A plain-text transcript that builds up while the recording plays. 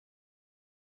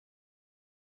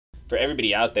for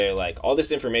everybody out there, like all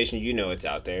this information, it's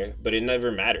out there, but it never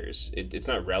matters. It's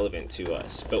not relevant to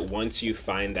us. But once you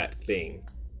find that thing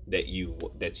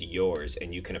that's yours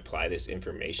and you can apply this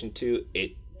information to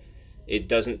it, it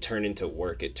doesn't turn into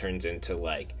work. It turns into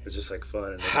like, it's just like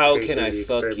fun. And how can I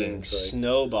fucking like,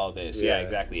 snowball this? Yeah,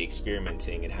 exactly.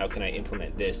 Experimenting, and how can I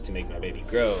implement this to make my baby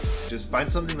grow? Just find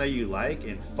something that you like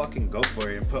and fucking go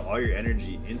for it and put all your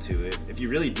energy into it. If you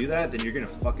really do that, then you're gonna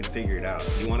fucking figure it out.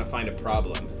 You want to find a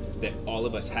problem that all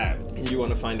of us have, and you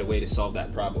want to find a way to solve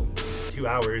that problem. 2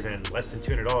 hours and less than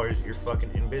 $200, you're fucking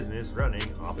in business running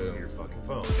off of your fucking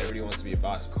phone. Everybody wants to be a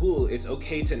boss. Cool. It's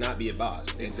okay to not be a boss.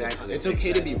 Exactly. It's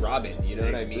okay to be Robin. You know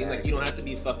what I mean? Like, you don't have to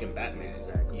be fucking Batman.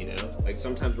 You know? Like,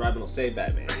 sometimes Robin will say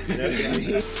Batman. You know what I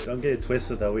mean? Don't get it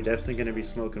twisted, though. We're definitely going to be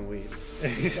smoking weed.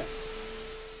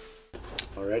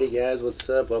 Alrighty, guys. What's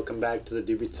up? Welcome back to the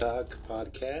Doobie Talk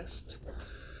podcast.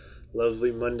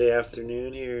 Lovely Monday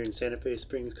afternoon here in Santa Fe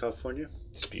Springs, California.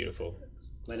 It's beautiful.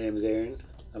 My name is Aaron.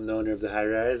 I'm the owner of the High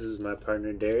Rise. This is my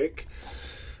partner, Derek,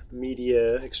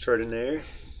 media extraordinaire.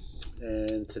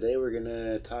 And today we're going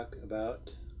to talk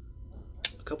about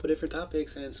a couple different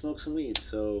topics and smoke some weed.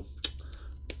 So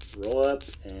roll up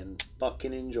and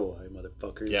fucking enjoy,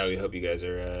 motherfuckers. Yeah, we hope you guys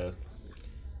are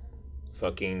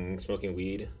fucking smoking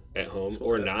weed at home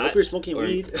or not. I hope you're smoking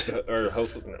weed. Or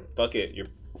hopefully, no, fuck it, you're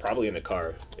probably in the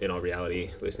car in all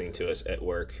reality listening to us at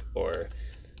work or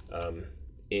on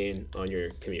your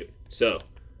commute. So,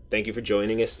 thank you for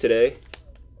joining us today.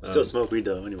 Still smoke weed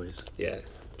though, anyways. Yeah.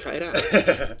 Try it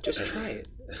out. Just try it.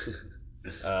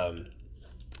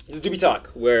 This is Doobie Talk,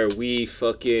 where we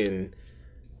fucking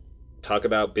talk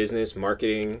about business,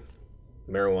 marketing,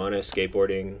 marijuana,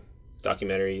 skateboarding,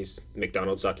 documentaries,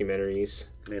 McDonald's documentaries.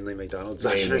 Mainly McDonald's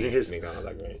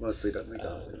documentaries. Mostly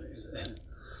McDonald's documentaries.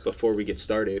 Before we get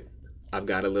started, I've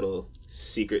got a little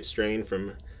secret strain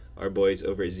from our boys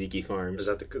over at Zeke Farms. Is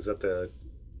that the...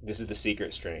 This is the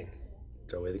secret strain.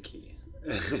 Throw away the key.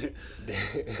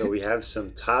 So we have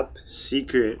some top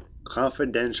secret,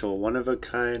 confidential,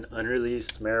 one-of-a-kind,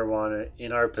 unreleased marijuana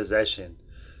in our possession.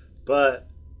 But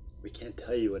we can't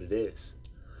tell you what it is.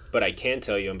 But I can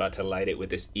tell you I'm about to light it with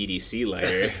this EDC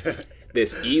lighter.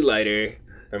 This E-lighter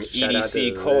from Shout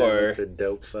EDC Core. The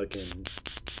dope fucking...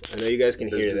 I know you guys can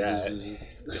hear that.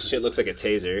 This shit looks like a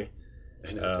taser.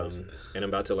 I know and I'm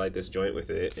about to light this joint with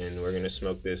it, and we're going to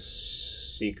smoke this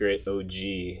secret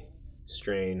OG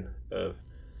strain of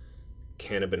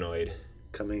cannabinoid.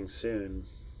 Coming soon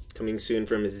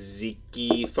from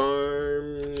Zeke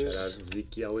Farms. Shout out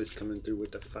Zeke, always coming through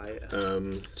with the fire.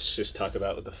 Let's just talk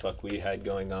about what the fuck we had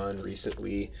going on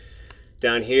recently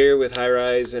down here with High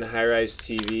Rise and High Rise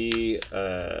TV.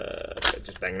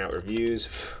 Just banging out reviews.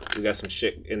 We got some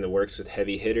shit in the works with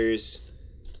Heavy Hitters.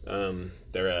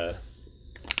 They're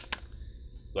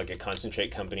like a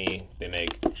concentrate company. They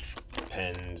make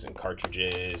pens and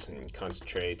cartridges and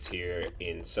concentrates here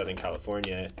in Southern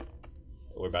California.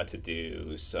 We're about to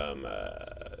do some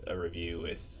a review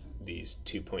with these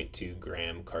 2.2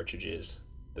 gram cartridges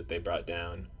that they brought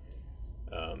down.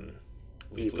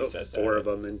 You put four of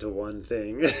them into one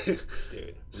thing.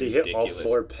 Dude, so you hit all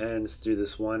 4 pens through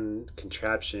this one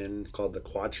contraption called the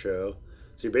Quattro.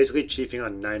 So you're basically chiefing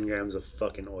on 9 grams of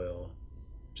fucking oil.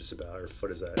 Just about, or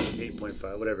what is that?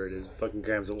 8.5, whatever it is. Fucking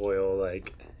grams of oil,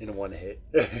 like, in one hit.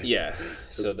 Yeah.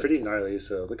 So it's pretty gnarly,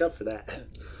 so look out for that.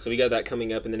 So we got that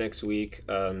coming up in the next week.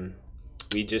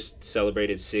 We just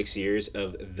celebrated 6 years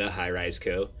of the High Rise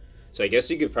Co. So I guess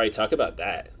you could probably talk about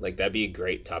that. Like, that'd be a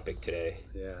great topic today.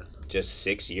 Yeah. Just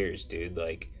 6 years, dude.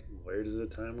 Like, where does the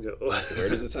time go? Where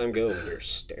does the time go when you're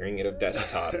staring at a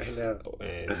desktop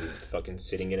and fucking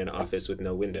sitting in an office with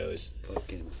no windows?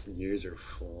 Fucking years are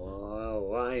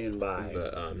flying by.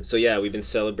 But, so yeah, we've been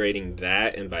celebrating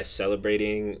that, and by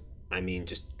celebrating, I mean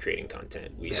just creating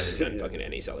content. We haven't done fucking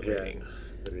any celebrating.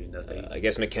 Yeah, literally nothing. I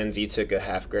guess Mackenzie took a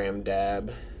half-gram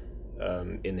dab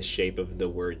in the shape of the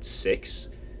word 6.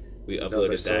 We uploaded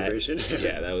that. Celebration?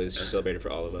 Yeah, that was, she celebrated for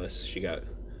all of us. She got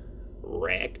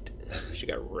wrecked. She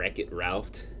got Wreck-It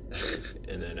Ralphed.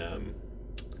 And then,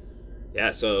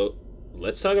 yeah, so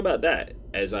let's talk about that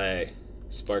as I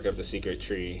spark up the secret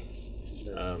tree.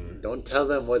 Don't tell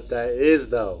them what that is,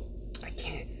 though. I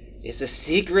can't. It's a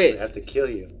secret. I have to kill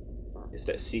you. It's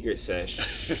that secret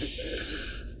sesh.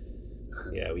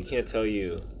 Yeah, we can't tell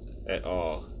you at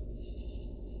all.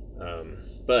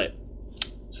 But,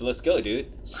 so let's go,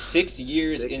 dude. 6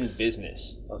 years in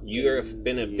business. You have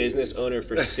been a business owner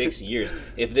for 6 years.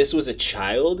 If this was a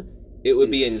child, it would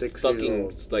be in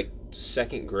fucking, like,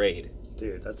 2nd grade.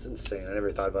 Dude, that's insane. I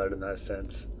never thought about it in that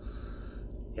sense.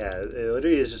 Yeah, it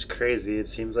literally is just crazy. It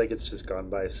seems like it's just gone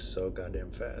by so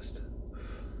goddamn fast.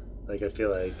 Like I feel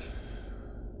like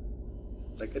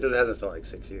it hasn't felt like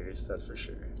 6 years. That's for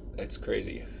sure. It's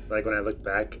crazy. Like when I look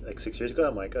back, like 6 years ago,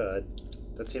 I'm like, oh,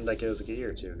 that seemed like it was like a year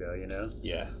or two ago, you know?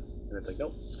 Yeah. And it's like,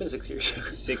 nope, it's been 6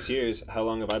 years. 6 years. How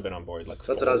long have I been on board? Like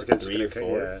So that's what I was going three or to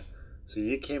four. Yeah. So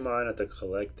you came on at the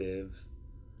collective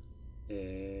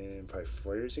in probably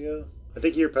 4 years ago. I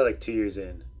think you were probably like 2 years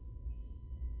in.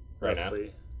 Right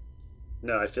roughly.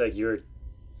 No, I feel like you were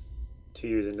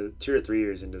 2 or 3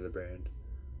 years into the brand,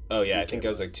 Oh yeah, You I think came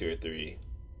I was on. like 2 or 3.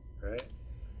 right?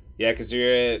 Yeah, because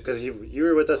you're at. Because you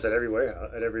were with us at every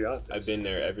warehouse, at every office. I've been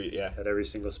there at every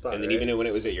single spot. and then right? even when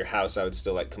it was at your house, I would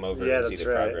still like come over Yeah, and see that's the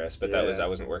right. progress. But Yeah. I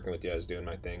wasn't working with you. I was doing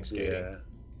my thing, skating. Yeah,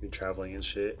 you're traveling and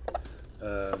shit.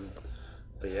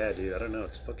 But yeah, dude, I don't know.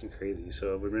 It's fucking crazy.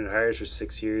 So we've been hired for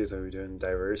 6 years, and we're doing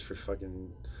diverse for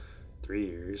fucking 3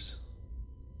 years,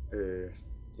 or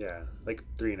yeah, like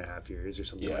 3.5 years or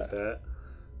something Yeah. like that.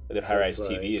 But then So High Rise it's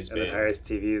TV has and then been High Rise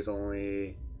TV is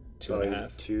only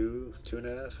 2.5.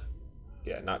 2.5.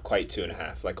 Yeah, not quite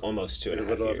 2.5. Like almost 2.5 A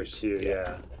little over years. 2,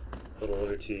 yeah. It's a little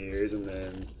over 2 years, and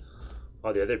then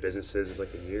all the other businesses is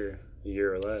like a year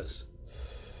or less.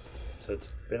 So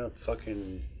it's been a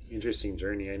fucking interesting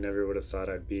journey. I never would have thought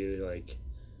I'd be like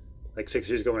 6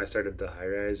 years ago when I started the High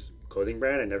Rise clothing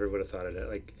brand. I never would have thought I'd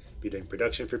like be doing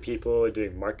production for people,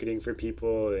 doing marketing for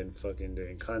people, and fucking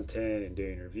doing content and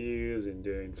doing reviews and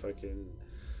doing fucking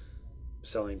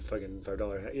selling fucking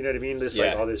 $5. You know what I mean? Just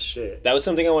like Yeah. all this shit. That was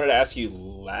something I wanted to ask you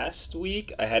last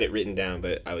week. I had it written down,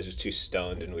 but I was just too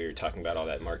stoned and we were talking about all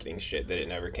that marketing shit that it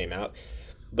never came out.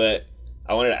 But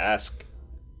I wanted to ask,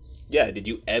 yeah, did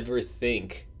you ever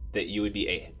think that you would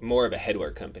be more of a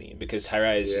headwear company? Because High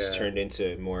Rise has Yeah. turned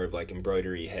into more of like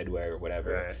embroidery, headwear, or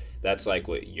whatever. Right. That's like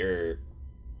what your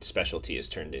specialty has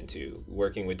turned into.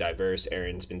 Working with Diverse,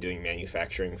 Aaron's been doing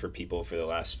manufacturing for people for the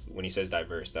last, when he says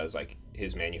Diverse, that was like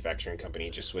his manufacturing company,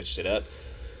 just switched it up.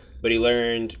 But he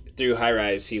learned through High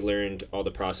Rise, he learned all the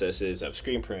processes of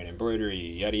screen print, embroidery,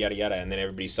 yada yada yada, and then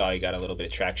everybody saw he got a little bit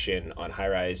of traction on High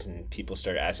Rise, and people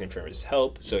started asking for his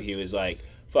help. So he was like,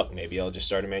 "Fuck, maybe I'll just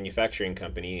start a manufacturing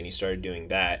company," and he started doing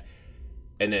that.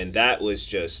 And then that was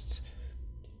just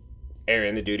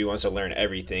Aaron, the dude who wants to learn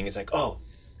everything, is like, "Oh,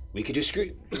 we could do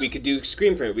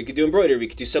screen print, we could do embroidery, we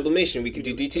could do sublimation, we could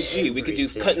do DTG, we could do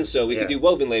everything. cut and sew, we Yeah. could do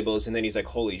woven labels." And then he's like,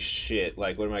 "Holy shit!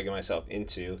 Like, what am I getting myself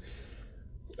into?"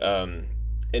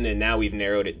 And then now we've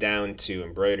narrowed it down to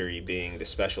embroidery being the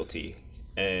specialty,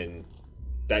 and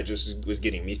that just was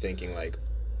getting me thinking, like,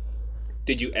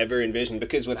 did you ever envision,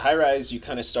 because with High Rise you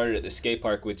kind of started at the skate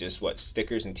park with just what,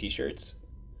 stickers and t-shirts?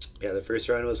 Yeah, the first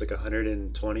round was like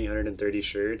 120, 130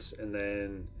 shirts, and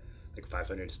then like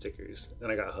 500 stickers. And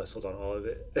I got hustled on all of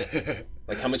it.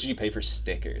 Like, how much did you pay for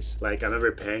stickers? Like I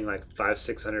remember paying like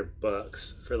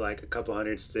 $500-600 for like a couple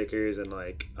hundred stickers and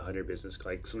like 100 business,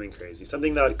 like something crazy,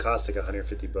 something that would cost like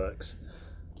 $150.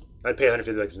 I'd pay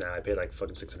 $150 now. I paid like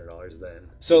fucking $600 then.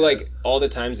 So You know? like all the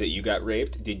times that you got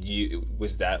raped,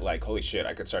 was that like, holy shit,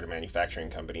 I could start a manufacturing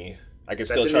company, I could that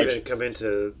still didn't charge? even come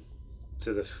into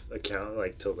the account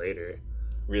like till later.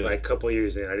 Really? Like a couple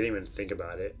years in, I didn't even think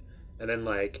about it. And then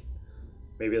like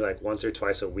maybe like once or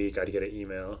twice a week, I'd get an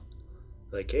email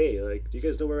like, "Hey, like, do you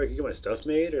guys know where I can get my stuff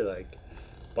made?" Or like,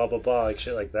 blah blah blah, like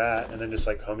shit like that. And then just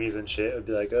like homies and shit would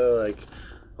be like, "Oh, like,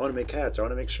 I want to make hats, or I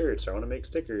want to make shirts, or I want to make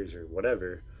stickers, or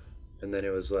whatever." And then it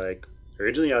was like,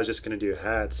 originally I was just gonna do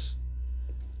hats,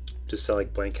 just sell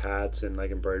like blank hats and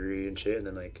like embroidery and shit. And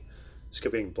then like just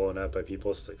kept getting blown up by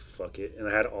people. So it's like, fuck it. And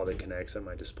I had all the connects at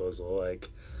my disposal. Like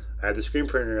I had the screen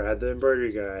printer, I had the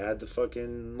embroidery guy, I had the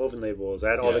fucking woven labels, I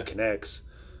had all the Yeah. connects.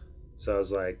 So I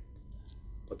was like,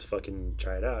 let's fucking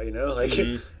try it out, you know? Like,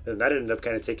 Mhm. and that ended up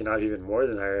kind of taking off even more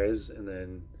than High Rise. And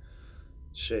then,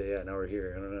 shit, yeah, now we're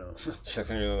here. I don't know. I don't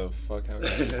know the fuck how.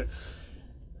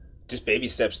 Just baby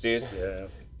steps, dude. Yeah.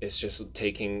 It's just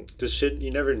taking. Just shit, you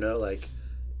never know. Like,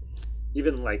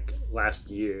 even like last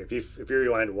year, if you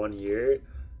rewind 1 year,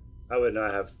 I would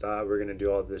not have thought we're gonna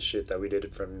do all this shit that we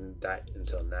did from that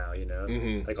until now, you know?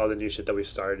 Mhm. Like all the new shit that we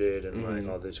started and Mhm. like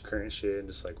all this current shit and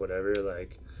just like whatever,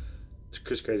 like it's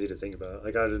just crazy to think about.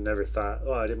 Like I would have never thought,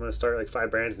 oh, I didn't want to start like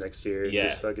 5 brands next year and Yeah.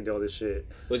 just fucking do all this shit. It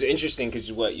was interesting because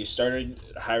you started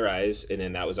High Rise, and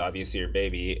then that was obviously your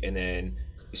baby, and then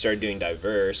you started doing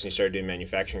Diverse, and you started doing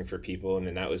manufacturing for people, and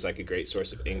then that was like a great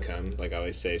source of income, like I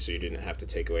always say, so you didn't have to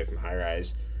take away from High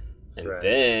Rise. And Right.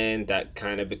 then that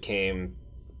kind of became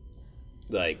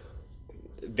like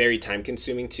very time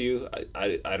consuming too.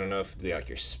 I don't know if like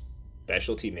your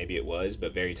specialty, maybe it was,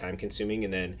 but very time consuming.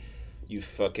 And then you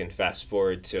fucking fast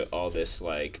forward to all this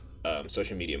like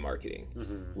social media marketing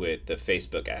Mm-hmm. with the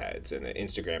Facebook ads and the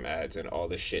Instagram ads and all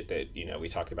the shit that we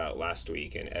talked about last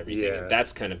week and everything. Yeah. And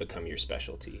that's kind of become your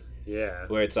specialty, Yeah.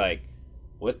 where it's like,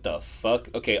 what the fuck?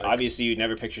 Okay, obviously you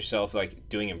never picture yourself like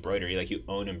doing embroidery, like you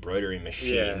own embroidery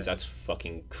machines. Yeah. That's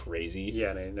fucking crazy.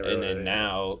 Yeah, and I never. And then really-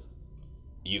 now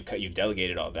you've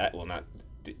delegated all that. Well, not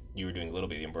you were doing a little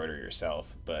bit of embroidery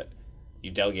yourself, but you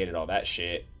delegated all that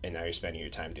shit, and now you're spending your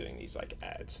time doing these like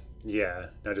ads. Yeah,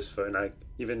 not just fun. Like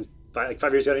even 5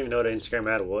 years ago, I didn't even know what an Instagram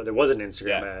ad was. There was an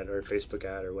Instagram Yeah. ad or a Facebook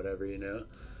ad or whatever,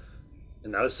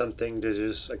 And that was something to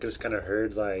I just kind of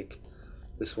heard like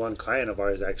this one client of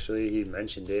ours actually, he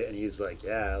mentioned it, and he's like,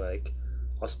 yeah, like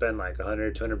I'll spend like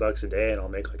 $100-200 a day, and I'll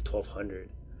make like 1,200.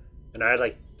 And I had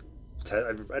like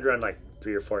I'd run like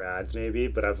 3 or 4 ads maybe,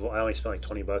 but I only spent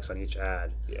like $20 on each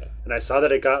ad. Yeah. And I saw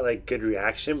that it got like good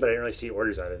reaction, but I didn't really see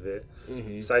orders out of it.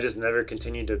 Mm-hmm. So I just never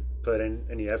continued to put in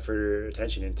any effort or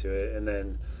attention into it. And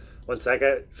then once that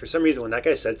guy, for some reason, when that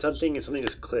guy said something and something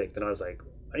just clicked, and I was like,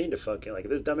 I need to fucking, like, if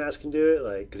this dumbass can do it,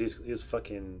 like, because he was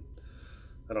fucking,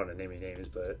 I don't want to name any names,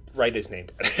 but. Write his name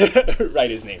down. Write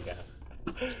his name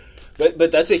down.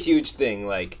 But that's a huge thing,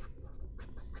 like.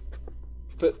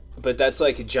 But that's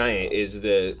like a giant is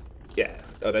the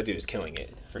that dude is killing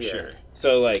it for Yeah. sure.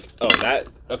 So like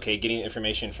getting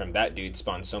information from that dude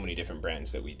spawned so many different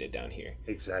brands that we did down here.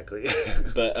 Exactly.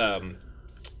 But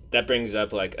that brings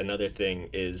up like another thing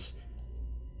is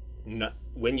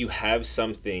when you have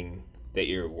something that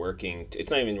you're working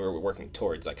it's not even we're working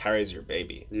towards, like High Rise your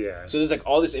baby. Yeah. So there's like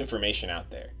all this information out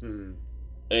there. Mm-hmm.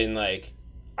 And like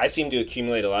I seem to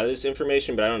accumulate a lot of this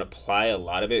information, but I don't apply a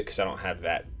lot of it because I don't have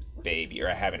that baby, or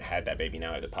I haven't had that baby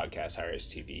now at the podcast, High Rise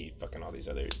TV, fucking all these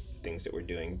other things that we're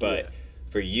doing. But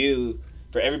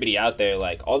for everybody out there,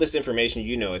 like all this information,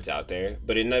 it's out there,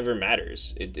 but it never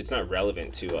matters. It's not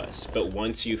relevant to us. But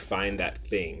once you find that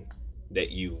thing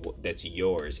that's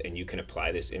yours and you can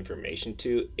apply this information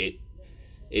to it,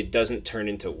 it doesn't turn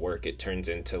into work. It turns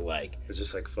into like, It's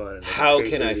just like fun. And, like, how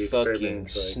can I creativity fucking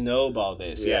experiments, like- snowball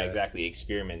this? Yeah. Yeah, exactly.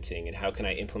 Experimenting, and how can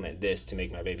I implement this to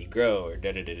make my baby grow, or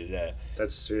da da da da da.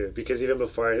 That's true. Because even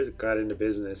before I got into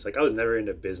business, like I was never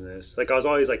into business. Like I was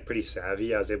always like pretty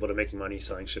savvy. I was able to make money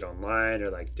selling shit online or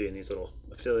like doing these little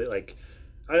affiliate. Like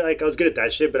I was good at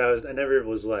that shit, but I never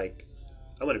was like,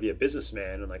 I want to be a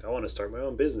businessman and like I want to start my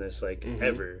own business like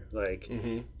ever. Like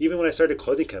even when I started a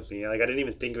clothing company, like I didn't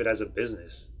even think of it as a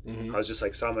business. I was just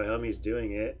like saw my homies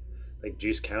doing it, like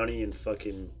Juice County and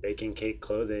fucking Baking Cake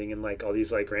Clothing and like all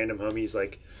these like random homies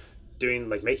like doing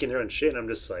like making their own shit, and I'm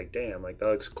just like, damn, like that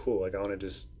looks cool. Like I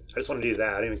just want to do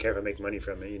that. I don't even care if I make money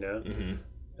from it, And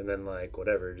then like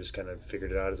whatever, just kind of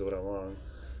figured it out as I went along.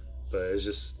 But it's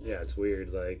just it's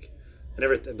weird. Like I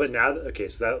never. But now, okay,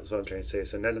 so that's what I'm trying to say.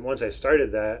 So then once I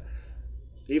started that,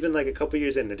 even like a couple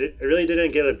years in, it really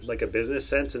didn't get a business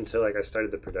sense until like I started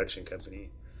the production company,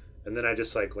 and then I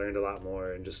just like learned a lot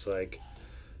more and just like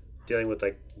dealing with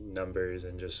like numbers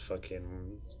and just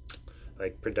fucking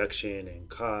like production and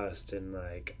cost and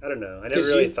like I don't know. I never 'Cause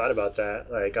really you- thought about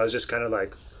that. Like I was just kind of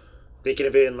like thinking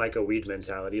of it in like a weed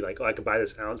mentality. Like, oh, I could buy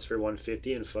this ounce for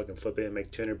 $150 and fucking flip it and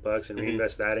make $200 and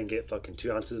reinvest that and get fucking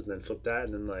 2 ounces and then flip that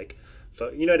and then like,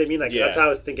 you know what I mean? Like that's how I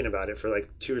was thinking about it for like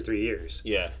 2 or 3 years.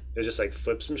 Yeah. It was just like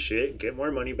flip some shit, get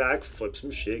more money back, flip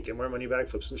some shit, get more money back,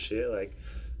 flip some shit. Like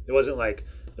it wasn't like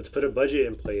let's put a budget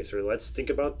in place or let's think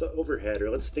about the overhead or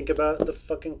let's think about the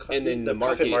fucking And then the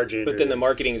profit margin. but then the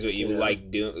marketing is what you you know?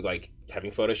 like doing, like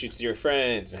having photo shoots with your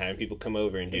friends and having people come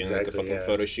over and doing like a Exactly, fucking yeah.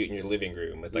 photo shoot in your living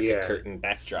room with like Yeah. a curtain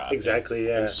backdrop. Exactly,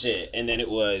 yeah. And shit. And then it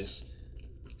was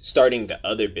starting the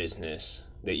other business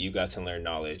that you got to learn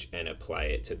knowledge and apply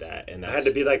it to that. And I that's, had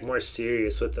to be like more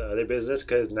serious with the other business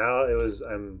because now it was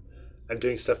I'm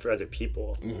doing stuff for other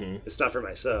people. It's not for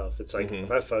myself. It's like if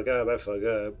I fuck up, I fuck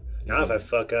up. Now if I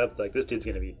fuck up, like this dude's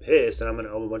gonna be pissed and I'm gonna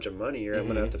owe him a bunch of money or I'm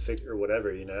gonna have to fix or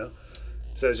whatever,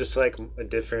 So it's just like a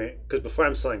different because before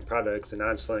I'm selling products and now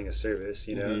I'm selling a service,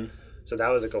 So that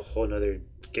was like a whole nother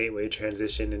gateway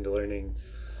transition into learning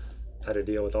how to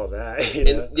deal with all that.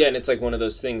 And it's like one of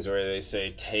those things where they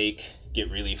say get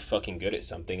really fucking good at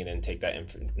something and then take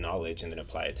that knowledge and then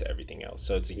apply it to everything else.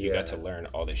 So it's like you got to learn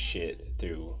all this shit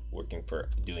through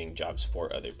doing jobs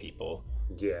for other people.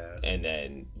 Yeah. And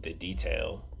then the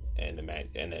detail and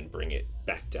then bring it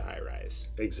back to High Rise.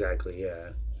 Exactly. Yeah.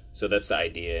 So that's the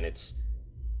idea, and it's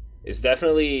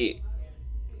definitely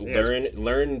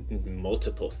learn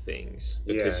multiple things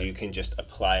because you can just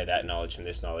apply that knowledge from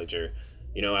this knowledge. Or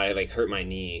I like hurt my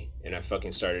knee and I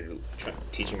fucking started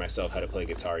teaching myself how to play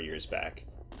guitar years back,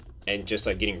 and just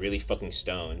like getting really fucking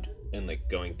stoned and like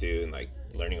going through and like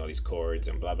learning all these chords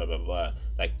and blah blah blah blah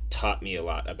like taught me a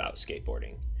lot about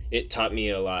skateboarding. it taught me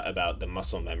a lot about the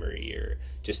muscle memory or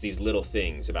just these little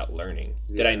things about learning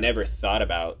that I never thought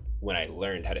about when I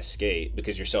learned how to skate,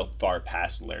 because you're so far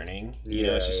past learning, you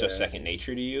know, it's just so second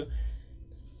nature to you,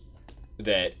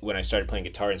 that when I started playing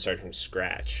guitar and started from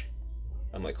scratch,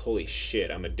 I'm like, holy shit,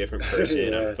 I'm a different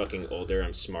person. I'm fucking older,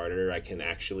 I'm smarter,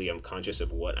 I'm conscious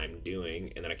of what I'm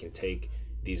doing, and then I can take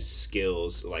these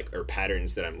skills like or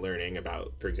patterns that I'm learning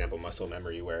about, for example, muscle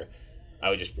memory, where I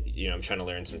would just, you know, I'm trying to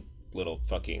learn some little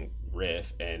fucking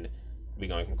riff and be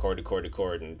going from chord to chord to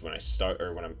chord, and when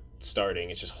I'm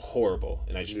starting, it's just horrible,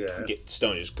 and I just get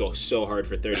stoned, just go so hard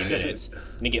for 30 minutes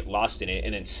and you get lost in it,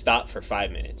 and then stop for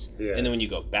 5 minutes, and then when you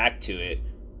go back to it,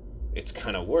 it's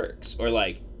kind of works. Or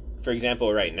like, for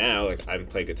example, right now, like, I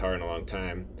haven't played guitar in a long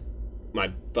time,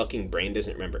 my fucking brain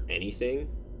doesn't remember anything,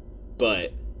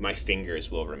 but my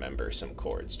fingers will remember some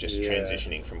chords, just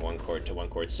transitioning from one chord to one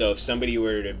chord. So if somebody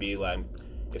were to be like,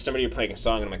 if somebody were playing a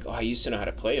song and I'm like, oh, I used to know how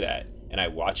to play that, and I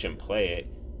watch him play it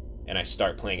and I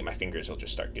start playing it, my fingers will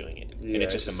just start doing it. And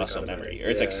it's just a muscle memory. Or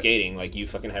it's like skating, like you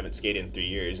fucking haven't skated in 3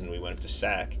 years, and we went up to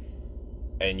SAC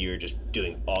and you were just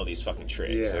doing all these fucking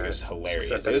tricks. Like, it was hilarious.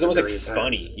 It was almost like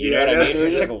funny. You know what I mean? We were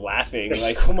just like laughing,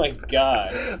 like, oh my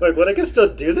god. Like, what, I can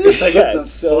still do this? Like, what the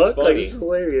it's so fuck? funny. Like, it's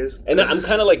hilarious. And I'm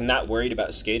kind of like not worried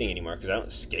about skating anymore, because I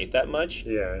don't skate that much.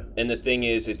 Yeah. And the thing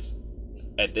is, it's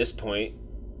at this point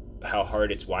how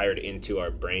hard it's wired into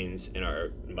our brains and our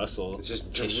muscle. It's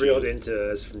just tissue. drilled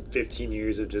into us from 15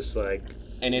 years of just like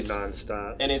and it's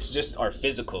nonstop. And it's just our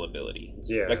physical ability.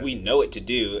 Yeah. Like, we know what to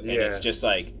do, and it's just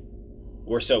like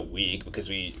we're so weak because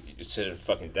we sit at a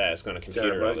fucking desk on a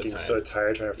computer all the time. So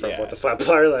tired trying to front the flat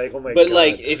bar, like, oh my god. But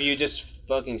like, if you just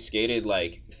fucking skated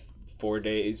like 4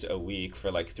 days a week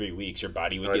for like 3 weeks, your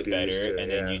body would get better, and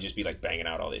then you'd just be like banging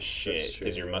out all this shit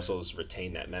because your muscles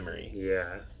retain that memory.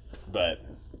 Yeah. But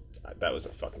that was a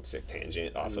fucking sick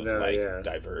tangent off of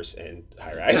diverse and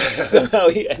high rise. Somehow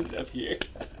we ended up here.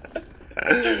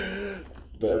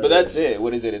 but that's it.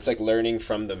 What is it? It's like learning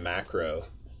from the macro.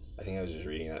 I think I was just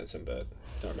reading that in some book.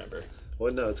 Don't remember.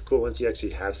 Well, no, it's cool once you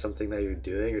actually have something that you're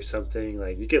doing or something.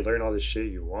 Like, you can learn all this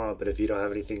shit you want, but if you don't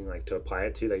have anything like to apply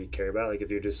it to that you care about, like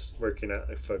if you're just working at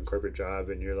a fun corporate job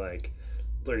and you're like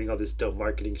learning all this dope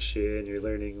marketing shit and you're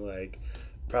learning like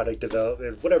product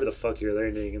development, whatever the fuck you're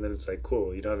learning, and then it's like,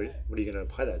 cool, you don't have any, what are you gonna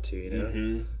apply that to, you know?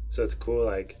 Mm-hmm. So it's cool,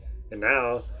 like, and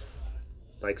now,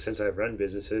 like, since I've run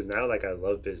businesses, now, like, I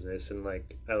love business, and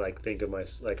like I like think of my,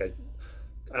 like, I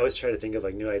always try to think of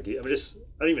like new ideas.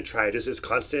 I don't even try, just it's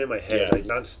constant in my head, like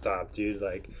nonstop, dude.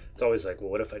 Like, it's always like, well,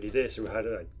 what if I do this, or how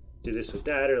do I do this with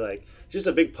that, or like, it's just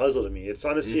a big puzzle to me. It's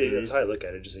honestly that's how I look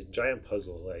at it, just a giant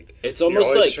puzzle. Like, it's almost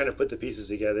you're always like trying to put the pieces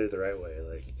together the right way,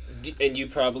 like. And you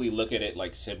probably look at it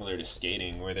like similar to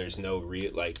skating, where there's no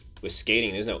real, like, with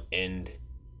skating, there's no end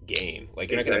game. Like,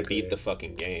 you're not gonna beat the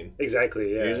fucking game.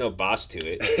 Exactly. Yeah. There's no boss to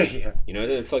it. Yeah. You know, it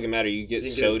doesn't fucking matter. You get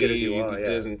as good as you Sodi, want, it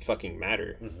doesn't fucking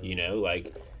matter. Mm-hmm. You know,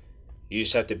 like, you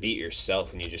just have to beat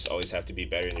yourself, and you just always have to be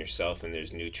better than yourself. And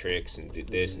there's new tricks, and do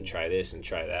this and try this and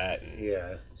try that,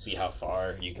 and see how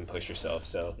far you can push yourself.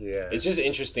 So it's just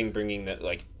interesting bringing that,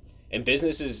 like, and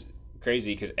business is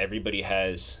crazy because everybody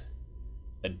has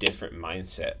a different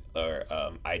mindset or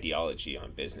ideology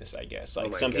on business, I guess.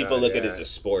 Like, some people look at it as a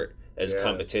sport, as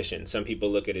competition. Some people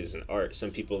look at it as an art.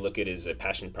 Some people look at it as a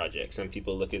passion project. Some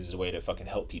people look at it as a way to fucking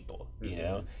help people, you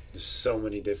know? There's so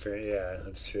many different,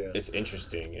 that's true. It's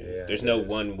interesting. And there's no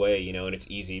one way, you know, and it's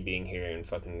easy being here in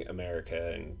fucking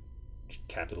America and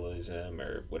capitalism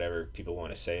or whatever people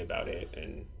want to say about it.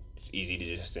 And it's easy to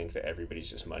just think that everybody's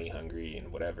just money hungry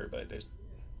and whatever, but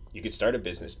you could start a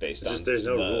business based on there's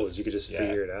no love. rules. You could just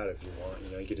figure it out if you want.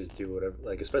 You know, you could just do whatever.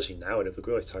 Like, especially nowadays,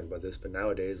 we always talk about this, but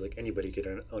nowadays, like, anybody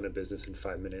could own a business in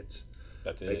 5 minutes.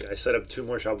 That's it. Like, I set up 2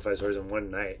 more Shopify stores in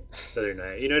one night the other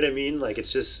night. You know what I mean? Like,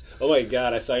 it's just. Oh my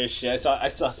god! I saw your shit. I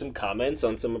saw some comments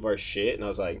on some of our shit, and I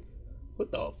was like,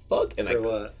 "What the fuck?" And for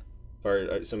what?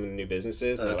 Or some of the new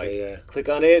businesses, and I click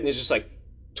on it, and it's just like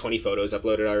 20 photos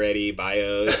uploaded already,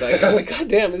 bios. Like, I'm like, god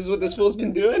damn, this is what this fool's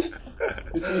been doing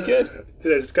this weekend.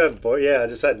 Dude, I just got bored. Yeah,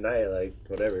 just at night, like,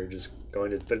 whatever, just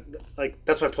going to. But, like,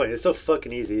 that's my point. It's so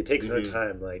fucking easy. It takes no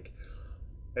time. Like,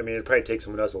 I mean, it probably takes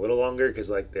someone else a little longer because,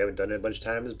 like, they haven't done it a bunch of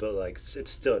times, but, like, it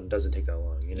still doesn't take that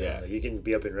long. You know, like, you can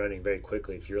be up and running very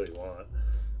quickly if you really want.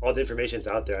 All the information's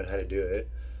out there on how to do it.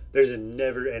 There's a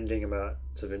never-ending amount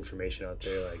of information out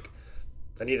there. Like,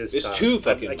 I need to stop. It's too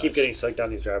fucking I keep getting sucked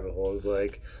down these rabbit holes,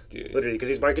 like, dude. Literally, because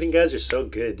these marketing guys are so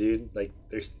good, dude. Like,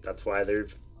 that's why they're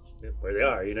where they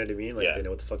are. You know what I mean? Like, they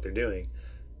know what the fuck they're doing.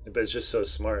 But it's just so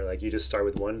smart. Like, you just start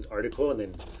with one article, and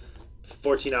then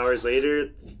 14 hours later,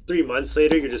 3 months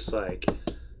later, you're just like,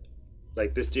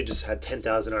 like this dude just had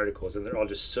 10,000 articles and they're all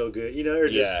just so good, you know, or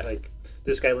just Yeah. like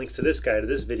this guy links to this guy to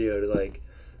this video to like.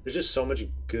 There's just so much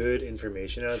good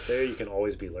information out there. You can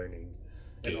always be learning,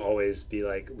 and Dude. always be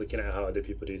like looking at how other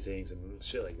people do things and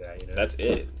shit like that. You know. That's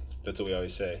it. That's what we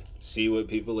always say. See what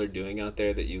people are doing out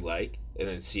there that you like, and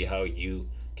then see how you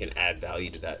can add value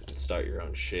to that and start your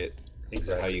own shit.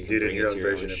 exactly. How you can Do it in bring your it own to your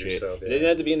version own of shit. yourself. It Yeah. doesn't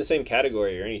have to be in the same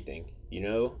category or anything. You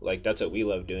know, like that's what we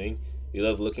love doing. We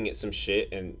love looking at some shit,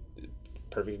 and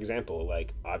perfect example.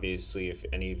 Like obviously, if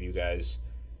any of you guys,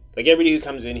 like everybody who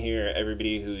comes in here,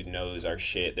 everybody who knows our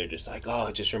shit, they're just like, oh,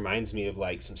 it just reminds me of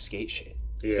like some skate shit.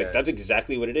 Yeah. It's like that's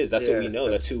exactly what it is. That's what we Yeah. know.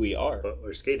 That's who we are. But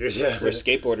we're skaters. Yeah. We're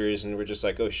skateboarders, and we're just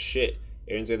like, oh shit,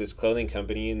 Aaron's got this clothing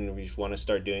company, and we want to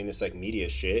start doing this like media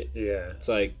shit. Yeah. It's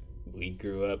like we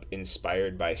grew up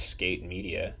inspired by skate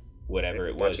media, whatever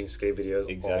it was. Watching skate videos all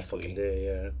Exactly. fucking day.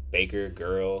 Yeah. Baker,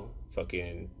 girl,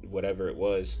 fucking whatever it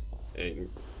was, and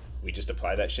we just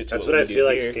apply that shit to That's what what we I do feel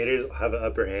like here. skaters have an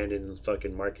upper hand in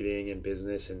fucking marketing and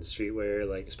business and streetwear,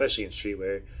 like especially in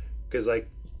streetwear, because like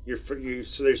you're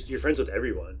friends with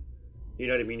everyone. You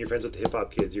know what I mean? You're friends with the hip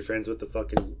hop kids. You're friends with the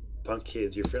fucking punk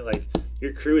kids. Like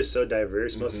your crew is so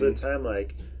diverse most of the time.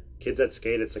 Like kids that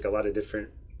skate, it's like a lot of different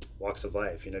walks of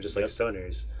life. You know, just like Yep.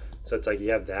 stoners. So it's like you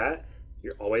have that.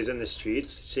 You're always in the streets,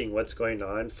 seeing what's going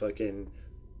on. Fucking,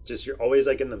 just you're always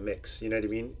like in the mix. You know what I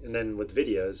mean? And then with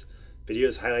videos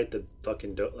highlight the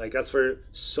fucking like that's where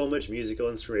so much musical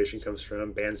inspiration comes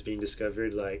from. Bands being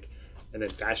discovered, like, and then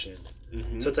fashion.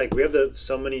 Mhm. So it's like we have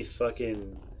so many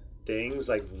fucking things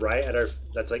like right at our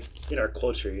that's like in our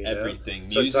culture, you know.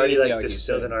 Everything. So it's already Music, like yeah, like you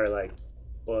distilled said. in our like,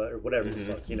 well, or whatever Mhm.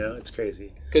 the fuck, you know. It's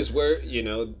crazy. Because we're, you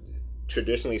know,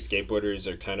 traditionally skateboarders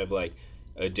are kind of like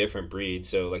a different breed.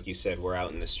 So, like you said, we're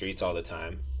out in the streets all the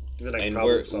time, And then like and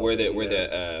problem we're solving, the you we're know?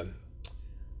 the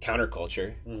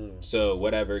counterculture. Mhm. So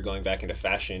whatever, going back into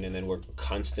fashion, and then we're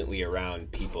constantly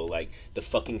around people like the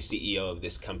fucking CEO of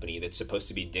this company that's supposed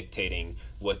to be dictating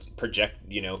what's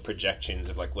projections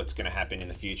of like what's going to happen in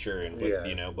the future and what, Yeah.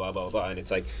 you know, blah blah blah. And it's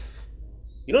like,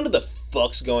 you don't know what the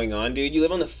fuck's going on, dude. You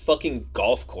live on the fucking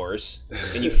golf course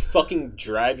and you fucking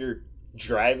drive your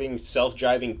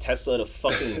self-driving Tesla to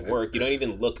fucking work. You don't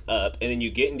even look up, and then you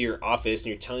get into your office and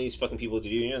you're telling these fucking people to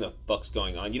do. You know what the fuck's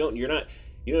going on. You don't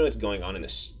know what's going on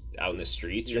out in the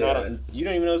streets. You don't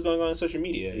even know what's going on in social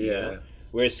media. You Yeah. know?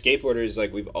 Whereas skateboarders,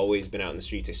 like, we've always been out in the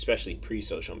streets, especially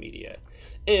pre-social media.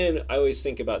 And I always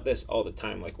think about this all the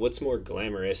time. Like, what's more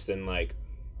glamorous than, like,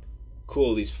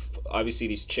 cool, obviously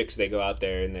these chicks, they go out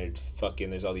there and they're fucking,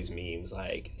 there's all these memes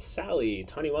like, Sally,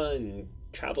 21,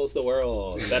 travels the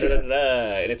world, da da da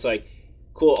da. And it's like,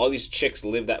 cool, all these chicks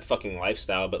live that fucking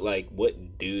lifestyle, but like,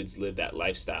 what dudes live that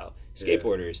lifestyle?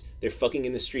 Skateboarders, they're fucking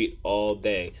in the street all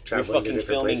day. Traveling to You're fucking different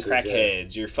filming places, yeah.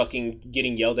 crackheads. You're fucking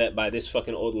getting yelled at by this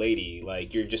fucking old lady.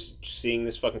 Like, you're just seeing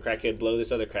this fucking crackhead blow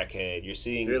this other crackhead. You're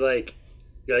seeing. You're like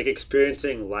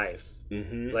experiencing life.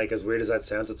 Mhm. Like, as weird as that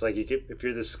sounds, it's like if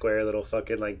you're this square little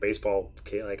fucking like baseball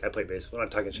kid, like I play baseball. I'm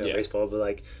not talking shit Yeah. about baseball, but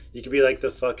like you could be like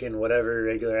the fucking whatever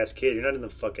regular ass kid. You're not in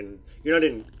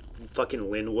fucking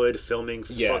Linwood filming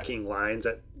Yeah. fucking lines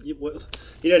at you know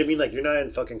what I mean? Like you're not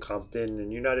in fucking Compton,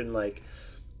 and you're not in like.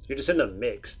 You're just in the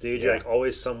mix, dude. You're Yeah. like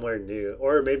always somewhere new,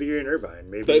 or maybe you're in Irvine,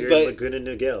 maybe But- you're but in Laguna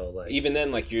Niguel. Like, Even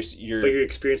then, like, you're but you're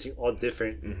experiencing all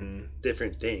different Mhm.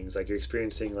 different things. Like you're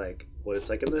experiencing like what it's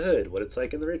like in the hood, what it's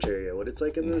like in the rich area, what it's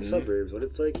like in the Mhm. suburbs, what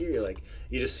it's like here. Like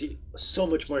you just see so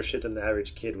much more shit than the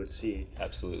average kid would see.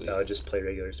 Absolutely. That would just play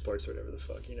regular sports or whatever the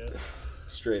fuck, you know.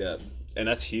 Straight up. And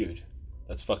that's huge.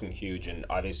 That's fucking huge. And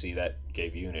obviously that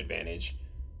gave you an advantage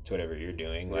to whatever you're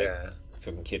doing. Like, Yeah.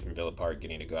 fucking kid from Villa Park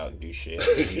getting to go out and do shit.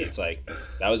 It's like,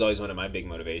 that was always one of my big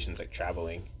motivations, like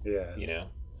traveling, Yeah. you know?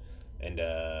 And,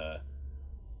 if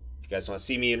you guys want to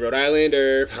see me in Rhode Island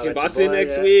or Holla fucking at your Boston boy,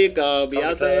 next yeah. week, I'll be Come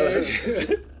out to there.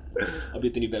 town. I'll be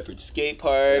at the New Bedford Skate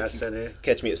Park. Mass Center.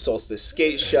 Catch me at Solstice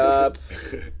Skate Shop.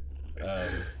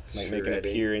 Might make an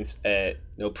Shredding. appearance at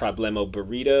No Problemo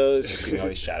Burritos. Just giving all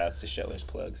these shout outs to Shetler's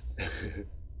plugs.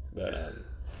 But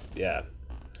yeah,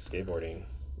 skateboarding,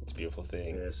 it's a beautiful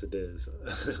thing. Yes, it is.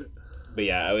 But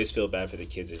yeah, I always feel bad for the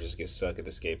kids that just get stuck at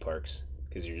the skate parks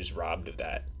because you're just robbed of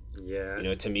that. Yeah. You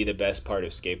know, to me, the best part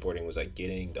of skateboarding was like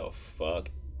getting the fuck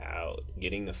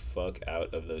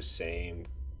out of those same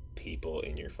people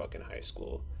in your fucking high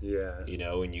school. Yeah. You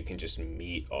know, and you can just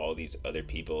meet all these other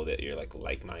people that you're like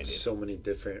minded. So many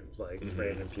different like Mhm.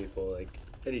 random people. Like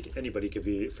anybody could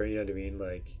be. You know what I mean?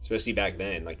 Like. Especially back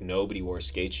then, like nobody wore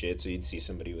skate shit, so you'd see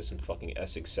somebody with some fucking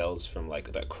SXLs from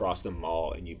like across the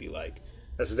mall, and you'd be like,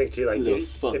 That's the thing too. Like, Who the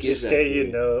fuck if you is that skate, you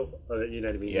dude? know, you know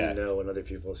what I mean. Yeah. You know when other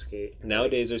people skate.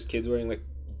 nowadays there's kids wearing like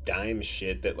dime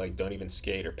shit that like don't even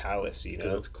skate or Palace, you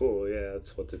Because know. it's cool. Yeah,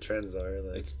 that's what the trends are.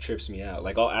 Like, It trips me out.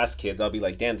 Like I'll ask kids, I'll be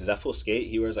like, "Damn, does that fool skate?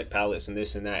 He wears like Palace and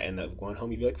this and that." And the one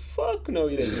homie be like, "Fuck no,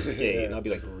 he doesn't skate." Yeah. And I'll be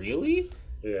like, "Really?"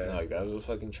 yeah, And like that was a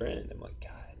fucking trend. I'm like,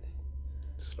 God.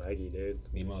 swaggy, dude.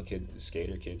 Meanwhile,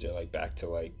 skater kids are like back to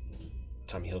like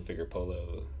Tommy Hilfiger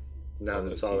polo. Now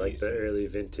Polo it's all like tees the and- early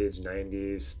vintage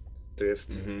 '90s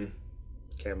thrift Mm-hmm.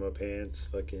 camo pants.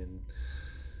 Fucking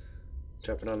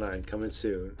dropping online, coming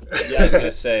soon. Yeah, I was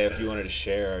gonna say if you wanted to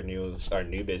share our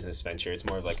new business venture, it's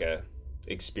more of like a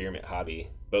experiment hobby.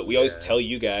 But we always Yeah. tell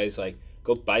you guys like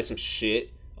go buy some shit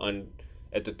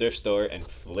at the thrift store and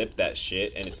flip that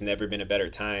shit, and it's never been a better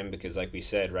time because like we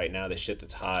said, right now the shit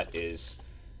that's hot is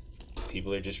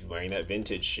people are just wearing that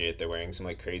vintage shit. They're wearing some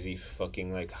like crazy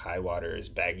fucking like high waters,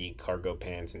 baggy cargo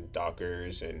pants and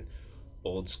Dockers and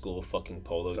old school fucking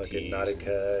polo Fucking tees.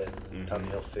 Nautica and Mhm. Tommy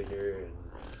Hilfiger and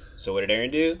So what did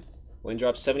Aaron do? Went and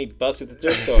dropped $70 at the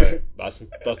thrift store. Bought some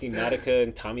fucking Nautica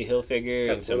and Tommy Hilfiger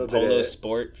Got and a some little bit Polo of-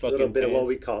 Sport a fucking little bit of what pants.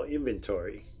 we call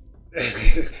inventory.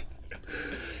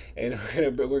 And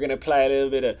we're gonna apply a little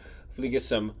bit of get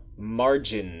some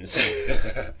margins.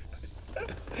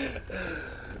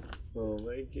 Oh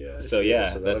my gosh. So yeah,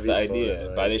 that'll that's be the fun, idea.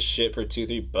 like- Buy this shit for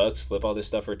 $2-3, flip all this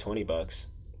stuff for $20.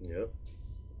 Yep.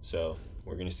 So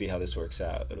we're gonna see how this works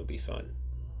out. It'll be fun.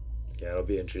 Yeah, it'll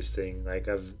be interesting. Like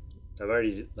I've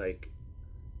already like,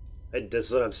 this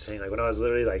is what I'm saying. Like when I was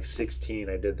literally like 16,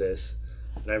 I did this,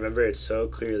 and I remember it so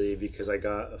clearly because I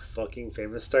got a fucking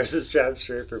Famous Stars strap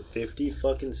shirt for 50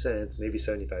 fucking cents, maybe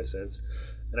 75 cents,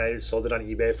 and I sold it on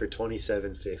eBay for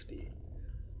 $27.50,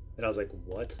 and I was like,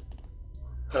 what?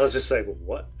 I was just like,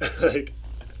 what? like,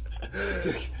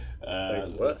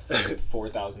 Like what?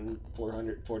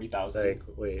 4,440,000. like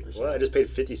wait, what? I just paid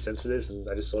 50 cents for this, and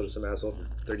I just sold it to some asshole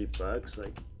for $30.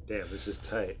 Like, damn, this is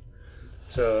tight.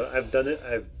 So I've done it.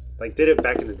 I've like did it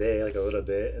back in the day, like a little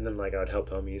bit, and then like I would help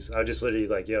homies. I would just literally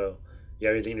like, yo, you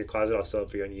have anything in your closet? I'll sell it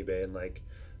for you on eBay. And like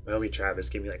my homie Travis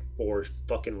gave me like 4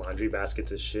 fucking laundry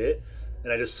baskets of shit,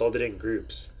 and I just sold it in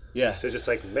groups. Yeah. So it's just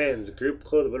like men's group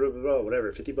clothes, blah, blah, blah, blah,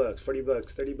 whatever, $50, $40,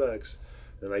 $30.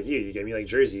 And like you gave me like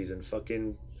jerseys and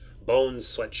fucking Bones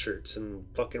sweatshirts and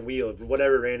fucking wheel,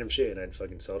 whatever random shit, and I'd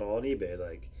fucking sell it all on eBay.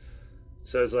 Like,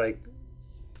 so it's like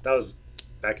that was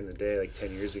back in the day, like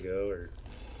 10 years ago or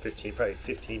 15, probably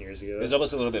 15 years ago. It was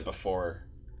almost a little bit before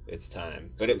its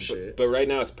time, but Some shit. but right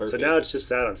now it's So perfect. now it's just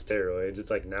that on steroids. It's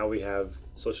like now we have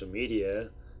social media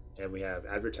and we have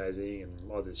advertising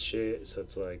and all this shit. So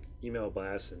it's like email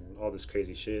blasts and all this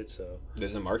crazy shit. So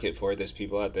there's a market for it. There's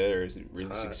people out there who's really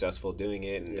hot. successful doing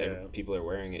it, and Yeah. people are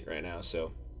wearing it right now.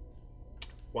 So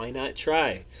why not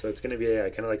try? So it's gonna be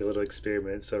kind of like a little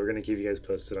experiment. So we're gonna keep you guys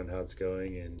posted on how it's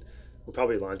going, and we'll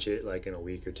probably launch it like in a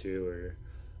week or two, or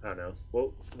I don't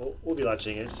know. We'll be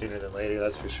launching it sooner than later,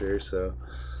 that's for sure. So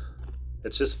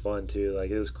it's just fun too. Like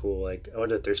it was cool. Like I went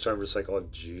to the thrift store, I'm just like all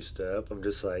juiced up. I'm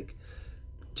just like,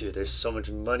 dude, there's so much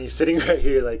money sitting right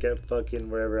here, like at fucking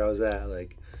wherever I was at.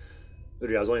 Like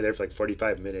literally, I was only there for like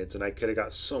 45 minutes, and I could have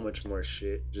got so much more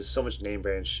shit. Just so much name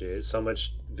brand shit, so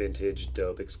much vintage,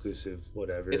 dope, exclusive,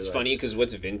 whatever. It's like, funny because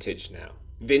what's vintage now?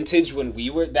 Vintage when we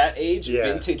were that age, Yeah.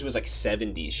 vintage was like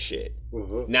 70s shit.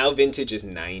 Mhm. Now vintage is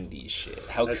 90s shit.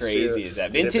 How That's crazy true. is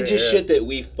that? Different Vintage is era. shit that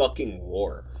we fucking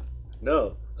wore.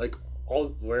 No, like all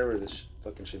wherever this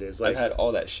fucking shit is. Like I've had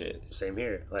all that shit. same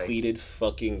here. Like Pleated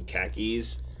fucking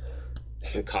khakis,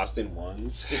 some Costin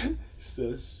ones.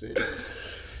 So sick.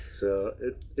 so,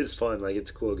 it's fun. Like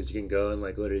it's cool because you can go and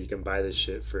like literally you can buy this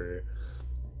shit for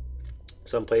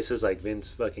some places. Like Vince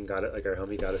fucking got it. Like our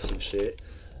homie got us some shit,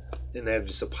 and they have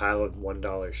just a pile of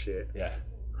 $1 shit. Yeah.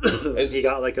 He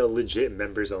got like a legit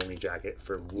members only jacket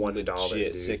for $1.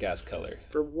 Legit Dude. sick ass color.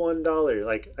 For $1.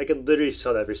 Like I could literally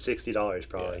sell that for $60,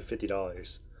 probably Yeah.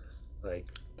 $50. Like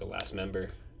The last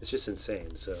member. it's just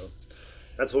insane. So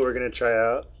that's what we're gonna try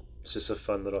out. It's just a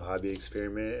fun little hobby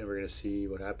experiment, and we're gonna see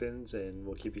what happens, and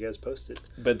we'll keep you guys posted.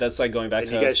 But that's like going back And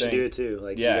to you what I guys was should saying. do it too.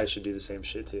 Like Yeah. you guys should do the same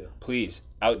shit too. Please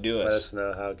outdo Let us. us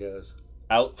know how it goes.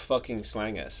 Out fucking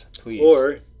slang us, please.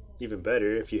 Or even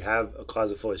better, if you have a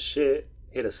closet full of shit,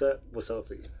 hit us up. We'll sell it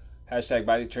for you. Hashtag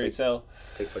buy trade sell.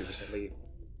 Take 40% lead.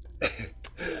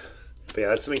 But yeah,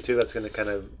 that's something too. That's gonna kind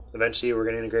of eventually we're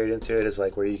gonna integrate into it. Is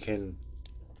like where you can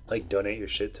like donate your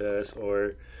shit to us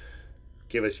or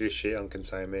give us your shit on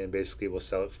consignment, and basically we'll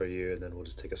sell it for you, and then we'll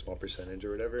just take a small percentage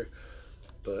or whatever.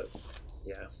 But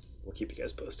yeah, we'll keep you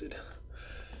guys posted.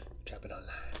 Drop it online.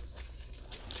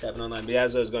 Trapping online. But yeah,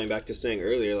 as I was going back to saying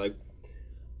earlier, like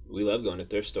we love going to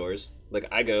thrift stores. Like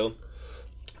I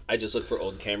just look for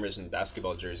old cameras and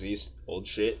basketball jerseys, old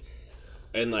shit,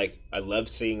 and like I love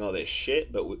seeing all this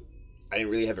shit. But I didn't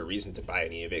really have a reason to buy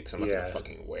any of it because I'm not gonna Yeah.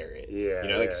 fucking wear it. Yeah, You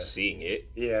know, like yeah. seeing it.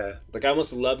 Yeah. Like I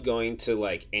almost love going to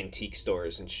like antique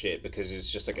stores and shit because it's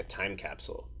just like a time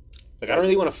capsule. Like I don't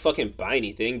really want to fucking buy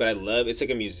anything, but I love it's like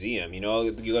a museum. You know,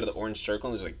 you go to the Orange Circle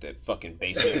and there's like the fucking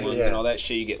basement ones Yeah. and all that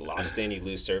shit. You get lost in, you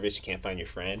lose service, you can't find your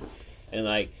friend, and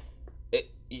like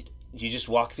you just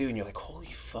walk through and you're like, holy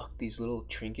fuck, these little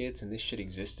trinkets and this shit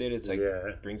existed. It's like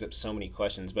Yeah. brings up so many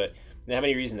questions, but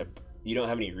you don't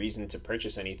have any reason to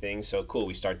purchase anything. So cool,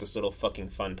 we start this little fucking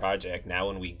fun project. Now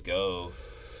when we go,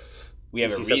 we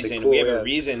have You a see something reason. cool, We have yeah. a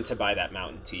reason to buy that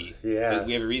mountain tee. Yeah.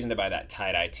 We have a reason to buy that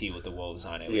tie-dye tee with the wolves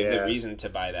on it. We have Yeah. the reason to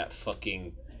buy that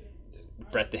fucking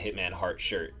Brett the Hitman Heart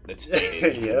shirt that's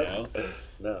faded. You Yep. know,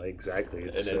 No, exactly.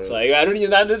 and it's like I don't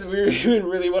even not that we even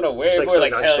really want to wear just it. like But we're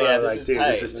like so hell yeah, nonchalant, this like, is dude,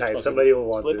 tight. this is Let's tight. fucking Somebody will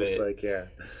want flip this. it. Like, yeah.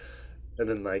 And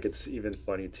then like it's even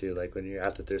funny too. Like when you're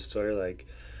at the thrift store, like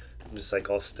I'm just like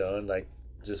all stoned, like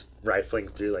just rifling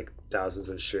through like thousands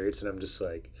of shirts, and I'm just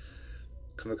like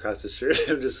come across a shirt.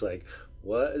 I'm just like,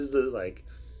 what is the like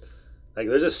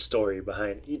there's a story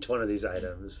behind each one of these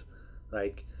items.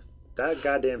 Like that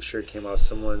goddamn shirt came off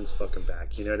someone's fucking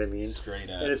back. You know what I mean? Straight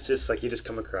up. And it's just like you just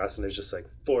come across and there's just like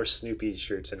 4 Snoopy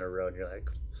shirts in a row, and you're like,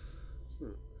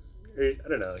 or, I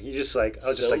don't know. You just like I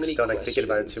was just So like many stoned, like thinking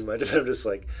about it too questions. much. But I'm just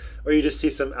like, or you just see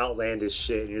some outlandish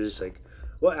shit, and you're just like,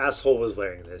 what asshole was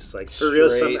wearing this? Like for real,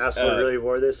 some Straight asshole up. really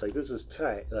wore this. Like this is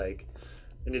tight. Like,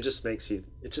 and it just makes you.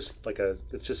 It's just like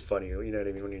it's just funny. You know what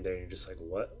I mean? When you're there, you're just like,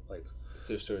 what? Like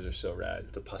Thrift stores are so rad.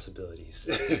 the possibilities.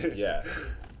 Yeah.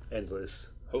 Endless.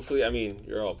 Hopefully, I mean,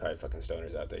 you're all probably fucking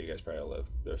stoners out there. You guys probably all love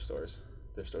thrift stores.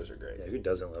 Thrift stores are great. Yeah, who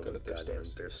doesn't love Go a to thrift goddamn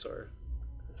stores. thrift store?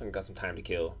 Fucking got some time to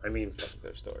kill. I mean,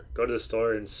 Thrift store. go to the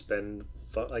store and spend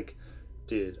like,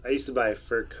 dude, I used to buy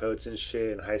fur coats and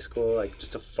shit in high school, like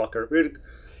just to fuck her. We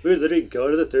would literally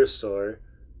go to the thrift store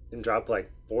and drop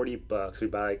like $40.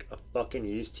 We'd buy like a fucking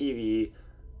used TV,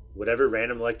 whatever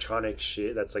random electronic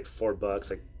shit that's like $4,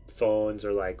 like phones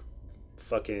or like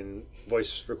fucking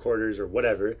voice recorders or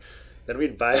whatever. Then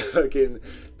we'd buy fucking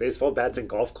baseball bats and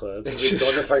golf clubs. And we'd go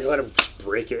in the parking lot and just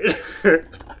break it.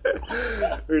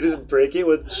 We'd just break it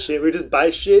with shit. We'd just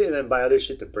buy shit and then buy other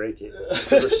shit to break it. Just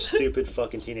 'cause we're stupid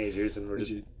fucking teenagers and we're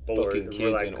just bored. Fucking And kids we're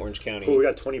like, in Orange County. cool, we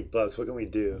got $20. What can we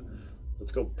do?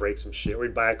 Let's go break some shit.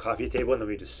 We'd buy a coffee table and then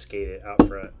we just skate it out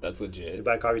front. That's We'd legit.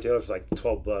 buy a coffee table for like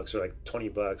 $12 or like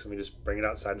 $20 and we just bring it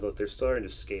outside to the thrift store and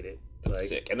just skate it. That's Like,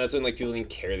 sick. And that's when like people didn't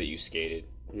care that you skated.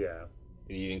 yeah.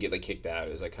 You didn't get like kicked out.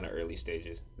 It was like kind of early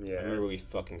stages. Yeah. I remember we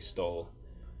fucking stole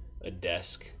a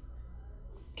desk.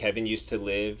 Kevin used to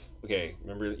live. Okay,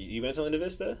 remember you went to Linda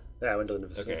Vista? Yeah, I went to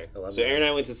the Okay. alumni. So Aaron and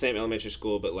I went to the same elementary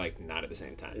school, but like not at the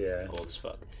same time. Yeah. It's cold as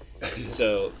fuck.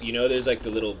 So you know, there's like the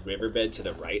little riverbed to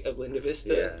the right of Linda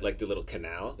Vista, Yeah. like the little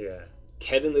canal. Yeah.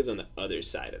 Kevin lived on the other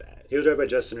side of that. He was right by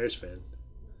Justin Richmond.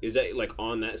 Is that like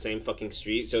on that same fucking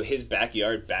street? So his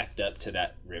backyard backed up to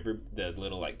that river, the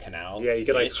little like canal. Yeah, you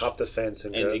could like ditch. hop the fence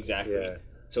and And go. exactly. Yeah.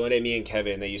 So one day, me and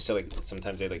Kevin, they used to like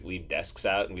sometimes they like leave desks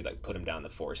out, and we'd like put them down the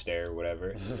forced air or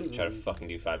whatever, try to fucking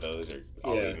do 5.0s or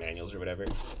all Yeah. the manuals or whatever.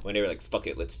 One day we're like, fuck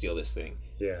it, let's steal this thing.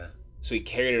 Yeah. So we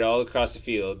carried it all across the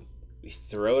field. We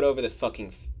throw it over the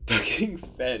fucking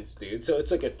fence, dude. So it's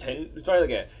like it's probably like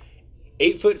a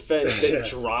 8-foot fence that Yeah.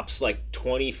 drops like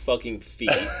 20 fucking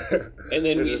feet, and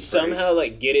then It we just somehow breaks.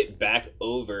 like get it back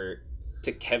over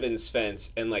to Kevin's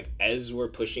fence, and like as we're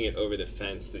pushing it over the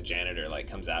fence, the janitor like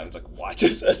comes out and is like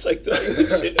watches us like throwing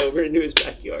this shit over into his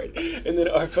backyard, and then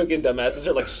our fucking dumbasses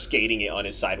are like skating it on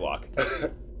his sidewalk.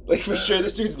 Like for sure,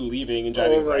 this dude's leaving and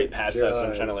driving Oh my right past us. I'm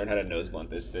God. trying to learn how to nose blunt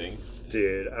this thing.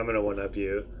 Dude, I'm gonna one up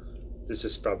you. This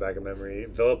just brought back a memory.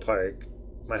 Villa Park,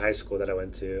 my high school that I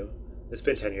went to. It's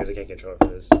been 10 years. I can't get in trouble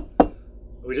for this.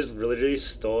 We just literally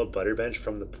stole a butter bench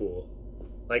from the pool.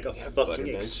 Like a Yeah, butter fucking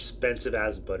bench. expensive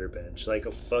ass butter bench. Like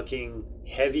a fucking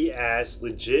heavy ass,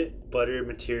 legit butter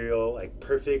material, like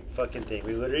perfect fucking thing.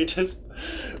 We literally just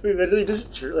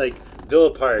like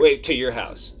Villa Park Wait, to your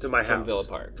house? to my from house. Villa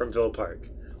Park. From Villa Park.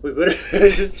 We literally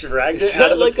just dragged Is it out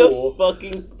that of the like pool. a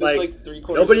fucking? That's Like, like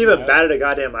 3/4. Nobody of a even mile? batted a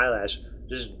goddamn eyelash.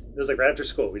 Just it was like right after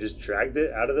school. We just dragged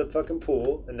it out of the fucking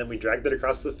pool, and then we dragged it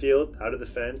across the field, out of the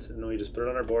fence, and then we just put it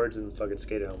on our boards and fucking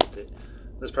skated home with it.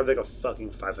 That's probably like a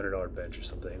fucking $500 bench or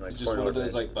something. Like Just one of $400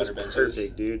 those, bench. like, butter It was benches?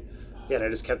 perfect, dude. Yeah, and I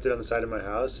just kept it on the side of my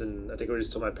house, and I think we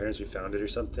just told my parents we found it or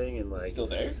something, and like Still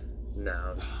there?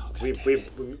 no, Oh, we, God we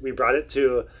damn we brought it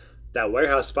to that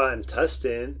warehouse spot in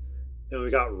Tustin, and we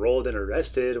got rolled and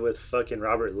arrested with fucking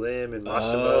Robert Lim and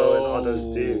Massimo and all those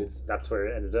Oh. dudes. That's where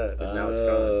it ended up, and now it's gone.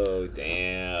 Oh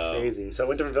damn! Crazy. So I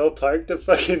went to Villa Park to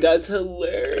fucking. That's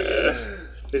hilarious.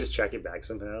 They just track it back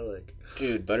somehow, like.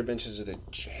 Dude, butter benches are the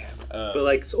jam. But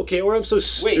like, okay, or I'm so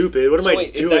stupid. What am I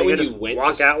doing? Is that when I just you went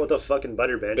walk to out with a fucking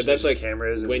butter bench. But that's and like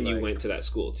cameras. when and you like, went to that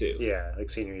school too. Yeah, like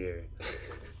senior year.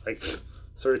 Like,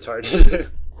 so retarded.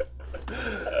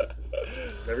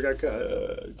 Never got caught.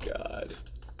 Oh God,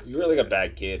 you were like a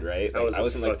bad kid, right? Like, I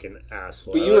wasn't like, fucking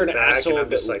asshole. But I you were look an back asshole. And I'm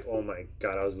just but, like, oh my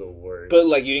god, I was the worst. but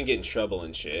like you didn't get in trouble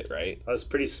and shit, right? I was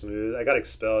pretty smooth. I got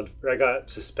expelled, or I got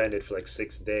suspended for like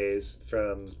 6 days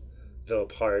from Villa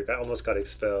Park. I almost got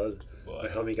expelled. What? My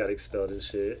homie got expelled and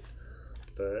shit.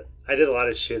 But I did a lot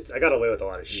of shit. I got away with a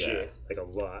lot of shit, like a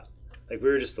lot. Like we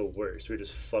were just the worst. We were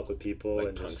just fuck with people Like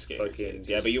and punk just skater fucking. kids.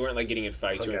 Yeah, but you weren't like getting in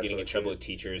fights. You weren't punk-ass getting in little trouble kid. with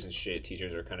teachers and shit.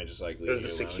 Teachers were kind of just like It was the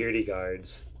security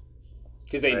guards.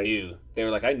 because they like- knew. They were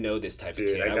like, I know this type of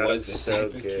Dude, kid. I I got was them this so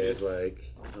type of good. kid.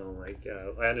 Like, oh my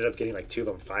god, I ended up getting like 2 of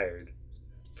them fired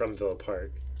from Villa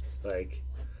Park. Like,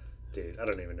 dude, I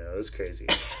don't even know. It was crazy.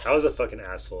 I was a fucking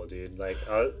asshole, dude. Like,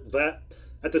 but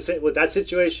at the same with that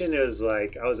situation, it was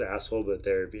like I was an asshole, but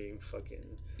they're being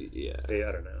fucking. Yeah,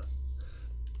 I don't know.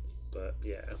 But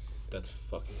yeah, that's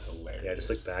fucking hilarious. I just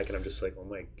look back and I'm just like, oh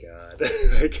my god.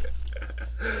 Like,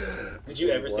 Did you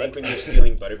ever what? think when you're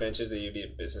stealing butter benches that you'd be a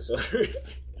business owner? That's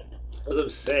what I'm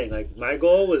saying. Like, my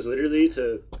goal was literally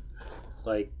to,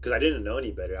 like, because I didn't know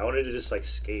any better. I wanted to just, like,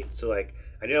 skate. So, like,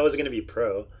 I knew I wasn't going to be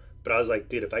pro, but I was like,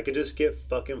 dude, if I could just get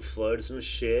fucking flowed some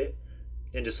shit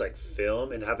and just, like,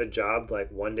 film and have a job, like,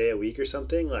 1 day a week or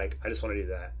something, like, I just want to do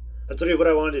that. That's literally what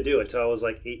I wanted to do until I was,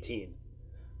 like, 18.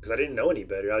 Because I didn't know any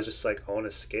better. I was just like, I want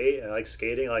to skate. I like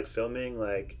skating. I like filming.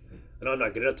 Like, I know I'm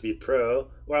not good enough to be pro,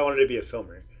 or I wanted to be a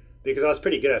filmer. Because I was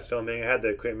pretty good at filming. I had the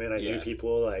equipment. I knew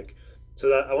people. Like, so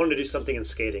that I wanted to do something in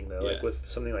skating though, like with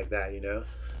something like that, you know.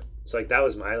 So like that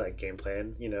was my like game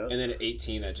plan, you know. And then at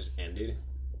 18, that just ended.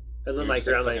 And then You're like just,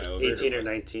 like, around like fucking over it, 18 or or what?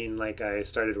 19, like I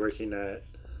started working at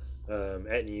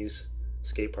Etnies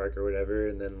skate park or whatever,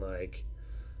 and then like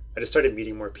I just started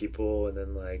meeting more people, and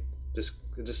then like just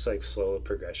like slow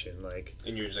progression. Like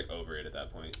And you're just like over it at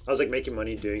that point. I was like making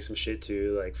money doing some shit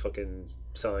too, like fucking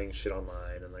selling shit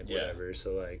online and like Yeah. whatever.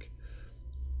 So like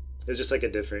it was just like a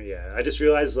different I just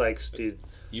realized like dude,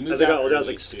 You moved as I got out older I was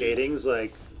early, like too. skating's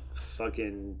like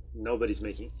fucking nobody's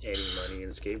making any money in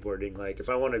skateboarding. Like if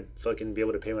I want to fucking be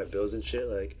able to pay my bills and shit,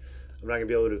 like I'm not gonna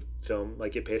be able to film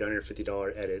like get paid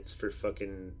 $150 edits for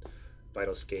fucking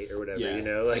Vital Skate or whatever, Yeah. you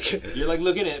know, like You're like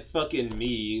looking at fucking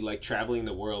me, like traveling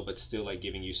the world, but still like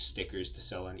giving you stickers to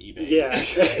sell on eBay.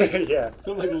 yeah.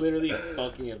 I'm like literally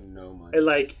fucking have no money. And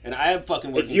like And I am fucking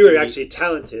if working. you were 30 actually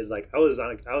talented, like I was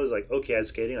like okay at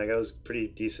skating, like I was pretty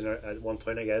decent at one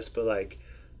point I guess, but like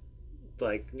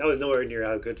I was nowhere near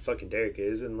how good fucking Derek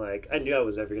is, and like I knew I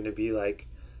was never gonna be like,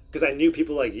 because I knew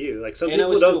people like you, like some and I people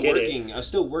was don't still get working. I was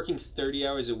still working 30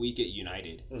 hours a week at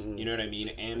United. Mhm. You know what I mean?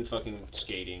 And fucking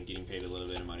skating, getting paid a little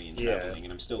bit of money and Yeah. traveling,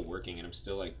 and I'm still working, and I'm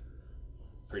still like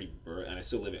pretty and I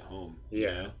still live at home. You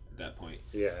Yeah. know, at that point.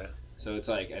 Yeah, So it's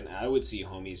like, and I would see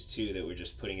homies too that were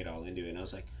just putting it all into it, and I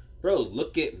was like, bro,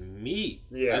 look at me.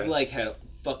 Yeah. I've like had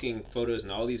fucking photos in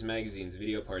all these magazines,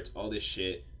 video parts, all this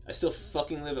shit. I still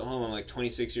fucking live at home. I'm like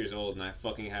 26 years old, and I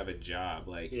fucking have a job.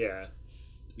 Like, yeah.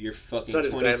 you're fucking It's not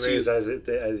as 22. glamorous as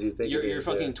you think. You're, it you're is,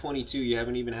 fucking 22. You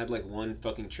haven't even had like one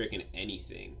fucking trick in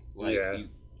anything. Like, Yeah. you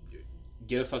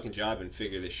get a fucking job and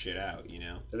figure this shit out, you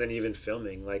know? And then even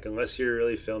filming, like unless you're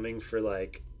really filming for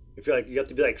like, I feel like you have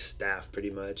to be like staff pretty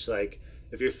much. Like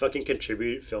if you're fucking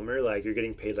contribute filmer, like you're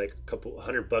getting paid like a couple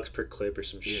 $100 per clip or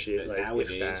some shit. Like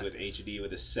nowadays if that. with HD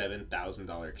with a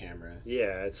 $7,000 camera.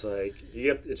 Yeah, it's like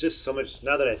it's just so much.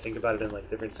 Now that I think about it in like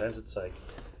different sense, it's like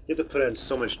you have to put in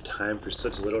so much time for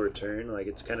such little return. Like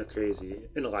it's kind of crazy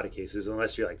in a lot of cases,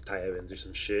 unless you're like Ty Evans or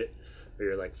some shit, or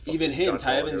you're like fucking Even him, John Ty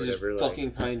Holland or Evans is whatever, like-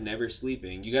 fucking probably never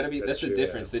sleeping. You gotta be. That's the true,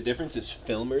 difference. yeah. The difference is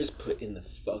filmers put in the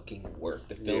fucking work.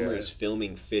 The filmer Yeah. is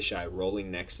filming fisheye, rolling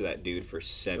next to that dude for what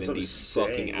 70 I'm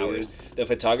fucking saying, hours. dude. The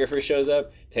photographer shows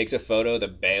up, takes a photo, the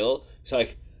bail. He's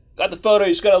like, got the photo,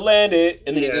 you just gotta land it,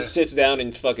 and then he Yeah. just sits down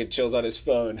and fucking chills on his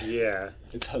phone. Yeah.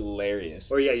 It's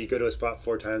hilarious. Or yeah, you go to a spot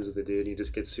 4 times with the dude, and he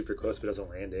just gets super close but doesn't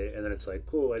land it, and then it's like,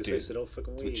 cool, I just Dude, wasted all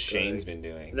fucking That's week. what Shane's like, been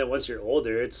doing. And then once you're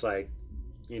older, it's like,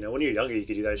 you know, when you're younger, you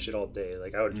could do that shit all day.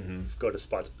 Like I would Mhm. go to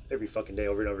spots every fucking day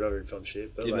over and over and over and film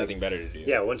shit. But You have like, nothing better to do.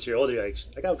 yeah, once you're older, you're like,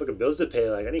 I got fucking bills to pay.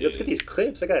 Like, let's get Dude. these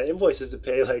clips. I got invoices to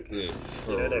pay. Like, Dude, you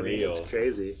for know what I mean? real. It's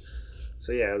crazy.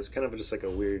 So yeah, it was kind of just like a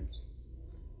weird.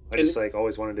 I And- just like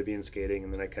always wanted to be in skating,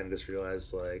 and then I kind of just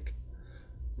realized like,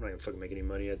 I'm not gonna fucking make any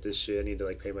money at this shit. I need to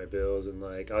like pay my bills, and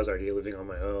like I was already living on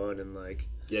my own, and like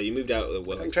Yeah, you moved out at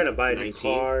what, I'm like trying to buy a new 19?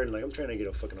 car, and like I'm trying to get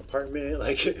a fucking apartment.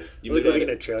 Like You I was moved living out-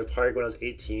 in a trailer park when I was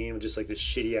 18 with just like this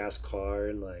shitty ass car,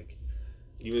 and like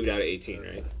You moved out at 18,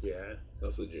 right? Yeah.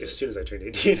 That's legit. As soon as I turned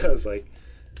 18, I was like,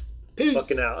 Peace.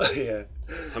 fucking out. Yeah.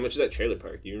 How much is that trailer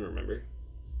park? Do you even remember?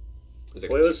 Was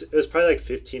Well, it was probably like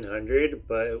 $1,500,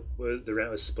 but the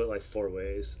rent was split like 4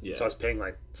 ways. Yeah. So I was paying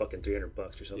like fucking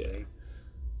 $300 or something. Yeah.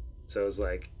 So it was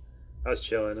like, I was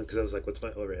chilling because I was like, what's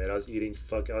my overhead? I was eating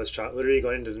literally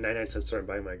going into the 99-cent store and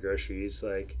buying my groceries.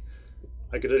 Like,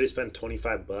 I could literally spend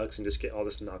 $25 and just get all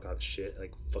this knockoff shit,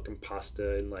 like fucking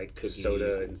pasta and like Cookies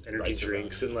soda and energy rice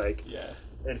drinks around. and like Yeah.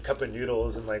 and cup of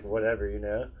noodles and like whatever, you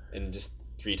know. And just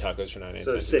 3 tacos for 99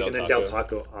 So it cents. was sick. And then Del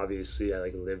Taco, obviously, I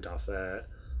like lived off that.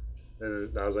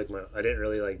 And that was like I didn't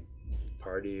really like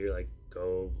party or like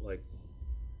go like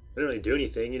I didn't really do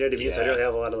anything, you know what I mean? So I Yeah. didn't really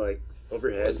have a lot of like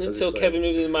overhead. It wasn't so until just, Kevin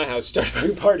moved into my house, started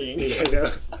fucking partying. Yeah, I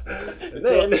know. And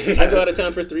Until then I go out of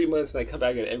town for 3 months and I come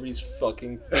back and everybody's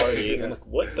fucking partying. Yeah. I'm like,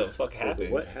 what the fuck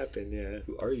happened? What happened? Yeah.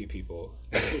 Who are you people?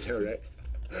 You know, right?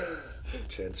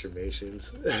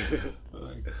 Transformations. Oh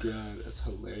my god, that's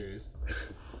hilarious.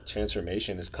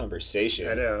 Transformation, this conversation.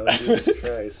 I know. Jesus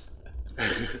Christ.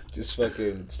 Just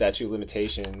fucking statute of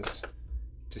limitations.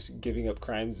 Just giving up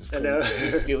crimes. I know.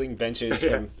 Stealing benches Yeah.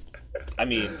 from. I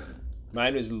mean,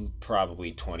 mine was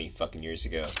probably 20 fucking years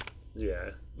ago.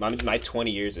 Yeah. My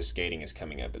 20 years of skating is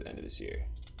coming up at the end of this year.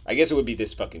 I guess it would be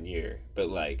this fucking year, but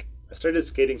like. I started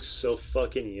skating so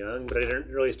fucking young, but I didn't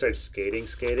really start skating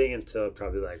until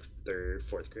probably like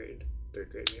fourth grade, third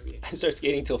grade maybe. I started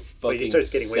skating till But you fucking started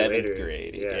skating way 7th later.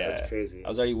 grade. Yeah, that's crazy. I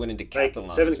was already winning Like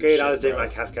decathlons. 7th grade, and I was shit, doing bro.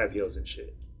 like half heels and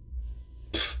shit.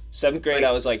 7th grade,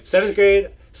 I was like, 7th grade,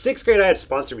 6th grade, I had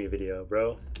Sponsor Me video,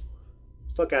 bro.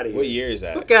 Fuck out of here. what year is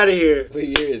that? Fuck out of here. What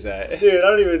year is that? Dude, I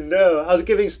don't even know. I was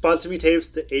giving Sponsor Me tapes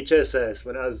to HSS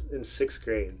when I was in 6th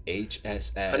grade.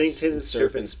 HSS. Huntington Surf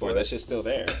Surf and Sport. That's just still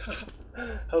there.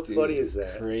 How Dude, funny is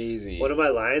that? Crazy. One of my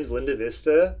lines, Linda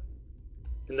Vista,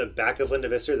 in the back of Linda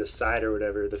Vista, or the side or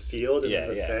whatever, the field and Yeah,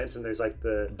 the yeah. fence, and there's like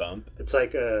the, Bump. it's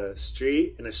like a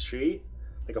street and a street,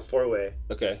 like a 4-way.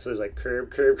 Okay. So there's like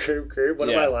curb, curb, curb, curb. One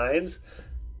Yeah. of my lines,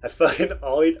 I fucking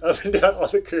ollied up and down all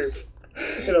the curbs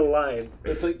in a line.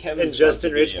 It's like Kevin. And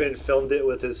Justin Richmond filmed it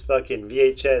with his fucking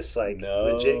VHS, like,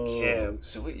 legit cam.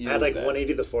 So what year I had was like that?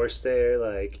 180 the force there,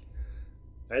 like,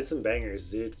 I had some bangers,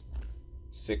 dude.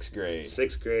 6th grade.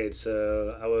 6th grade,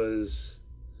 so it was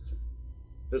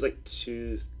like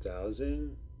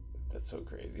 2000? That's so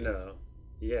crazy. No.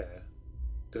 Yeah.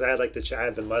 Because I had like I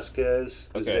had the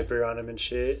Muscas, the Okay. zipper on them and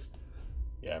shit.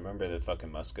 Yeah, I remember the fucking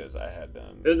Muscas. I had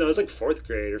them. It was like 4th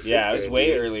grade or 5th Yeah, it was grade, way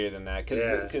dude. earlier than that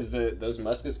Yeah. because those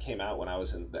Muscas came out when I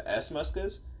was in the S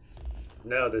Muscas.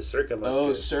 No, the Circa Muscas.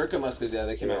 Oh, Circa Muscas. Yeah,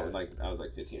 they came Yeah. out when like I was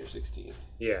like 15 or 16,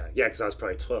 Yeah, because I was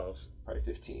probably 12. probably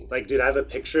 15. Like, dude, I have a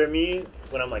picture of me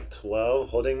when I'm like 12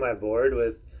 holding my board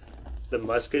with the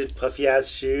Musket puffy ass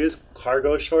shoes,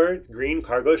 green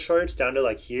cargo shorts down to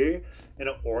like here, and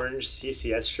an orange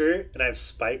CCS shirt, and I have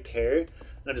spiked hair, and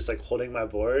I'm just like holding my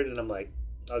board, and I'm like,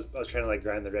 I was trying to like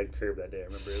grind the red curb that day. I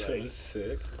remember, So like,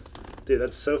 sick. dude,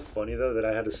 that's so funny though that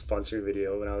I had a sponsor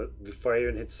video before I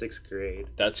even hit 6th grade.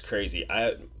 That's crazy.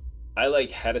 I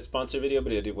like had a sponsor video,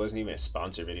 but it wasn't even a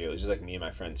sponsor video. It was just like me and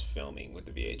my friends filming with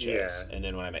the VHS. Yeah. And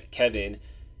then when I met Kevin,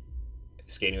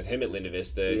 skating with him at Linda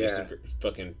Vista, just Yeah.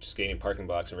 fucking skating parking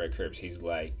blocks and red curbs, he's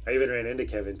like, I even ran into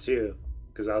Kevin too,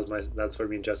 because that's where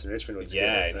me and Justin Richmond would skate.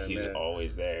 yeah, all the and time, he was yeah.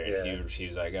 always there. And Yeah. he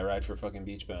was like, I ride for fucking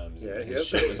beach bums. And Yeah,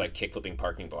 his yep. shit was like kickflipping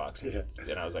parking blocks. And, Yeah.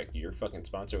 and I was like, you're fucking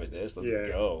sponsored with this? Let's Yeah.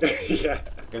 go. Yeah.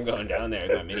 I'm going down there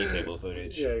with my mini table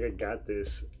footage. Yeah, I got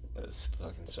this. That's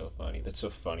fucking so funny. That's so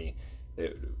funny.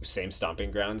 Same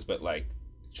stomping grounds, but like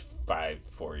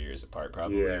 4 years apart,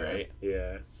 probably, Yeah, right?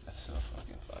 yeah. That's so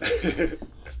fucking funny.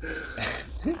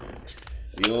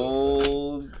 The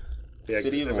old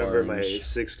City of I remember my Orange.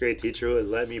 6th grade teacher would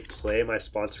let me play my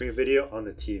sponsoring video on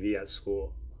the TV at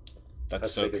school. That's How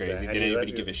so sick is that? crazy. And Did he let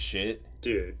anybody me- give a shit?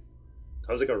 Dude,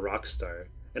 I was like a rock star.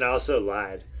 And I also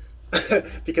lied.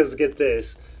 Because get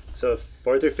this. So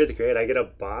 4th or 5th grade, I get a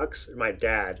box. My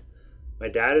dad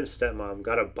and stepmom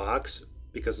got a box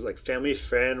because like family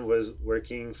friend was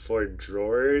working for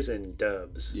Drawers and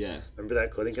Dubs. Yeah. Remember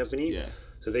that clothing company? Yeah.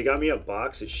 So they got me a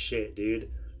box of shit, dude.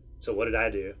 So what did I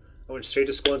do? I went straight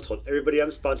to school and told everybody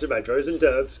I'm sponsored by Drawers and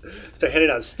Dubs. Started handing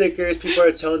out stickers. People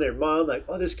are telling their mom, like,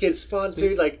 oh, this kid's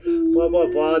sponsored, like, blah, blah,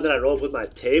 blah. And then I rolled with my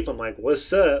tape. I'm like,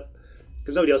 what's up?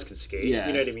 Because nobody else could skate. Yeah.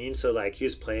 You know what I mean? So, like, he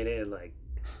was playing it and, like,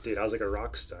 dude, I was like a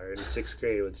rock star in 6th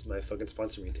grade with my fucking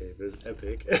sponsor me tape. It was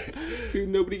epic. Dude,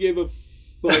 nobody gave a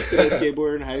fuck that I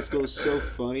skateboarded in high school. It's so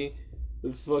funny.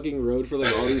 The fucking road for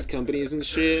like all these companies and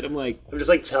shit. I'm like, I'm just,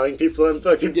 like, telling people I'm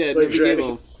fucking, yeah, like, nobody gave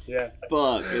driving. a Yeah.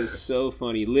 fuck. It was so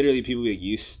funny. Literally, people be like,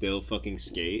 you still fucking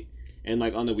skate? And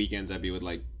like on the weekends, I'd be with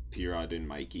like P-Rod and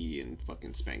Mikey and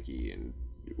fucking Spanky and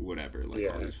whatever, like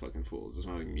all these fucking fools. It's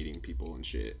not like meeting people and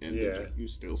shit. And they're like, you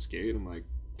still skate? I'm like,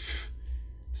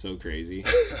 so crazy.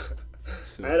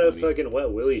 So I had a fucking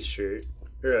Wet Willie shirt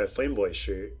or a Flame Boy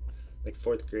shirt, like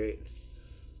 4th grade.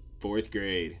 4th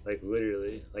grade. Like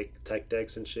literally, like tech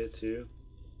decks and shit too.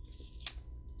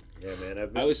 Yeah, man.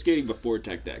 I was skating before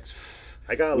tech decks.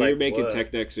 I got we were making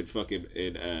tech decks at fucking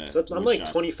so I'm like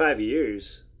 25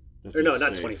 years. That's or no,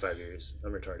 insane. not 25 years.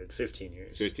 I'm retarded. 15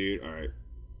 years. 15. All right.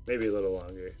 Maybe a little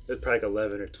longer. It's probably like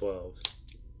 11 or 12.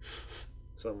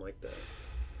 Something like that.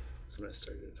 That's when I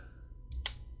started.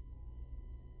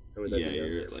 Or would that be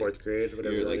you're like 4th grade,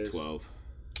 whatever you're that like is. 12.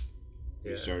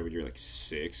 Yeah. You started when you were like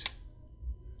 6.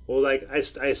 Well, like I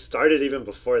started even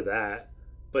before that,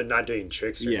 but not doing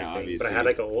tricks or anything. Obviously. But I had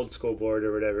like an old school board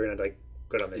or whatever, and I'd like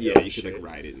go down the hill. Yeah, you and could shit. like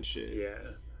ride it and shit. Yeah.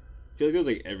 I feel like it was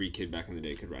like every kid back in the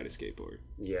day could ride a skateboard.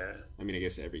 Yeah. I mean, I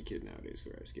guess every kid nowadays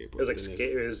could ride a skateboard. It was like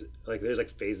It was like there's like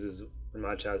phases in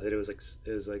my childhood. It was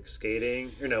like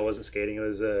skating, or no, it wasn't skating. It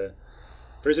was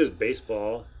first it was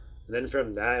baseball, and then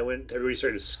from that everybody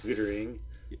started scootering,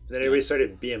 and then everybody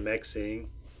started BMXing,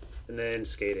 and then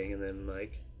skating, and then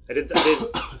like I did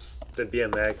the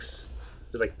BMX,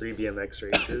 did like 3 BMX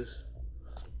races.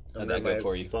 How'd that go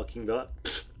for you? Fucking belt.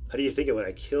 How do you think it went?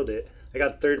 I killed it. I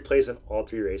got 3rd place in all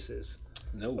 3 races.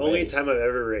 No way. Only time I've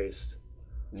ever raced.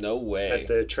 No way. At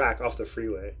the track off the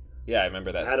freeway. Yeah, I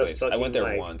remember that place. I went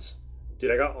there once.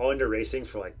 Dude, I got all into racing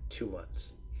for like 2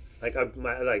 months. Like I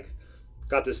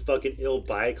got this fucking ill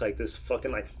bike, like this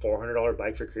fucking like $400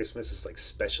 bike for Christmas. This like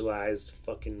specialized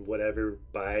fucking whatever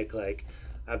bike. Like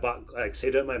I bought like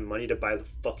saved up my money to buy the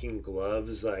fucking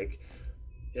gloves. Like,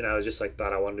 and I was just like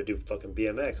thought I wanted to do fucking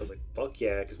BMX. I was like, fuck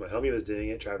yeah, because my homie was doing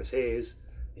it, Travis Hayes.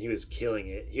 He was killing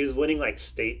it. He was winning like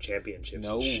state championships.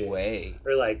 No and shit. way.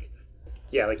 Or like,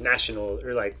 yeah, like national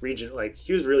or like region. Like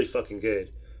he was really fucking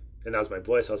good. And that was my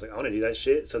boy. So I was like, I want to do that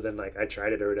shit. So then like I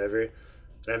tried it or whatever.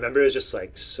 And I remember it was just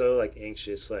like so like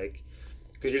anxious, like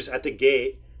because you're just at the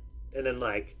gate, and then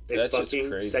like they That's just fucking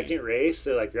crazy. second race.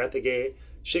 They're like you're at the gate.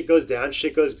 Shit goes down.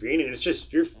 Shit goes green, and it's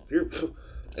just you're.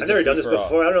 I've never done this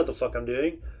before. I don't know what the fuck I'm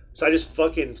doing. So I just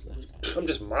fucking, I'm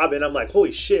just mobbing. I'm like,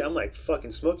 holy shit! I'm like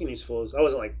fucking smoking these fools. I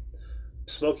wasn't like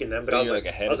smoking them, but I was like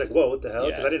whoa, what the hell?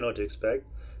 Because I didn't know what to expect.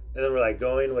 And then we're like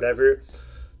going, whatever.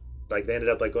 Like they ended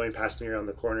up like going past me around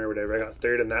the corner or whatever. I got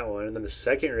 3rd in that one, and then the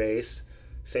second race,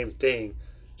 same thing.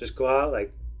 Just go out,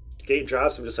 like gate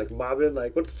drops. I'm just like mobbing,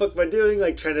 like what the fuck am I doing?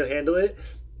 Like trying to handle it.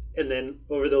 And then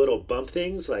over the little bump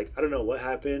things, like I don't know what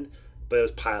happened, but it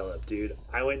was pile up, dude.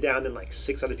 I went down, and like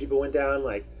 6 other people went down,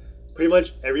 like. Pretty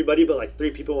much everybody but like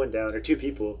 3 people went down, or 2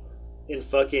 people, in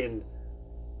fucking.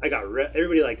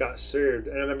 Everybody like got served,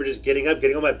 and I remember just getting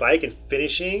on my bike and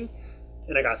finishing,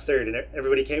 and I got 3rd, and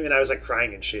everybody came, and I was like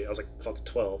crying and shit. I was like fucking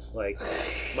 12, like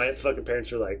my fucking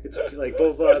parents were like, it's okay, like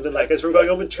blah, blah, blah. And then like as we're going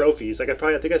home with trophies, like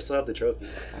I think I still have the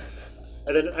trophies.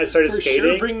 And then I started skating.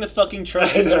 Sure, bring the fucking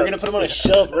trophies. We're gonna put them on a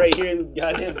shelf right here in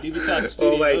goddamn Dubiton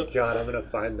Studio. Oh my god, I'm gonna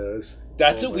find those.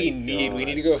 That's what we need. God. We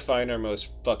need to go find our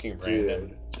most fucking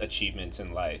random achievements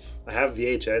in life. I have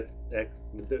VHS.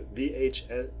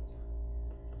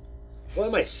 What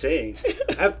am I saying?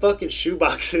 I have fucking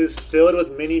shoeboxes filled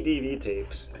with mini DV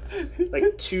tapes.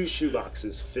 Like 2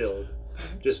 shoeboxes filled.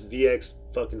 Just VX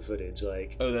fucking footage.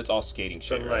 Like. Oh, that's all skating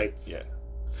shit, from right? Like. Yeah.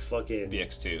 Fucking.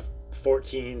 VX2.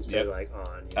 14 to like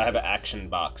on. I have an action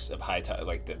box of high top,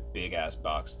 like the big ass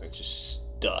box that's just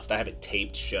stuffed. I have it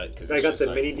taped shut because I got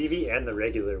the mini DV and the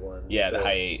regular one. Yeah, the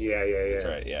high 8. Yeah. That's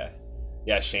right. Yeah.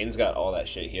 Yeah, Shane's got all that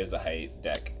shit. He has the high 8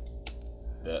 deck,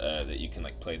 that you can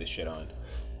like play the shit on,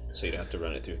 so you don't have to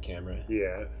run it through a camera.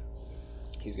 Yeah.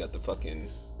 He's got the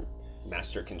fucking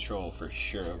master control for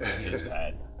sure over his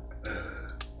pad.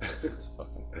 It's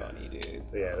fucking funny, dude.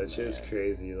 Yeah, that shit is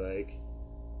crazy. Like,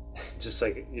 just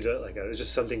like like it was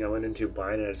just something I went into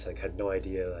blind, and I just like had no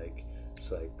idea. Like,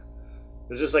 it's like.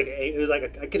 It was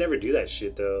like I could never do that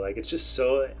shit though. Like it's just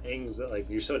so like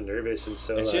you're so nervous and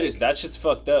so. That shit's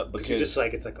fucked up because you're just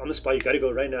like it's like on the spot. You got to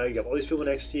go right now. You have all these people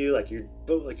next to you. Like you're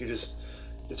just.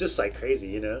 It's just like crazy,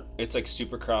 you know. It's like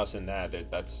Supercross and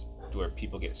that's where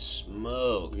people get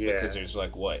smoked because there's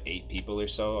like what 8 people or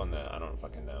so on the I don't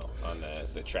fucking know on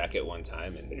the track at one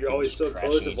time and you're always so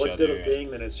close. If one little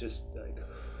thing, then it's just like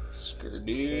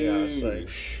chaos. Like.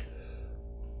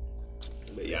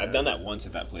 But yeah, I've done that once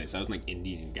at that place. I was in like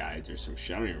Indian Guides or some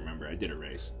shit. I don't even remember. I did a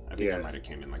race. I think I might have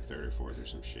came in like 3rd or 4th or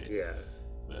some shit. Yeah.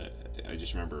 But I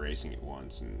just remember racing it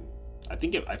once, and I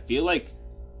feel like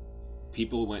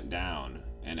people went down,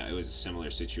 and it was a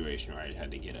similar situation where I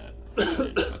had to get up.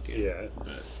 Yeah.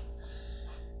 But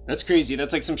that's crazy.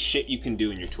 That's like some shit you can do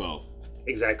when you're 12.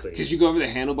 exactly. Because you go over the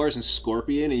handlebars and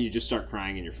scorpion, and you just start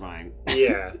crying, and you're fine.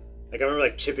 Yeah. Like I remember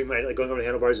like going over the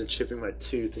handlebars and chipping my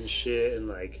tooth and shit, and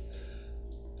like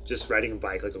just riding a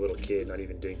bike like a little kid, not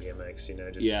even doing BMX, you know,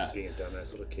 just being a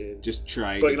dumbass little kid. Just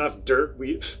trying. Going off dirt.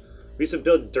 We used to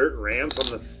build dirt ramps on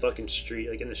the fucking street,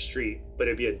 like in the street, but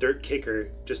it'd be a dirt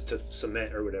kicker just to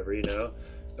cement or whatever, you know.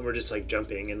 And we're just like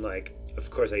jumping, and like,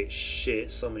 of course, I ate shit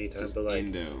so many times, Just but like,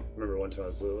 I remember one time I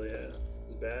was little, it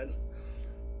was bad.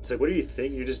 It's like, what do you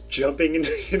think? You're just jumping, and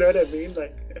you know what I mean?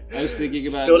 Like, I was thinking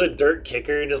about build a dirt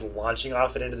kicker and just launching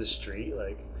off it into the street,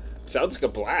 like. Sounds like a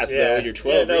blast though when you're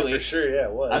 12. Yeah, no, really. for sure. Yeah,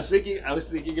 it was. I was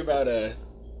thinking about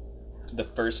the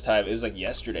first time, it was like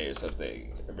yesterday or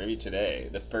something, or maybe today.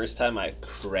 The first time I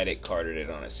credit carded it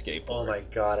on a skateboard. Oh my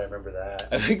god, I remember that.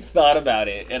 I like thought about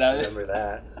it, and I remember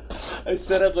that. I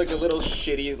set up like a little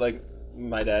shitty, like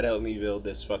my dad helped me build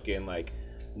this fucking like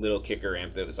little kicker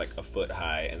ramp that was like a foot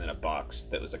high, and then a box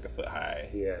that was like a foot high.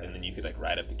 Yeah. And then you could like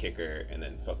ride up the kicker and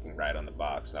then fucking ride on the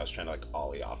box. And I was trying to like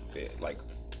ollie off of it. Like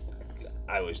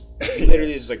I was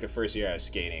literally, this was like the first year I was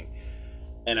skating.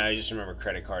 And I just remember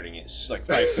credit carding it, like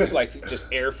like just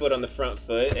air foot on the front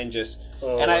foot, and just.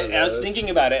 And I was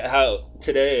thinking about it, how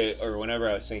today or whenever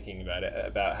I was thinking about it,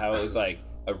 about how it was like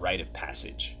a rite of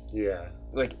passage. Yeah.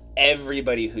 Like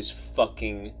everybody who's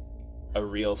fucking a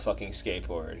real fucking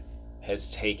skateboard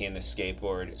has taken the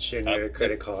skateboard Shinner,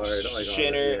 credit card, like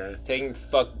Shinner, taking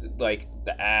like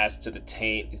the ass to the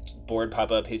taint, board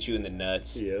pop up, hit you in the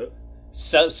nuts. Yep.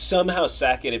 So somehow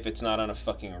sack it if it's not on a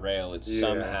fucking rail. It's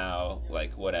somehow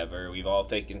like whatever. We've all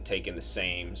taken the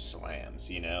same slams,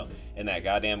 you know. And that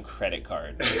goddamn credit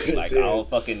card, like dude, I'll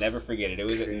fucking never forget it. It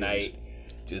was cringe. At night,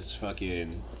 just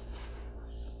fucking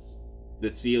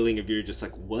the feeling of you're just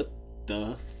like, what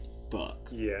the fuck?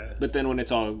 Yeah. But then when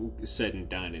it's all said and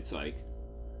done, it's like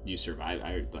you survived.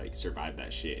 I like survived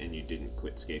that shit, and you didn't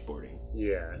quit skateboarding.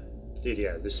 Yeah. Dude,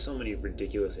 yeah, there's so many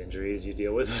ridiculous injuries you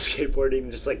deal with skateboarding,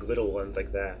 just like little ones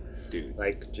like that. Dude.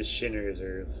 Like just shinners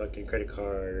or fucking credit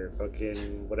card or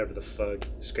fucking whatever the fuck.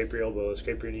 Scrape your elbow,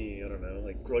 scrape your knee, I don't know.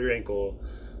 Like roll your ankle.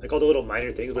 Like all the little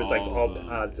minor things, but it's like all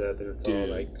odds up and it's all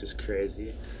like just crazy.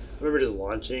 I remember just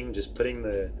launching, just putting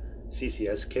the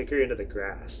CCS kicker into the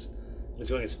grass. It's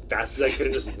going as fast as I could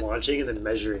and just launching and then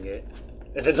measuring it.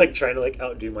 And then like trying to like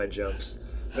outdo my jumps.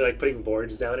 Or like putting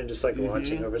boards down and just like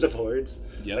launching over the boards.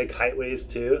 Yep. Like height ways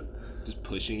too. Just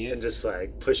pushing it. And just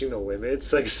like pushing the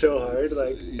limits like so hard.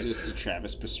 Like just the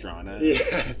Travis Pastrana. Yeah.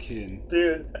 Fucking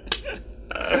dude.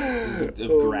 Of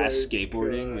grass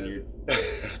skateboarding God. When you're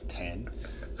 10.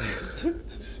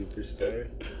 Superstar.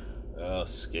 Oh,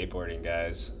 skateboarding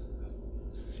guys.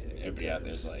 Everybody out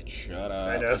there's like, shut up.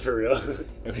 I know, for real.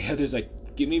 Everybody out there's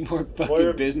like, give me more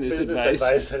fucking business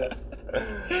advice.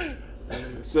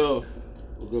 So,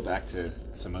 we'll go back to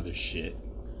some other shit.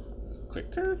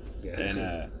 Quick curve. Yeah.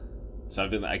 And so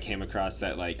I came across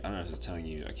that, like, I don't know, I was just telling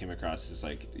you, I came across this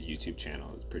like YouTube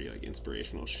channel. It's pretty like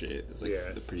inspirational shit. It's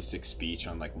like the pretty sick speech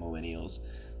on like millennials,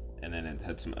 and then it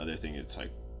had some other thing. It's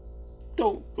like,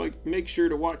 don't like make sure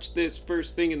to watch this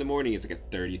first thing in the morning. It's like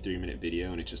a 33-minute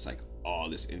video, and it's just like all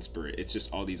this it's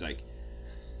just all these like,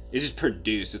 it's just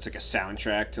produced. It's like a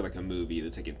soundtrack to like a movie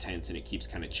that's like intense, and it keeps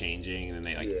kind of changing, and then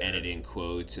they like edit in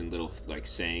quotes and little like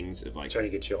sayings of like trying to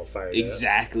get you all fired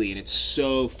exactly up. And it's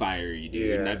so fiery,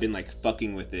 dude. And I've been like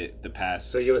fucking with it the past.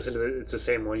 So you listen to it's the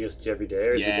same one you listen to every day,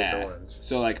 or is it different ones?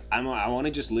 So like I want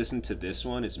to just listen to this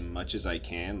one as much as I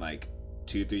can, like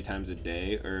 2-3 times a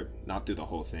day, or not through the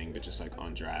whole thing, but just like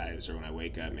on drives or when I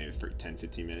wake up, maybe for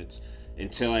 10-15 minutes,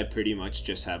 until I pretty much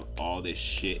just have all this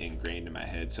shit ingrained in my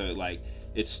head. So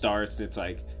it starts and it's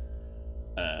like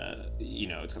you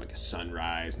know, it's got like a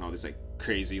sunrise and all this like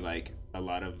crazy, like a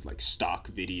lot of like stock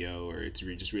video, or it's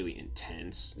just really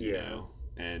intense, you know.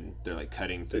 And they're like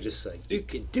cutting. They're just like, you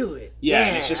can do it. Yeah,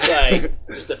 and it's just like,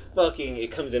 just the fucking. It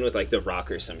comes in with like The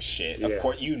Rock or some shit. Yeah. Of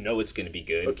course, you know it's gonna be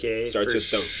good. Okay, starts with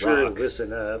The Rock.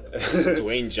 Listen up.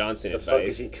 Dwayne Johnson advice. The fuck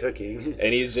is he cooking?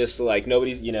 And he's just like,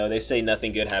 nobody's. You know, they say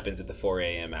nothing good happens at the 4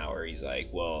 a.m. hour. He's like,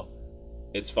 well,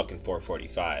 it's fucking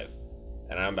 4:45,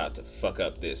 and I'm about to fuck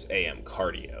up this AM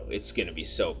cardio. It's gonna be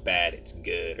so bad, it's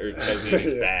good, or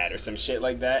it's bad, or some shit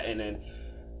like that. And then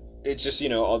it's just, you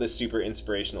know, all this super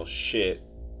inspirational shit.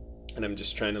 And I'm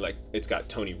just trying to like, it's got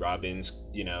Tony Robbins,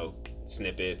 you know,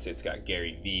 snippets. It's got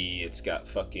Gary Vee. It's got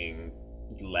fucking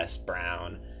Les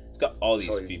Brown. It's got all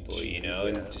these people, you know,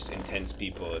 and just intense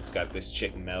people. It's got this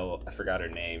chick, Mel, I forgot her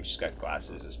name. She's got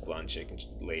glasses, this blonde chick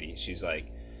lady. She's like,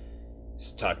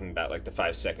 she's talking about like the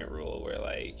 5-second rule, where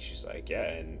like, she's like, yeah,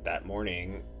 and that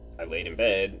morning I laid in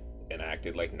bed and I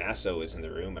acted like NASA was in the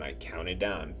room, and I counted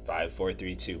down 5, 4,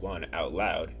 3, 2, 1 out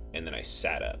loud, and then I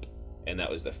sat up. And that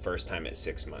was the first time in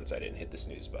 6 months I didn't hit the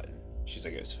snooze button. She's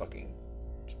like, it was fucking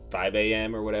 5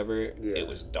 a.m. or whatever. Yeah. It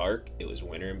was dark. It was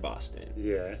winter in Boston.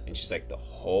 Yeah. And she's like, the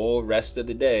whole rest of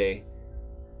the day,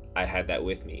 I had that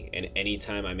with me. And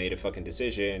anytime I made a fucking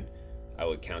decision, I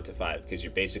would count to 5. Because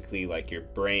you're basically like, your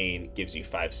brain gives you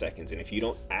 5 seconds. And if you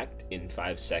don't act in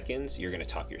 5 seconds, you're going to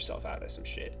talk yourself out of some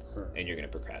shit. And you're going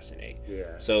to procrastinate.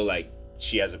 Yeah. So like,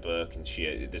 she has a book, and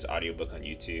this audiobook on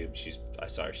YouTube. I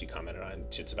saw her, she commented on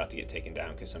it. It's about to get taken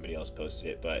down because somebody else posted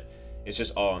it. But it's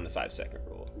just all on the 5-second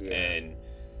rule. Yeah. And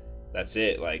that's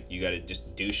it. Like, you got to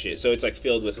just do shit. So it's like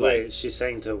filled with Wait, like, she's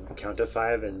saying to count to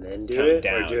 5 and then do Count it,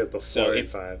 down. or do it before So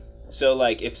 5. so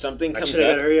like, if something comes Actually, I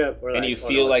up gotta hurry up. Or and like, you oh,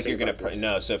 feel no, like let's you're think gonna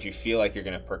about this. so if you feel like you're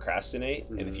gonna procrastinate,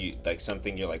 and if you like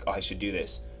something, you're like, oh, I should do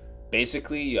this.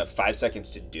 Basically, you have 5 seconds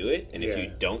to do it, and if Yeah.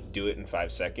 you don't do it in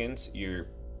 5 seconds, your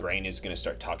brain is gonna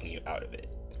start talking you out of it.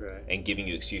 Right. And giving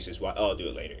you excuses why, oh, I'll do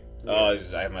it later. Yeah.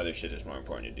 Oh, I have other shit that's more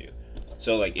important to do.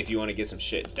 So like, if you want to get some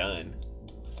shit done,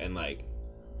 and like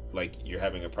you're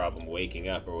having a problem waking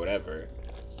up or whatever,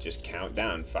 just count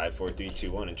down 5, 4, 3,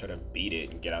 2, 1 and try to beat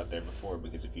it and get out there before.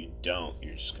 Because if you don't,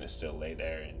 you're just gonna still lay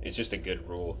there. And it's just a good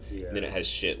rule. Yeah. And then it has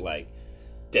shit like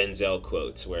Denzel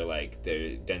quotes, where like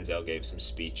Denzel gave some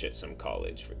speech at some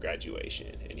college for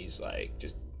graduation, and he's like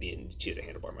just being, she has a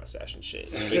handlebar mustache and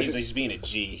shit, but he's being a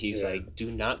G. He's like,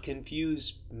 do not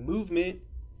confuse movement.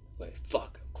 Wait,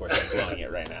 fuck. Of course I'm blowing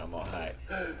it right now. I'm all high.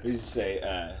 He's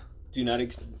say, do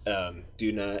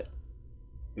not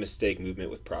mistake movement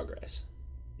with progress.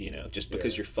 You know, just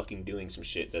because you're fucking doing some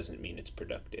shit doesn't mean it's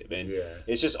productive. And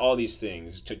it's just all these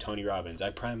things. To Tony Robbins, I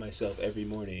prime myself every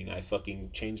morning. I fucking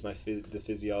change the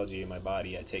physiology of my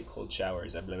body. I take cold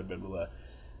showers. I blah, blah, blah, blah.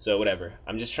 So whatever.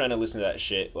 I'm just trying to listen to that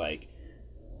shit like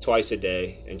twice a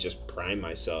day and just prime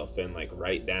myself and like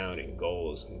write down in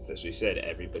goals. And as we said,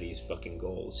 everybody's fucking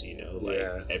goals, you know?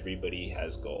 Like everybody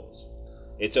has goals.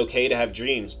 It's okay to have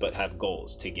dreams, but have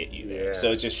goals to get you there.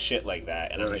 So it's just shit like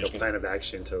that. And or I'm like just a plan of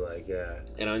action to like,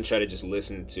 and I'm trying to just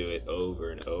listen to it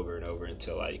over and over and over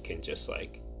until I can just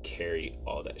like carry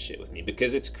all that shit with me.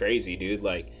 Because it's crazy, dude.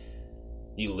 Like,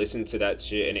 you listen to that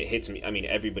shit and it hits me. I mean,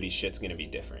 everybody's shit's gonna be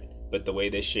different. But the way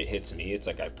this shit hits me, it's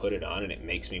like I put it on and it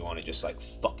makes me want to just like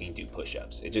fucking do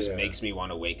push-ups. It just makes me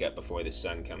want to wake up before the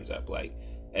sun comes up. Like,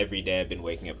 every day I've been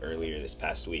waking up earlier this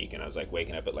past week, and I was like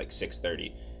waking up at like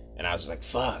 6:30. And I was just like,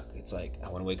 fuck, it's like, I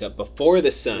want to wake up before the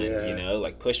sun, you know,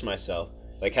 like push myself,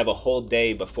 like have a whole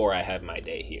day before I have my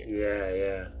day here.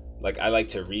 Yeah. Like, I like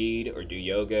to read or do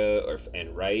yoga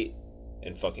and write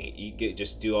and fucking eat,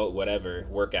 just do all whatever,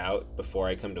 work out before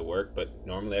I come to work. But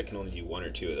normally I can only do 1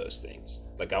 or 2 of those things.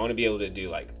 Like, I want to be able to do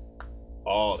like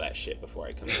all that shit before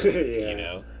I come to work, you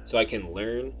know, so I can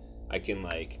learn, I can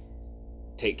like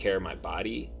take care of my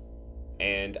body,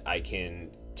 and I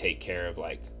can take care of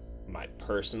like my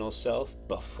personal self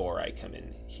before I come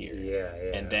in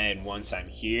here. And then once I'm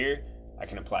here, I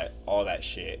can apply all that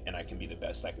shit, and I can be the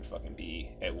best I can fucking be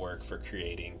at work, for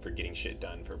creating, for getting shit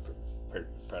done, for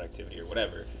productivity or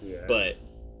whatever. But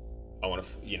I want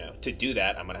to, you know, to do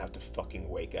that, I'm gonna have to fucking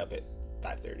wake up at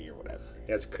 5:30 or whatever.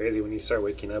 Yeah, it's crazy when you start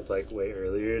waking up like way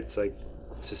earlier. It's like,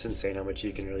 it's just insane how much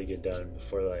you can really get done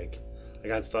before like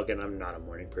I'm not a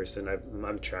morning person.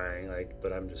 I'm trying, like,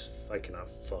 but I cannot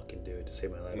fucking do it to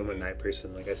save my life. I'm a night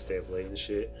person. Like, I stay up late and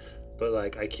shit, but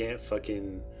like I can't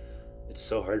fucking. It's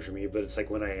so hard for me. But it's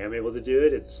like when I am able to do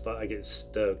it, I get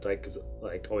stoked. Like, 'cause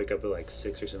like I'll wake up at like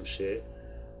 6 or some shit,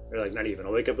 or like not even.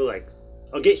 I'll wake up at like,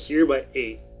 I'll get here by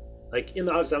 8. Like, in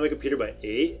the office, I'm at my computer by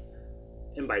 8,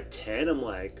 and by 10, I'm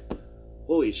like,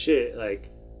 holy shit!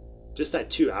 Like, just that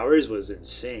 2 hours was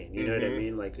insane. You know what I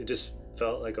mean? Like, it just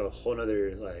felt like a whole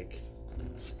nother like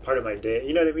part of my day.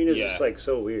 You know what I mean? It's just like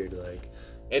so weird. Like,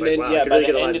 and like, then wow, by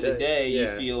really the end of the day, you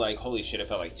feel like, holy shit, it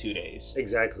felt like 2 days.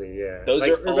 Exactly. Yeah. Those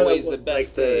like, are always the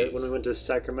best days. When we went to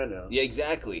Sacramento. Yeah,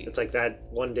 exactly. It's like that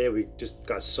one day we just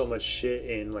got so much shit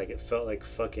in. Like, it felt like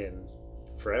fucking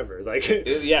forever. Like,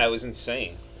 it was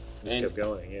insane. Just kept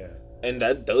going. Yeah. And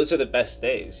those are the best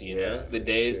days, you know? Yeah, the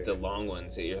days, the long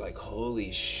ones that you're like,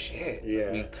 holy shit.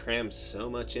 Yeah. We crammed so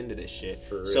much into this shit.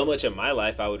 For real. So much of my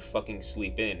life I would fucking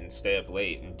sleep in and stay up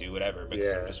late and do whatever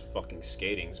because I'm just fucking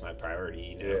skating is my priority,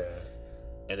 you know?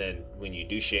 Yeah. And then when you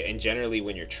do shit, and generally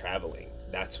when you're traveling,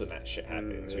 that's when that shit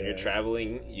happens. When you're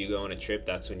traveling, you go on a trip,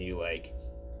 that's when you like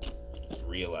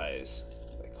realize,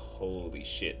 like, holy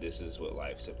shit, this is what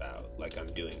life's about. Like,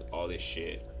 I'm doing all this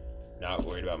shit, not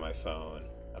worried about my phone.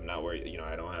 I'm not worried, you know,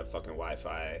 I don't have fucking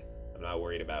Wi-Fi. I'm not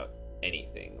worried about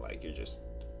anything. Like, you're just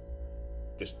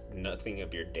nothing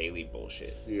of your daily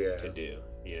bullshit to do,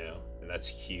 you know? And that's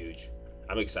huge.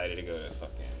 I'm excited to go to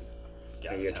fucking you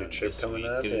got your trip coming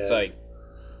up? because it's like,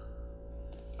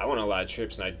 I went on a lot of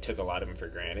trips and I took a lot of them for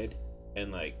granted,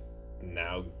 and like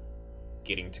now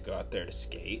getting to go out there to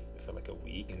skate for like a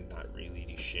week and not really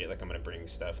do shit. Like I'm gonna bring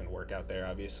stuff and work out there,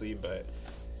 obviously, but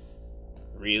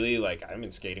really, like I've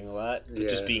been skating a lot. But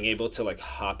just being able to like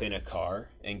hop in a car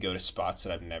and go to spots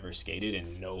that I've never skated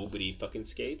and nobody fucking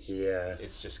skates. Yeah.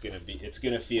 It's just gonna be. It's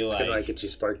gonna feel It's like. gonna like get you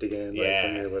sparked again, like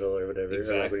when you're little or whatever,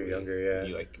 exactly. or like when you're younger. Yeah.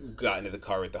 You like got into the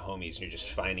car with the homies and you're just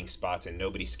finding spots and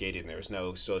nobody skated and there was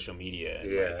no social media.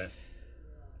 And, like,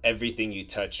 everything you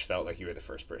touched felt like you were the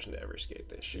first person to ever skate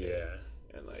this shit. Yeah.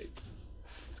 And like,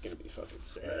 it's gonna be fucking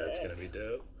sick. Yeah, it's gonna be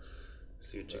dope.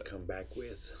 See what you come back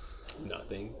with.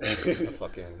 Nothing.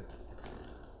 Fucking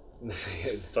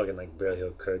like barely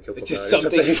he'll cook. He'll just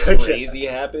something crazy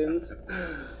happens.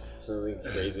 Something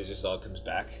crazy just all comes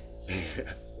back.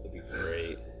 It'd be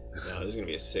great. No, there's gonna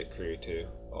be a sick crew too.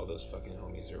 All those fucking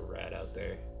homies are rad out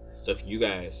there. So if you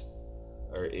guys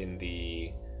are in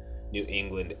the New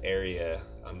England area,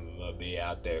 I'm gonna be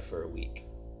out there for a week.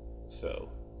 So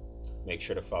make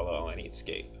sure to follow All I Need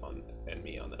Skate and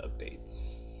me on the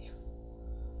updates.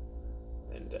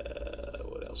 And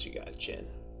what else you got, Chin?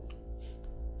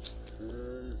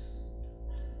 You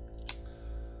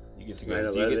get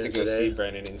to go see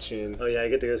Brendan and Chin. Oh yeah, I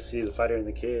get to go see the Fighter and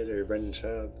the Kid or Brendan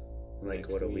Schaub in like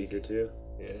Next what, a week. week or two?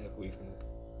 Yeah, who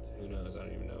knows? I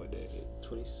don't even know what day it is.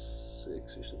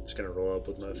 26 or something. Just gonna roll up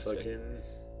with my fucking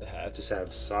the hats. Just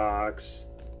have socks,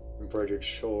 embroidered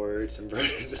shorts,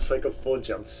 just like a full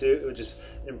jumpsuit with just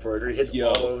embroidery hits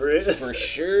all over it. For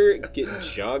sure, get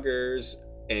joggers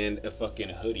and a fucking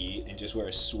hoodie and just wear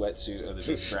a sweatsuit of the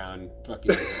big brown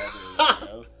fucking whatever, you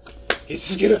know? He's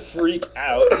just gonna freak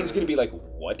out. He's gonna be like,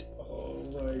 "What?" Oh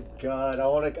my god! I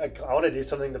wanna do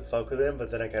something to fuck with him, but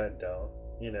then I kind of don't.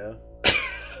 You know.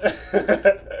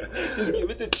 Just give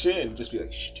it the Chin. Just be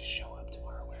like, "Shh, just show up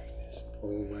tomorrow wearing this."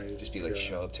 Oh my. Just be like,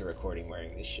 "Show up to recording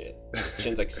wearing this shit."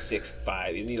 Chin's like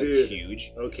 6'5". Isn't he like Dude,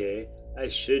 huge? Okay, I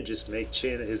should just make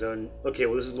Chin his own. Okay,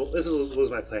 well this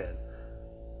was my plan.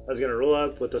 I was gonna roll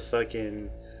up with a fucking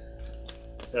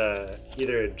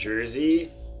either a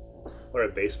jersey or a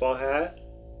baseball hat,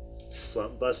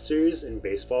 Slump Busters in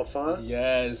baseball font.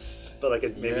 Yes. But like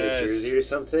maybe a jersey or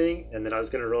something, and then I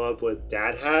was gonna roll up with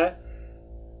dad hat,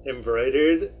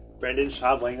 embroidered, Brendan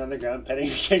Schaub laying on the ground petting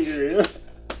a kangaroo,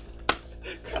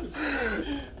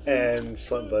 and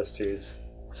Slump Busters.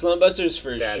 Slump Busters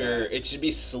for dad sure. hat. It should be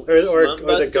or Slump the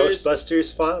Busters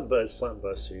Ghostbusters font, but Slump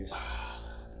Busters.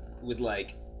 with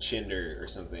like Chinder or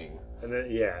something. And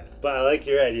then but I like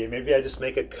your idea. Maybe I just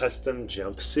make a custom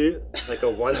jumpsuit, like a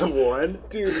 1-of-1.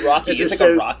 Dude, Rocky. It's like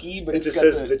says, a Rocky, but it it's just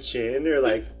got says the Chin or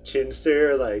like Chinster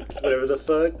or like whatever the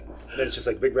fuck. And then it's just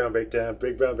like big brown breakdown,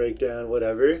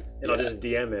 whatever. And I'll just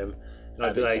DM him and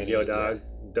I'll be like, "Yo, dog,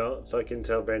 don't fucking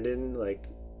tell Brendan, like,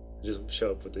 just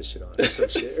show up with this shit on or some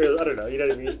shit." Or I don't know, you know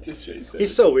what I mean?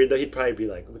 He's so weird though. He'd probably be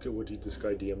like, "Look at what this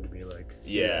guy DM'd me." Like,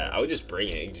 yeah, I would just bring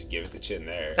it and just give it to Chin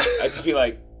there. I'd just be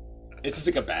like, it's just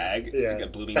like a bag, like a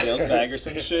Bloomingdale's bag or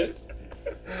some shit.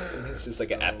 And it's just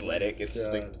like an athletic. It's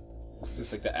just like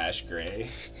the ash gray.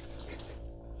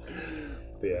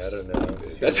 But yeah, I don't know.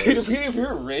 That's if we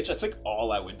were rich, that's like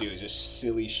all I would do is just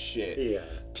silly shit. Yeah.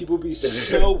 People would be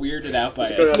so weirded out by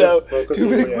us. No,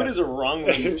 what is wrong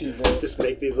with these people? Just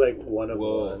make these like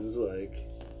 1-of-1s, like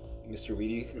Mr.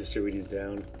 Weedy. Mr. Weedy's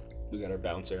down. We got our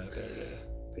bouncer out there today.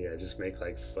 But yeah, just make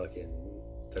like fucking.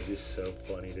 That'd be so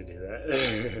funny to do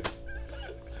that.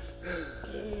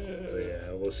 But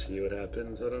yeah, we'll see what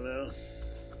happens. I don't know.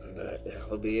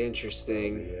 That'll be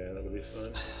interesting. Yeah, that'll be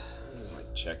fun. I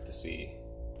might check to see.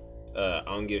 I'm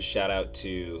gonna give a shout out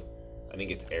to, I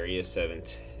think it's Area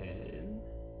 710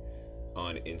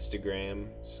 on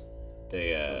Instagrams.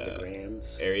 They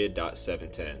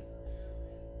Area.710.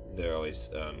 They're always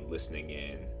listening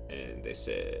in, and they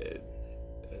said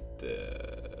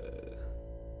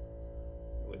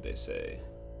what'd they say?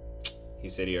 He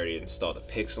said he already installed a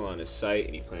pixel on his site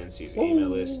and he plans to use an email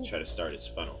list and try to start his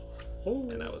funnel.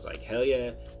 And I was like, hell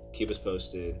yeah, keep us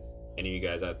posted. Any of you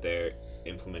guys out there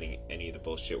implementing any of the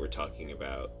bullshit we're talking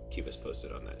about, keep us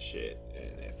posted on that shit.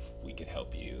 And if we can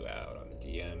help you out on the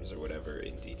DMs or whatever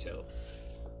in detail,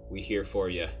 we here for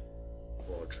you.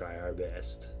 We'll try our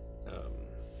best.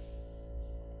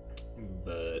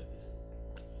 But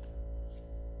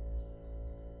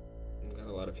we've got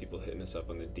a lot of people hitting us up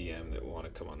on the DM that want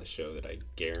to come on the show that I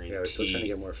guarantee. Yeah, we're still trying to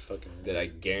get more fucking. That I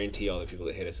guarantee all the people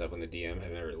that hit us up on the DM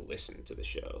have never listened to the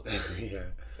show. Yeah.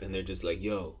 And they're just like,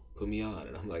 "Yo, put me on,"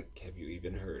 and I'm like, "Have you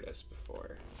even heard us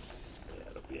before?" Yeah,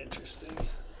 it'll be interesting.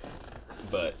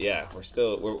 But yeah,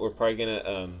 we're probably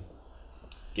gonna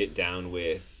get down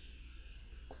with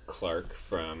Clark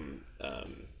from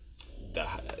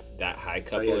that high Oh,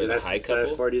 couple yeah, or the high couple.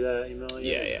 Did I forward you that email?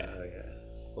 Yeah, yeah. Oh, yeah.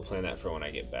 We'll plan that for when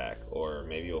I get back, or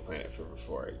maybe we'll plan it for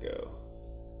before I go.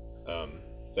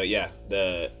 But yeah,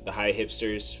 the High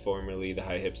Hipsters, formerly the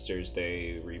High Hipsters,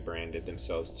 they rebranded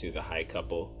themselves to the High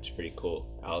Couple, which is pretty cool.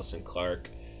 Allison Clark,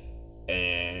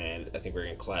 and I think we're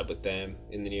gonna collab with them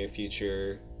in the near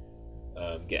future.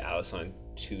 Get Alice on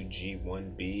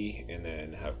 2G1B, and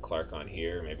then have Clark on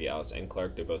here. Maybe Alice and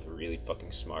Clark. They're both really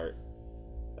fucking smart,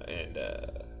 and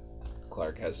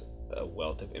Clark has a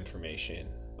wealth of information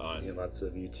on lots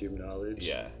of YouTube knowledge.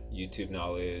 Yeah, YouTube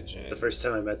knowledge. And the first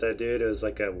time I met that dude, it was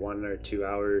like a 1 or 2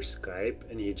 hour Skype,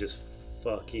 and he just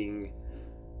fucking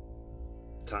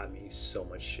taught me so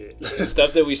much shit.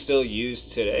 Stuff that we still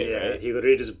use today, Yeah, right? he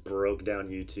literally just broke down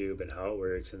YouTube and how it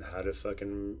works and how to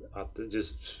fucking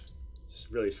just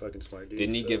really fucking smart dude.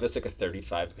 Didn't he give us like a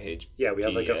 35-page? Yeah, we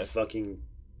have like a PDF? fucking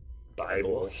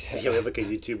Bible. Yeah, we have like a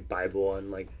YouTube Bible on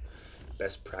like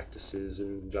best practices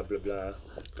and blah blah blah.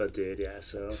 But dude, yeah,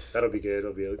 so that'll be good.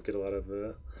 I'll be able to get a lot of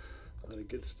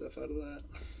good stuff out of that.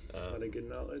 A lot of good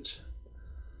knowledge.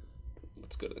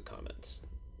 Let's go to the comments.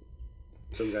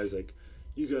 Some guy's like,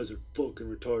 "You guys are fucking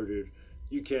retarded.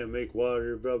 You can't make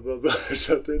water, blah blah blah," or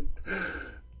something.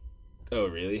 Oh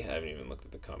really? I haven't even looked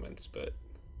at the comments, but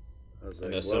I was I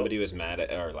like, know somebody was mad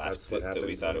at our laugh that's what that we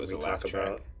happens thought it when was we a laugh talk track.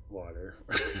 about water.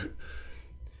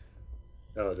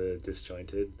 Oh, the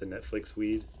Disjointed, the Netflix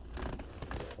weed. I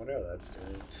wonder how that's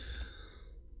doing.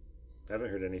 I haven't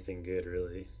heard anything good,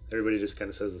 really. Everybody just kind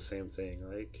of says the same thing.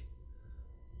 Like,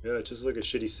 yeah, it's just like a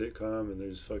shitty sitcom and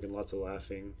there's fucking lots of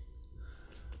laughing.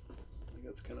 I think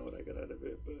that's kind of what I got out of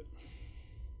it, but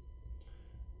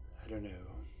I don't know.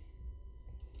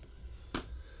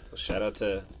 Well, shout out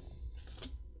to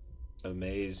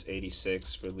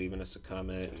Amaze86 for leaving us a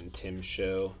comment, and Tim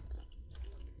Show.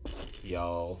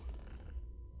 Y'all,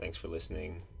 thanks for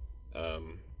listening.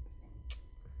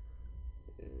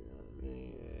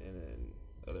 And then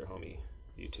other homie,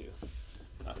 you too.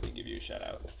 Not gonna give you a shout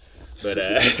out, but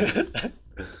I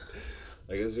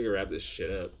guess we can wrap this shit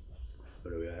up.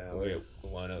 What are we at?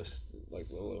 We're at like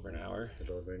a little over an hour. A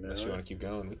little over an Unless you hour. want to keep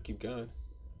going, we can keep going.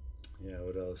 Yeah,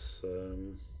 what else?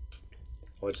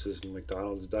 Watch this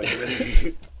McDonald's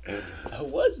documentary. How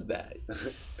was that?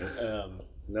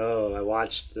 No, I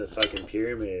watched the fucking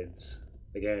pyramids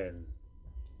again.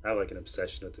 I have like an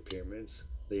obsession with the pyramids,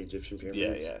 the Egyptian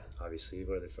pyramids. Yeah. Obviously,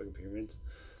 what are they fucking pyramids?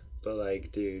 But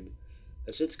like, dude,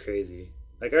 that shit's crazy.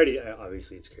 Like,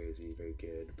 obviously it's crazy, very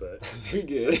good. But Very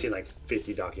good. I've seen like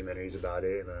 50 documentaries about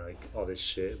it and like all this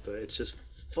shit. But it's just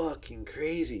fucking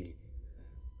crazy.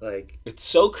 Like, It's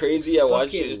so crazy. I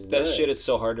watch fucking it. That nuts. shit, it's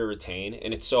so hard to retain,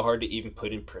 and it's so hard to even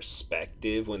put in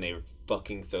perspective when they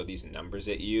fucking throw these numbers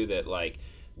at you. That like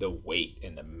the weight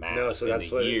and the mass no, so and that's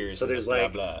the what. years. So and there's the blah,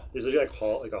 like blah. there's literally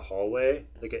like a hallway,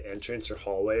 like an entrance or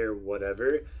hallway or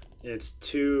whatever, and it's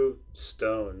two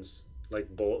stones, like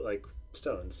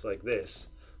stones like this,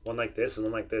 one like this and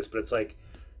one like this, but it's like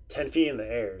 10 feet in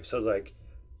the air. So it's like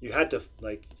you had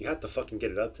to fucking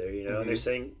get it up there, you know. Mhm. And they're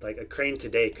saying like a crane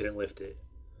today couldn't lift it,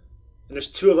 and there's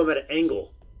two of them at an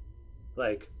angle,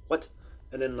 like what?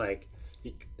 And then like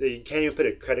you can't even put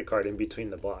a credit card in between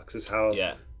the blocks. Is how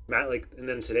Yeah, math, like, and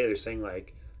then today they're saying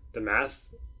like the math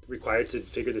required to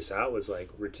figure this out was like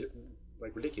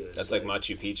ridiculous. that's like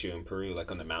Machu Picchu in Peru,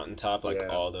 like on the mountaintop, like Yeah.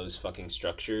 all those fucking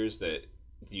structures that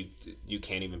you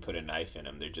can't even put a knife in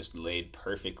them. They're just laid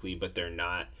perfectly, but they're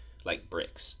not like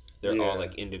bricks. They're all Yeah.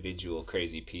 like individual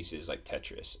crazy pieces, like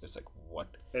Tetris. It's like what?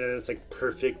 and then it's like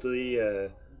perfectly.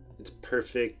 It's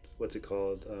perfect. What's it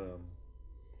called?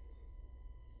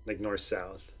 Like north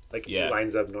south. Like Yeah. it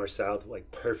lines up north south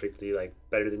like perfectly, like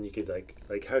better than you could like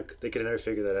how they could never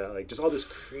figure that out. Like just all this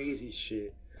crazy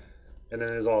shit. And then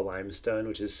there's all limestone,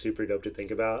 which is super dope to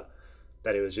think about.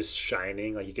 That it was just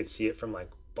shining, like you could see it from like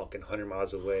fucking 100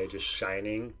 miles away, just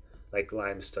shining like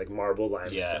limestone, like marble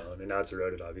limestone. And now it's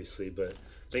eroded, obviously. But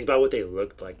think about what they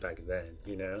looked like back then,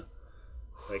 you know?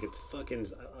 Like it's fucking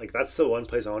like that's the one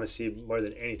place I want to see more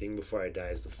than anything before I die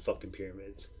is the fucking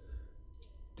pyramids.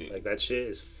 Dude, Like that shit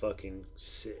is fucking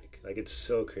sick. Like it's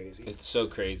so crazy. it's so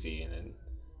crazy, and then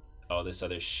all this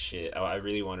other shit. I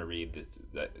really want to read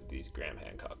these Graham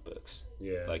Hancock books,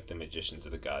 Yeah. like The Magicians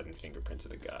of the God and Fingerprints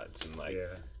of the Gods, and like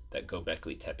yeah. that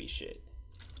Gobekli Tepe shit,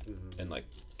 Mhm. and like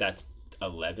that's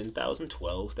 11,000,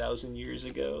 12,000 years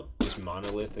ago. Just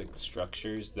monolithic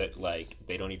structures that like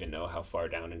they don't even know how far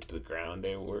down into the ground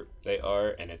they are,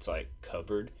 and it's like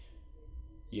covered.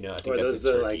 You know, I think Or that's those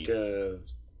a the Turkey. like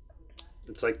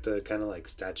it's like the kind of like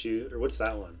statue or what's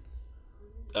that one?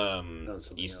 No,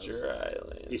 something Easter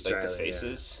Island, Easter like Island, the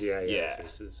faces. Yeah. Yeah.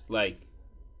 Faces. Like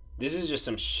This is just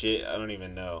some shit. I don't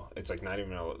even know. It's like not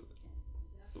even a,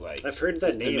 like. I've heard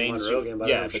that name on Rogan, but I don't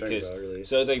know what you're talking about, really.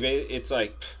 So it's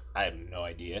like I have no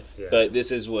idea. Yeah. But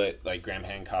this is what like Graham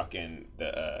Hancock and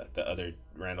the other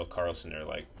Randall Carlson are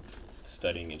like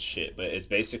studying and shit. But it's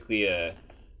basically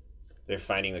they're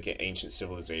finding like an ancient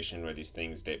civilization where these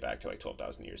things date back to like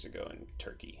 12,000 years ago in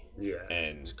Turkey. Yeah,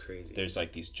 and it's crazy. There's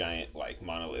like these giant like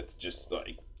monoliths, just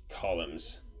like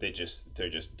columns. They're just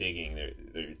digging.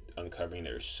 They're uncovering.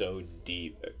 They're so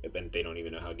deep, and they don't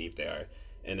even know how deep they are.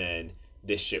 And then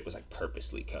this shit was like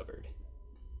purposely covered.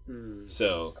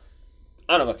 So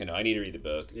I don't fucking know. I need to read the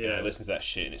book. Yeah, and I listened to that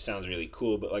shit, and it sounds really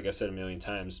cool. But like I said a million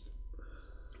times,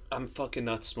 I'm fucking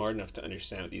not smart enough to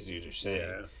understand what these dudes are saying.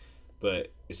 Yeah.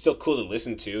 But it's still cool to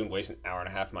listen to and waste an hour and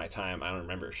a half of my time. I don't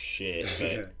remember shit,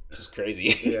 but it's just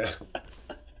crazy. Yeah.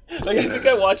 Like I think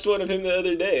I watched one of him the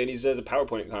other day, and he says a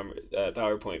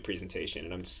PowerPoint presentation,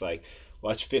 and I'm just like,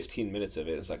 watch 15 minutes of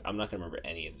it. It's like I'm not gonna remember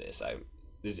any of this.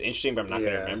 This is interesting, but I'm not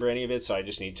gonna remember any of it. So I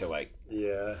just need to like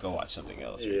go watch something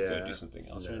else or go do something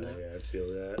else right now. Yeah, I feel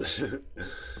that.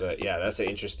 But yeah, that's an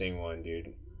interesting one,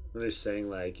 dude. They're saying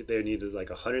like they needed like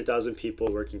 100,000 people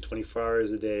working 24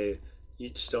 hours a day.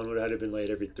 Each stone would have been laid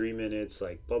every 3 minutes.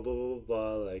 Like blah blah blah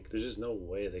blah. Like there's just no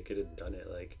way they could have done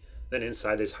it. Like. Then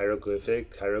inside there's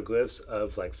hieroglyphs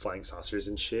of like flying saucers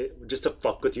and shit, just to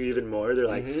fuck with you even more. They're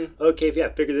like, okay,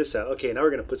 figure this out. Okay, now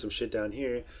we're gonna put some shit down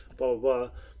here, blah blah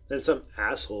blah. Then some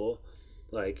asshole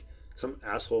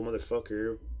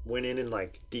motherfucker went in and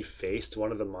like defaced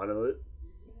one of the monolith.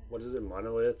 What is it,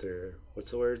 monolith or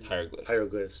what's the word?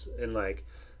 Hieroglyphs, and like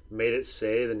made it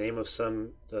say the name of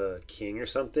some king or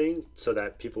something, so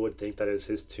that people would think that it was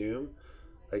his tomb.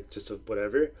 Like just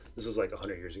whatever. This was like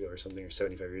 100 years ago or something, or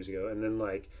 75 years ago. And then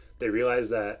like they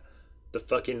realized that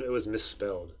it was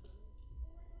misspelled.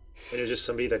 And it was just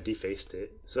somebody that defaced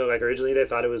it. So like originally they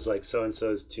thought it was like so and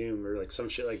so's tomb or like some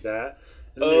shit like that.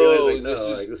 And then they realized like no,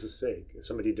 like this is fake.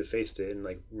 Somebody defaced it and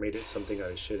like made it something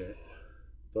that it shouldn't.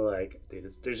 But like dude,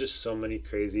 there's just so many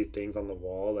crazy things on the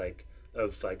wall, like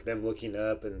of like them looking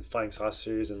up and flying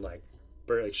saucers and like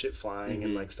shit flying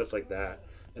and like stuff like that.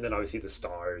 And then obviously the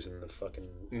stars and the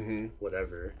fucking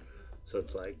whatever. So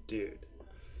it's like, dude.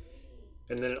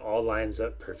 And then it all lines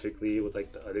up perfectly with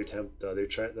like the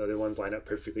other ones line up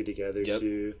perfectly together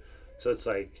too. So it's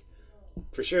like,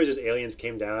 for sure, just aliens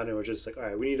came down and were just like, all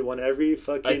right, we need one every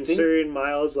fucking certain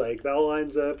miles. Like that all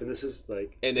lines up, and this is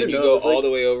like. And then you go all the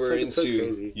way over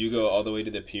into you go all the way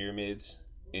to the pyramids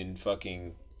in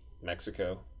fucking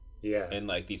Mexico. Yeah. And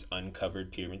like these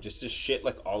uncovered pyramids, just shit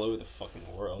like all over the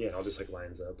fucking world. Yeah, and all just like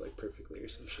lines up like perfectly or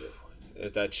some shit.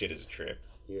 That shit is a trip.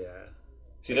 Yeah.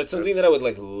 See, that's something that I would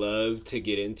like love to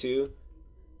get into,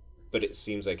 but it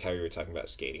seems like how you were talking about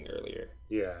skating earlier.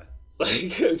 Yeah.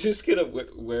 Like I'm just gonna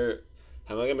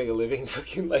how am I gonna make a living?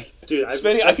 Fucking like, dude, I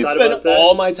could spend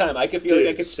all my time. I could feel like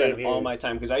I could spend all my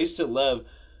time because I used to love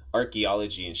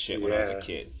archaeology and shit when I was a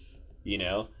kid. You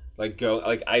know.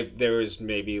 There was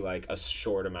maybe like a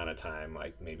short amount of time,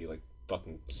 like maybe like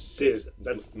fucking 6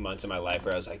 months of my life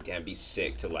where I was like, damn, be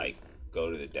sick to like go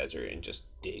to the desert and just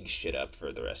dig shit up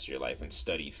for the rest of your life and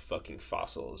study fucking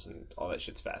fossils and all that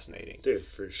shit's fascinating. Dude,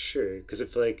 for sure. Because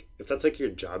if that's like your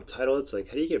job title, it's like,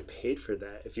 how do you get paid for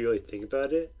that? If you really think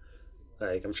about it,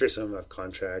 like I'm sure some of them have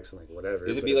contracts and like whatever.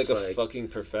 You have to be like a fucking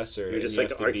professor. You're just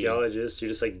like an archaeologist. You're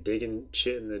just like digging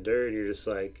shit in the dirt, and you're just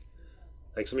like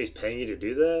somebody's paying you to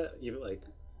do that. You like.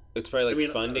 It's probably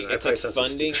like funding. It's like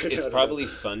funding. It's probably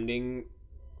funding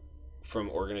from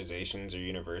organizations or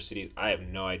universities. I have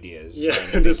no idea.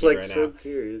 I'm just like so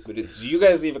curious. But you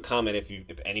guys leave a comment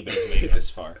if anybody's made it this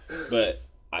far. But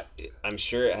I'm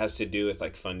sure it has to do with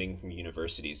like funding from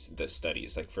universities, the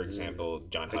studies. Like for example,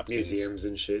 Johns Hopkins museums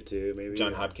and shit too. Maybe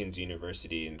Johns Hopkins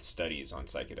University and studies on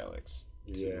psychedelics,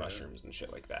 and mushrooms and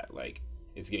shit like that. Like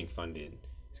it's getting funded.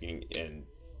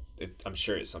 I'm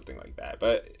sure it's something like that.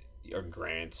 But or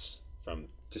grants from.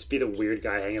 Just be the weird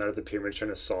guy hanging out at the pyramid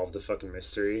trying to solve the fucking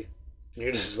mystery. And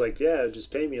you're just like, yeah,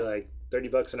 just pay me like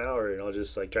 $30 an hour, and I'll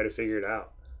just like try to figure it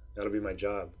out. That'll be my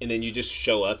job. And then you just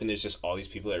show up, and there's just all these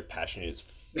people that are passionate as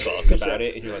fuck about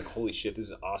it, and you're like, holy shit, this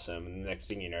is awesome. And the next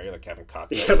thing you know, you're like having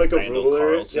cocktails. Yeah, like a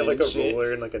ruler. Yeah, like a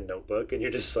ruler and like a notebook, and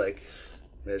you're just like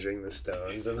measuring the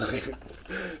stones and like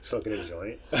smoking a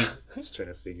joint, just trying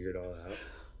to figure it all out.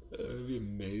 That'd be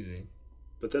amazing.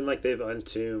 But then like they've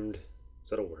untombed. Is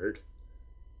that a word?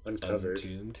 Uncovered.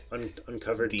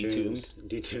 Uncovered tombs.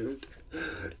 Detombed.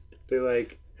 They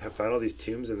like have found all these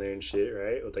tombs in there and shit,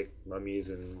 right? With like mummies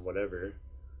and whatever.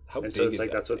 How and big so it's is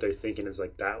like that that's thing? what they're thinking is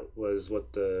like that was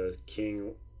what the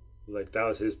king, like that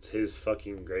was his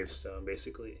fucking gravestone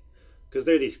basically, because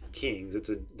they're these kings.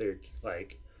 They're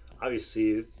like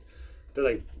obviously they're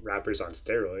like rappers on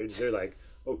steroids. They're like,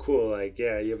 oh cool, like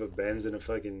yeah, you have a Benz and a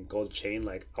fucking gold chain.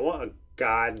 Like I want a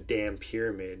goddamn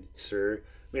pyramid, sir,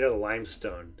 made out of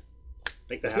limestone.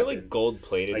 Make that Isn't it happen. like gold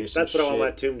plated or Like some that's what I want my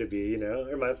shit? tomb to be, you know,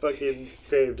 or my fucking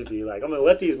grave to be. Like I'm gonna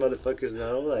let these motherfuckers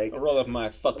know. Like I'll roll up my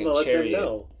I'm fucking gonna let chariot. them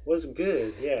know what's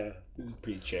good. Yeah. This is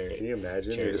pretty chariot. Can you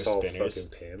imagine? Chariot They're just with all spinners. fucking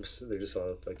pimps. They're just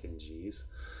all fucking G's.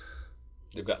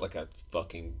 They've got like a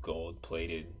fucking gold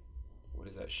plated. What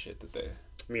is that shit that they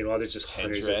Meanwhile, there's just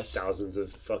hundreds Headdress. of thousands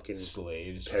of fucking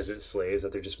slaves? peasant slaves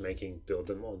that they're just making build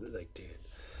them all. Like, dude.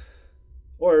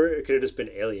 Or it could have just been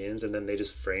aliens, and then they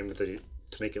just framed the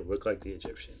to make it look like the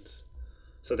Egyptians.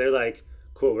 So they're like,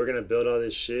 "Cool, we're gonna build all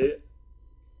this shit."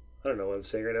 I don't know what I'm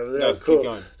saying right over there. No, Cool. keep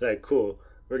going. They're like, cool.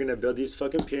 We're gonna build these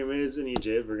fucking pyramids in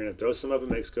Egypt. We're gonna throw some up in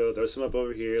Mexico. Throw some up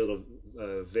over here. Little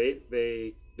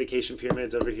vacation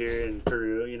pyramids over here in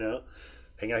Peru. You know,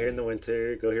 hang out here in the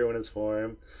winter. Go here when it's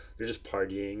warm. They're just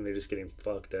partying. They're just getting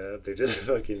fucked up. They're just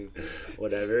fucking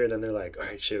whatever. And then they're like, all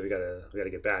right, shit, we gotta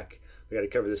get back. We gotta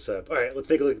cover this up. All right, let's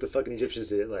make it look like the fucking Egyptians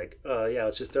did it. Like, yeah,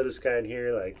 let's just throw this guy in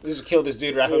here. Like, Let's just kill this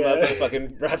dude, wrap him Yeah. up,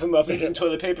 fucking wrap him up in some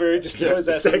toilet paper, just throw his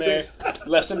ass Exactly. in there.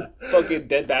 Left some fucking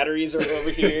dead batteries over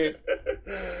here.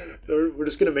 we're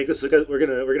just gonna make this look. We're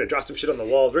gonna draw some shit on the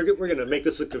wall. We're gonna make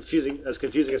this look confusing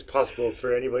as possible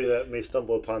for anybody that may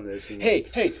stumble upon this. And, Hey,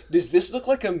 does this look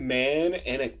like a man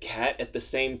and a cat at the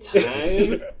same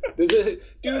time? Does it,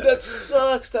 dude? That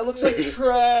sucks. That looks like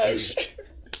trash.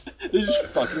 They're just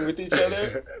fucking with each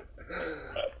other.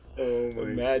 oh my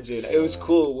Imagine. It was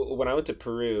cool when I went to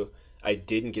Peru. I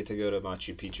didn't get to go to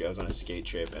Machu Picchu. I was on a skate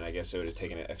trip, and I guess it would have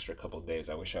taken an extra couple of days.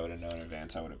 I wish I would have known in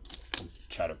advance. I would have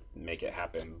tried to make it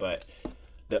happen. But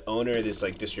the owner of this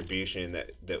like distribution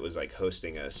that was like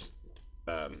hosting us,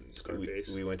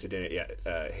 Scarface. we went to dinner.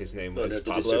 Yeah, his name Oh, was not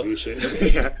the Pablo. distribution.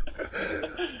 Yeah.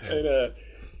 And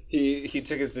he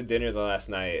took us to dinner the last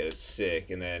night. It was sick.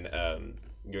 And then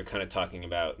you were kind of talking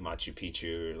about Machu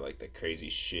Picchu, like the crazy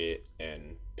shit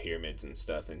and pyramids and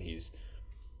stuff. And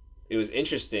it was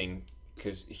interesting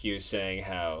because he was saying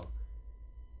how,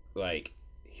 like,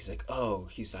 he's like,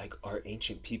 our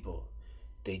ancient people,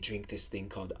 they drink this thing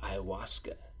called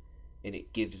ayahuasca, and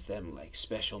it gives them like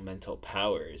special mental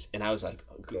powers. And I was like,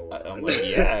 Go I'm on. like,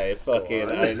 yeah, I fucking,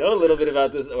 on. I know a little bit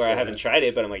about this, or I Yeah. haven't tried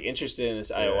it, but I'm like interested in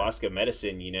this ayahuasca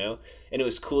medicine, you know? And it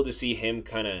was cool to see him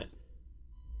kind of,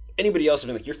 anybody else would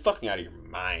be like, you're fucking out of your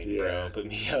mind, bro. Yeah. But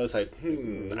me, I was like,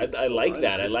 I like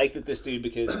that. I like that this dude,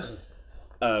 because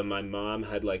my mom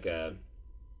had like a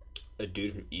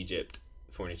dude from Egypt,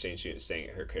 foreign exchange student, staying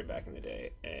at her crib back in the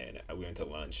day, and we went to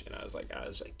lunch, and I was like,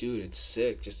 dude, it's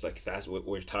sick. Just like what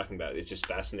we're talking about, it's just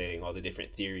fascinating. All the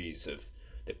different theories of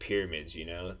the pyramids, you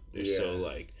know, they're so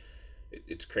like,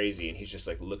 it's crazy. And he's just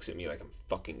like looks at me like I'm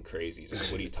fucking crazy. He's like,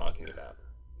 what are you talking about?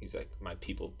 He's like, my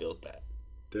people built that.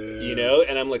 Damn. You know,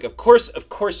 and I'm like, of course,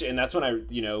 and that's when I,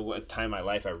 you know, what time in my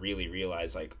life I really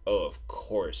realized, like, oh, of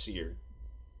course you're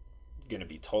gonna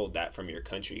be told that from your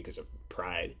country because of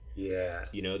pride. Yeah.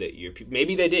 You know that your people,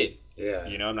 maybe they did. Yeah.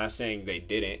 You know, I'm not saying they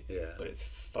didn't. Yeah. But it's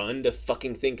fun to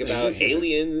fucking think about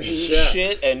aliens and Yeah,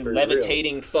 shit and for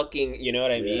levitating fucking, you know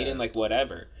what I mean, Yeah. and like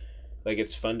whatever. Like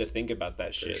it's fun to think about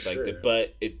that shit. sure.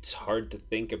 But it's hard to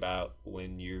think about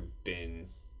when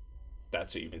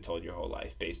that's what you've been told your whole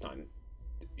life based on,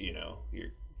 you know, your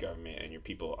government and your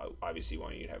people obviously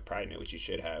want you to have pride in it, which you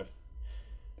should have.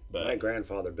 But My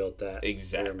grandfather built that.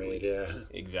 exactly, pyramid,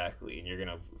 exactly, and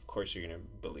of course you're gonna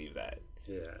believe that.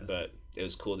 Yeah. Yeah. But it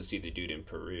was cool to see the dude in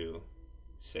Peru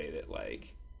say that,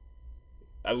 like,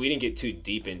 we didn't get too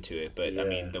deep into it, but I Yeah.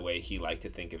 mean, the way he liked to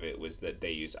think of it was that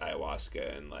they use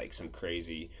ayahuasca and like some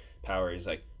crazy powers.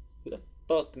 Like, who the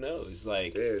fuck knows?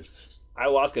 Like, Dude.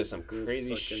 ayahuasca is some crazy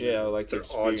Fucking- shit I would like to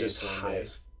they're all experience just one high day.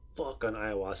 as fuck on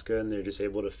ayahuasca, and they're just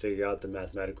able to figure out the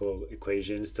mathematical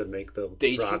equations to make the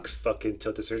They- rocks fucking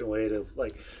tilt a certain way to,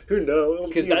 like, who knows?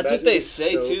 Because Can you that's what imagine? they It's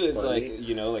say so too, is funny. like,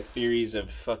 you know, like theories of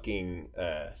fucking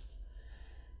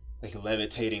like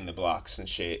levitating the blocks and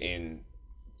shit in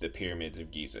the pyramids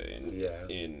of Giza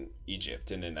in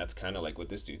Egypt. And then that's kind of like what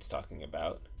this dude's talking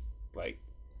about, like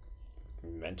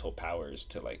mental powers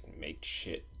to like make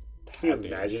shit Can you happen.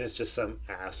 imagine it's just some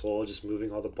asshole just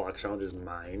moving all the blocks around with his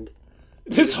mind?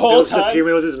 This He whole builds the time,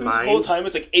 pyramid with his this mind. whole time,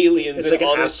 it's like aliens It's and like an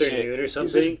all this afternoon shit. or He's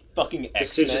something. just fucking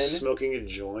This dude's just X-Men. smoking a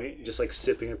joint, just like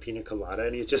sipping a pina colada,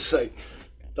 and he's just like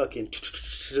fucking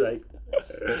like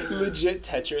Legit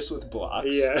Tetris with blocks.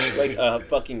 Yeah. Like a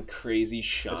fucking crazy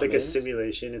shaman. it's like a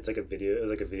simulation. It's like a video. It was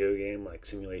like a video game, like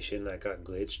simulation that got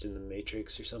glitched in the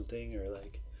Matrix or something, or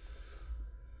like.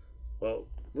 Well,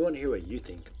 we want to hear what you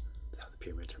think how the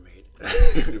pyramids are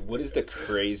made. What is the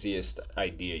craziest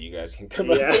idea you guys can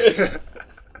come up with? Yeah.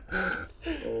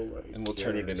 Oh my And we'll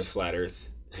turn it into flat Earth.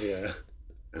 Yeah.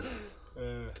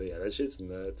 But yeah, that shit's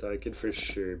nuts. I could for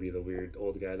sure be the weird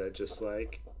old guy that just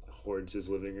like hoards his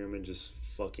living room and just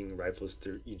fucking rifles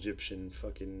through Egyptian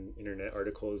fucking internet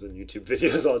articles and YouTube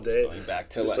videos all day. Going back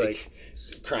to Just, like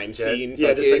crime scene.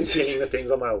 Yeah, just like fucking- painting the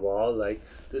things on my wall. Like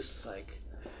this, like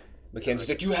Mackenzie's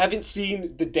like, you haven't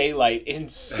seen the daylight in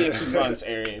 6 months,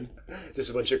 Arian. just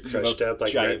a bunch of crushed up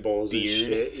like giant Red Bulls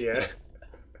beard. and shit. Yeah.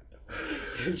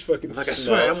 It's fucking Like, I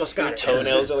swear, I almost got Your it.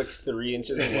 toenails are like 3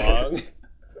 inches long.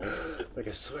 Like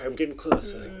I swear, I'm getting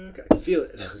close. Like, I can feel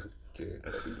it. Dude,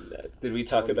 that'd be nuts. Did we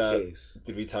talk On about case.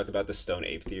 the stone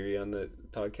ape theory on the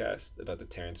podcast about the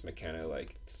Terence McKenna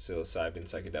like psilocybin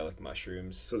psychedelic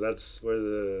mushrooms? So that's where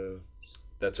the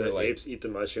Where like apes eat the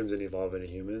mushrooms and evolve into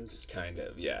humans. kind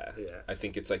of yeah. Yeah. I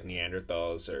think it's like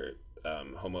Neanderthals or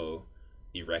Homo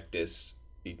erectus,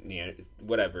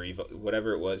 whatever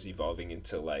it was evolving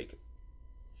into like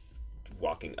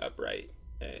walking upright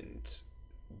and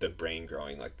the brain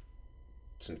growing like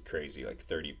some crazy like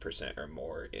 30% or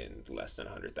more in less than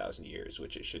 100,000 years,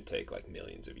 which it should take like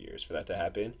millions of years for that to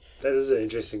happen. That is an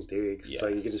interesting theory. 'Cause it's Yeah.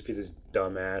 like you could just be this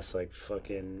dumbass like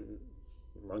fucking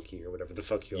monkey or whatever the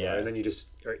fuck you Yeah. are, and then you just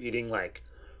are eating like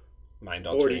Mind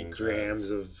 40 altering grams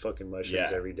of fucking mushrooms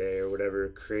Yeah. every day or whatever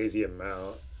crazy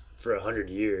amount for 100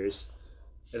 years,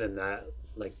 and then that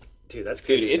like, dude, that's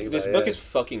crazy. Dude, to it's think this about, book yeah. is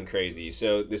fucking crazy.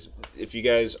 So if you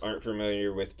guys aren't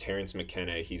familiar with Terence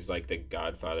McKenna, he's like the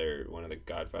godfather, one of the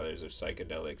godfathers of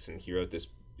psychedelics, and he wrote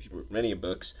many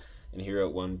books, and he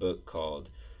wrote one book called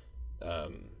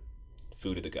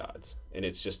Food of the Gods, and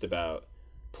it's just about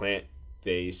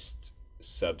plant-based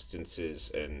substances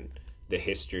and the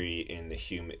history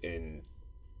in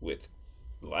with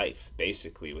life,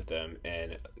 basically, with them.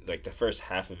 And like the first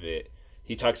half of it,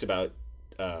 he talks about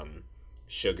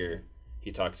sugar,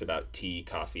 he talks about tea,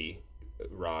 coffee,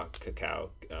 raw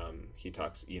cacao, he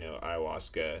talks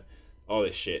ayahuasca, all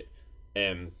this shit.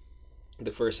 And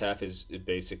the first half is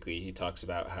basically he talks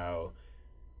about how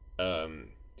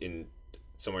in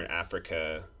somewhere in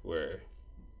Africa where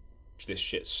this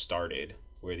shit started,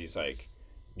 where these like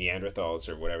Neanderthals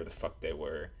or whatever the fuck they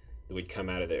would come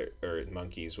out of or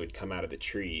monkeys would come out of the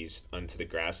trees onto the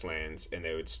grasslands, and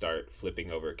they would start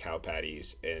flipping over cow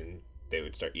patties, and they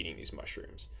would start eating these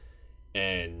mushrooms,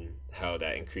 and how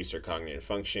that increased their cognitive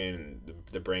function,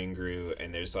 the brain grew.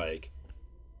 And there's like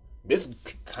this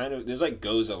like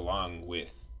goes along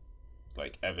with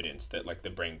like evidence that like the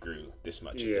brain grew this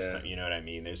much at this Yeah. time, you know what I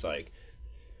mean? There's like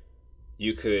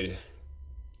you could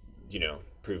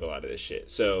prove a lot of this shit.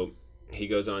 So he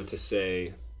goes on to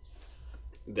say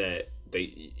that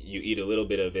you eat a little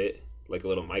bit of it, like a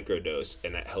little microdose,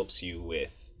 and that helps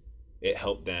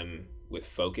helped them with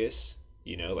focus,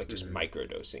 like just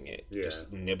microdosing it, Yeah.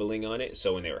 just nibbling on it.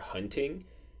 So when they were hunting,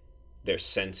 their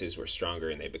senses were stronger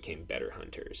and they became better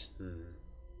hunters.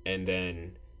 And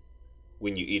then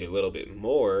when you eat a little bit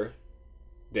more,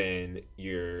 then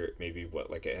you're maybe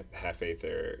like a half-eighth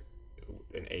or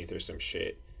an eighth or some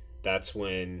shit. That's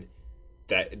when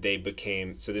that they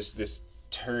became, so this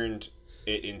turned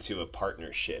it into a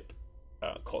partnership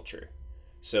culture.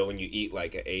 So when you eat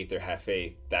like an eighth or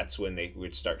half-eighth, that's when they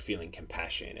would start feeling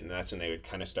compassion, and that's when they would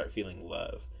kind of start feeling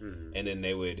love. And then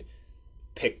they would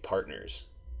pick partners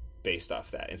based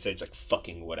off that, instead of just like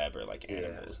fucking whatever like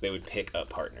animals. They would pick a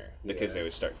partner because they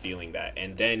would start feeling that.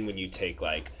 And then when you take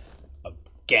like a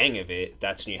gang of it,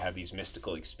 that's when you have these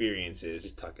mystical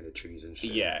experiences. Talking to trees and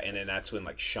shit. Yeah, and then that's when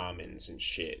like shamans and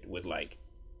shit would like,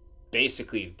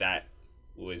 basically that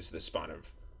was the spawn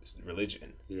of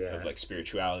religion, Yeah. of like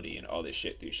spirituality and all this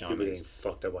shit through People shamans. getting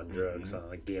fucked up on drugs, on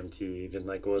like DMT. Even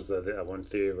like what was that one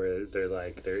theory where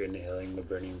they're inhaling the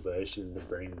burning bush, and the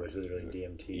burning bush is really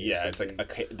DMT. or Yeah, it's like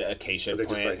something. the acacia So they're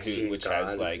plant, just like seeing which God.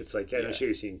 has like, it's like, yeah, no shit,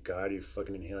 you're seeing God. You're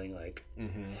fucking inhaling like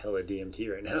hella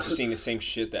DMT right now. you're seeing the same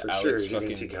shit that For Alex sure, you're fucking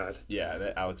gonna see God. yeah,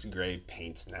 that Alex Gray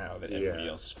paints now that everybody Yeah.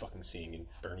 else is fucking seeing in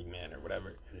Burning Man or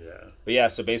whatever. Yeah. But yeah,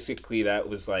 so basically that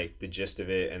was like the gist of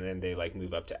it, and then they like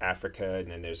move up to Africa, and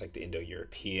then there's like the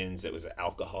Indo-Europeans that was an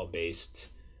alcohol-based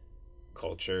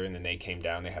culture, and then they came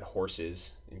down, they had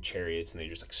horses and chariots, and they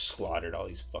just like slaughtered all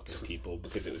these fucking people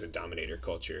because it was a dominator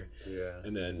culture. Yeah.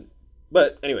 And then,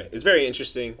 but anyway, it's very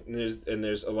interesting, and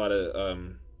there's a lot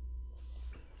of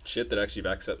shit that actually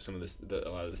backs up some of a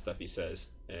lot of the stuff he says,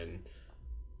 and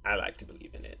I like to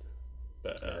believe in it.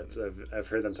 But I've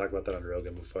heard them talk about that on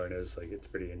Rogan before, and it's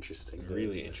pretty interesting. to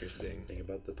really interesting. think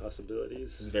about the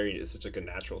possibilities. It's such like a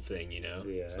natural thing, Yeah.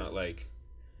 It's not like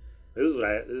This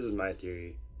is my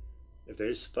theory. If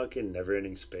there's fucking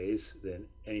never-ending space, then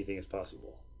anything is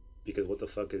possible. Because what the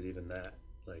fuck is even that?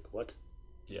 Like, what?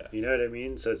 yeah. You know what I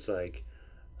mean? So it's like,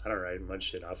 I don't write much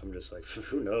shit off. I'm just like,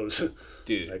 who knows?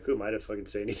 Dude, Like, who am I to fucking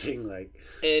say anything? Like,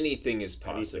 anything is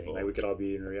anything. possible. Like, we could all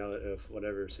be in reality of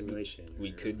whatever simulation.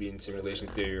 We could be in simulation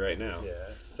theory right now. Yeah.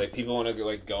 Like, people want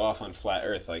to go off on flat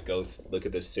Earth. Like, go look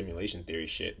at this simulation theory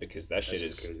shit because that shit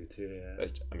That's is just crazy too. Yeah.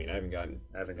 I mean, I haven't gotten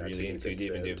really too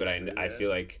deep into it, but I feel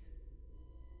like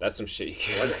that's some shit you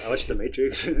can. I watched The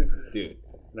Matrix. Dude.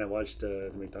 And I watched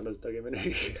the McDonald's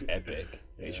documentary. Epic.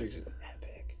 Yeah. Matrix is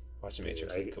epic. Watched The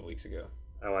Matrix like a couple weeks ago.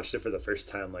 I watched it for the first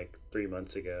time like 3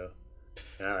 months ago.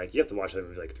 And you have to watch that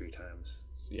movie like 3 times.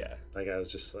 Yeah. Like I was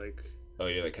just like, oh,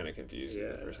 you're like kind of confused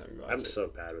yeah. the first time you watched I'm it. so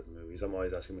bad with movies. I'm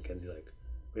always asking Mackenzie like,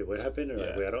 wait, what happened? Or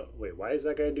Yeah. wait, why is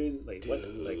that guy doing like what?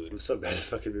 Dude. Like I'm so bad at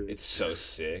fucking movies. It's so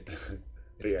sick.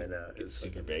 But yeah, no, It's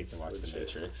super baked and watch The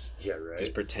legit. Matrix. Yeah, right.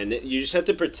 Just pretend it. You just have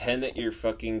to pretend that you're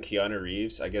fucking Keanu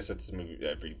Reeves. I guess that's the movie.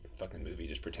 Every fucking movie,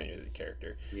 just pretend you're the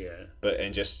character. Yeah.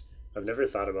 And just I've never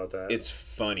thought about that. it's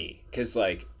funny because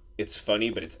like it's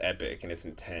funny, but it's epic and it's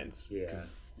intense. Yeah.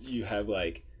 You have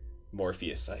like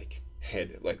Morpheus like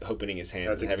opening his hands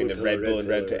That's and a having the blue Red pill, Bull red and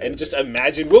Red pill, Pill, and red just pill.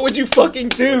 imagine what would you fucking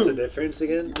do? What's the difference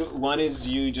again? One is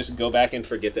you just go back and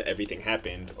forget that everything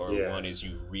happened, or Yeah. one is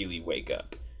you really wake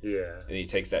up. Yeah. And he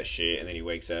takes that shit, and then he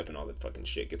wakes up, and all the fucking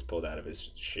shit gets pulled out of his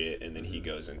shit, and then Mm-hmm. he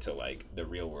goes into like the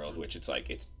real world, which it's like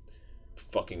it's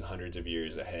fucking hundreds of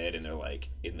years ahead, and they're like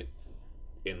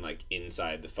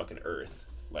inside the fucking Earth,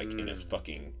 like in a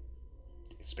fucking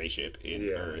spaceship in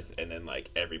Yeah. Earth, and then like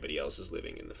everybody else is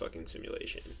living in the fucking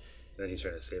simulation. Then he's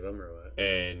trying to save him or what?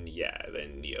 And yeah,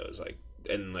 then Neo's like,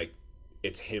 and like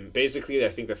it's him. Basically, I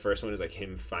think the first one is like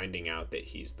him finding out that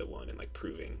he's the one and like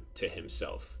proving to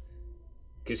himself,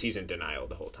 because he's in denial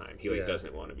the whole time. He like Yeah.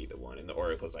 doesn't want to be the one, and the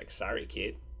Oracle's like, "Sorry,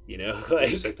 kid," you know,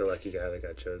 He's like the lucky guy that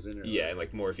got chosen. Or yeah, and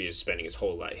like Morpheus spending his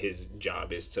whole life, his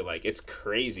job is to like, it's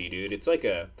crazy, dude. It's like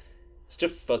it's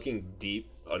just fucking deep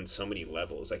on so many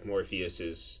levels. Like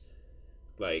Morpheus's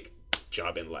like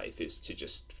job in life is to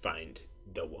just find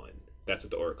the one. That's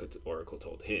what the Oracle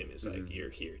told him, is like,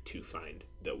 you're here to find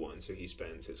the one. So he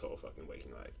spends his whole fucking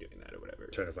waking life doing that or whatever.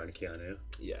 trying to find Keanu.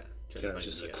 Yeah. trying to Keanu's find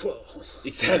just like, Neo. whoa.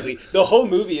 Exactly. The whole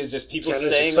movie is just people Keanu's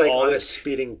saying just like all on a this.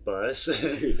 speeding bus.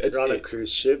 Dude, that's They're on a it.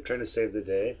 cruise ship trying to save the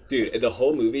day. Dude, the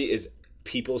whole movie is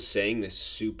people saying this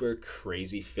super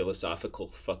crazy philosophical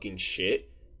fucking shit,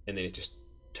 and then it just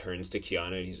turns to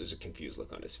Keanu and he's just a confused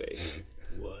look on his face.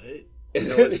 What? You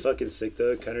know what's fucking sick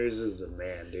though? Keanu Reeves is the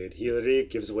man, dude. He literally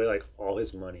gives away like all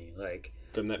his money. Like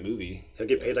From that movie. he'll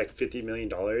get paid like $50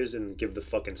 million and give the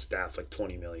fucking staff like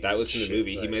 $20 million. That was from the Shit,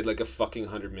 movie. He like, made like a fucking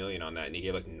 $100 million on that, and he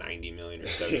gave like 90 million or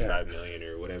 75 million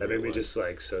or whatever. that made it me was. just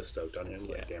like so stoked on him.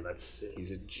 Yeah. Like, damn, that's sick.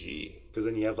 He's a G. Because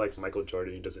then you have like Michael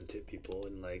Jordan who doesn't tip people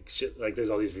and like shit. Like there's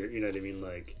all these weird, you know what I mean?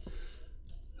 Like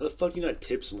how the fuck you not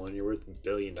tip someone? You're worth $1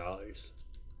 billion.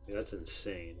 Yeah, that's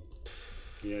insane.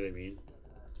 You know what I mean?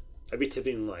 I'd be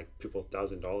tipping like people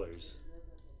 $1,000.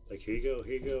 Like here you go,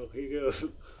 here you go, here you go.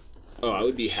 Oh, I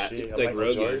would be happy. Shit, I'm Like Michael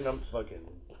Rogan. Jordan, I'm fucking.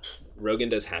 Rogan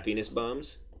does happiness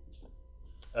bombs.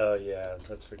 Oh yeah,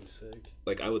 that's pretty sick.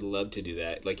 Like I would love to do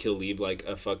that. Like he'll leave like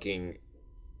a fucking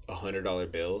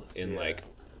 $100 bill in Yeah. like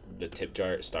the tip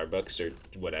jar at Starbucks or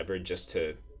whatever, just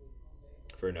to,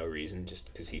 for no reason,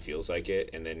 just because he feels like it,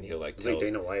 and then he'll like It's tell. like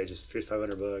Dana White, just here's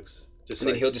 $500. Just and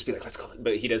then like, he'll just be like, "Let's go,"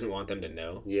 but he doesn't want them to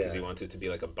know because Yeah. he wants it to be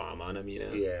like a bomb on him, you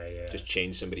know. yeah, yeah. Just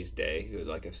change somebody's day, who's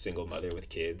like a single mother with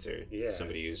kids, or Yeah.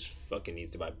 somebody who's fucking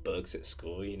needs to buy books at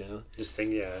school, you know. Just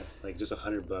think, yeah, like just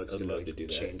 $100 I'd could love like to do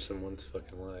that. change someone's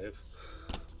fucking life.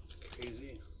 It's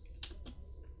crazy.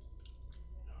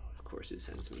 Of course, it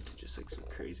sends me to just like some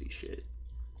crazy shit.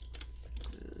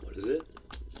 What is it?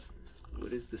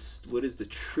 What is this? What is the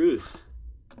truth?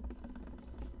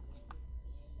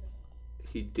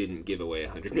 He didn't give away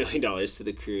 $100 million to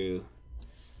the crew.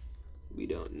 We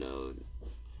don't know.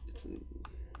 It's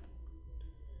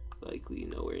likely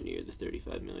nowhere near the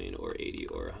 35 million or 80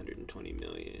 or 120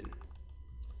 million.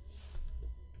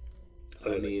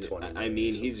 thought it was like 20 I million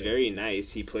mean, or he's something. very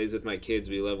nice. He plays with my kids.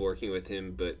 We love working with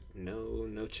him, but no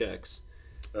checks.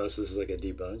 Oh, so this is like a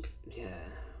debunk. Yeah.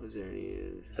 Was there any?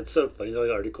 That's so funny. There's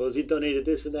like articles. He donated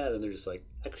this and that, and they're just like,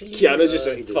 actually, Keanu's just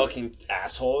a he did. fucking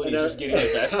asshole. He's I know. just getting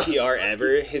the best PR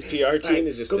ever. His PR team Alright,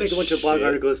 is just go make a bunch of shit. blog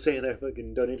articles saying I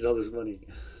fucking donated all this money.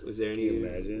 Was there Can you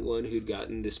imagine? anyone who'd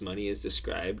gotten this money as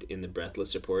described in the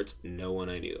Breathless reports? No one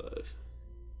I knew of.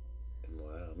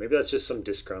 Wow, maybe that's just some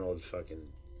disgruntled fucking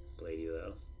lady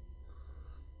though.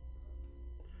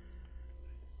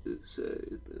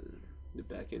 The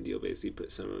back end deal basically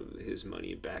put some of his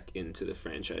money back into the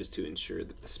franchise to ensure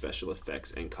that the special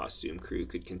effects and costume crew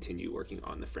could continue working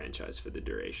on the franchise for the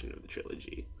duration of the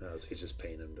trilogy. Oh, so he's just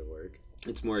paying him to work.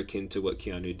 It's more akin to what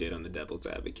Keanu did on The Devil's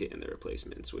Advocate and The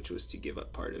Replacements, which was to give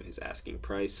up part of his asking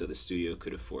price so the studio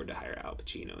could afford to hire Al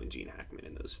Pacino and Gene Hackman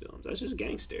in those films. That's just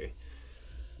gangster.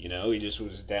 You know, he just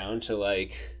was down to,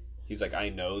 like... He's like, I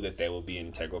know that they will be an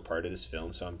integral part of this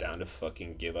film, so I'm down to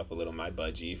fucking give up a little of my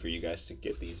budgie for you guys to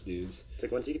get these dudes. It's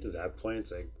like, once you get to that point, it's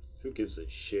like, who gives a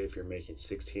shit if you're making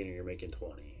 16 or you're making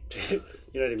 20? You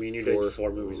know what I mean? You're doing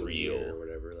 4 movies a year or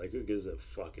whatever. Like, who gives a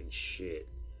fucking shit?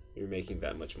 You're making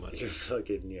that much money. You're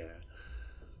fucking, yeah.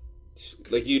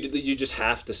 Like, you just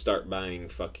have to start buying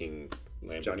fucking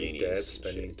Lamborghinis. Johnny Depp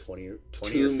spending 20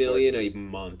 $2 million a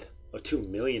month. Oh, $2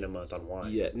 million a month on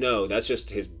wine. Yeah, no, that's just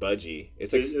his budgie.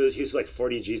 It's like he's like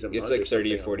 40 G's a month. It's like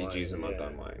 30 or 40 G's a month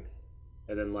on wine.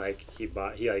 And then like he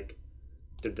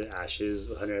did the ashes,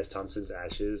 Hunter S. Thompson's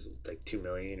ashes, like 2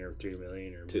 million or 3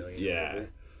 million or a million. Yeah,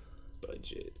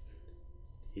 budget.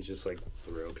 He's just like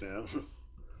broke now.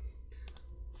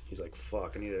 He's like,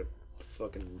 fuck, I need to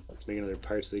fucking make another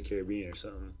Pirates of the Caribbean or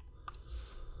something.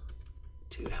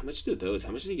 Dude, how much did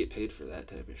he get paid for that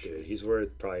type of shit? Dude, he's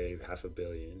worth probably $500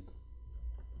 million.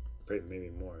 Maybe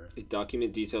more. The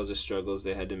document details the struggles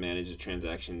they had to manage the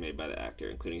transaction made by the actor,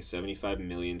 including $75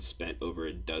 million spent over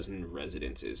a dozen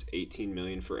residences, $18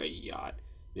 million for a yacht,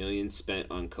 millions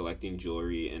spent on collecting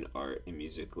jewelry and art, and a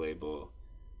music label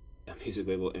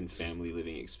and family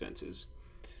living expenses.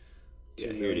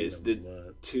 Yeah, here it is.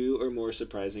 The 2 or more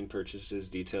surprising purchases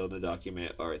detailed in the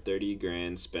document are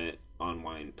 $30,000 spent on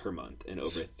wine per month, and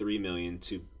over $3 million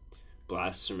to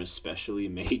blasts from a specially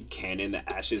made cannon, the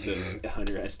ashes of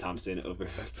Hunter S. Thompson over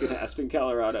Aspen,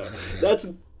 Colorado. That's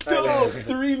dope!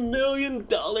 $3 million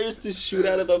to shoot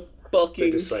out of a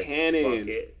fucking cannon. Like, fuck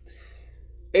it.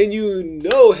 And you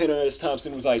know Hunter S.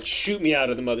 Thompson was like, shoot me out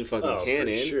of the motherfucking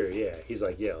cannon. For sure, yeah. He's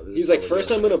like, yo, he's like,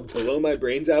 first I'm gonna blow my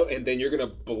brains out, and then you're gonna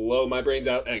blow my brains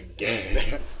out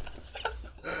again.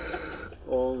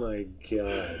 Oh my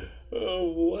god. Oh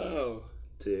wow.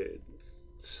 Dude.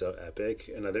 So epic.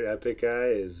 Another epic guy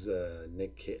is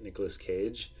Nicolas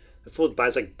Cage. The fool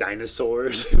buys like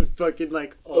dinosaurs and fucking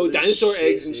like dinosaur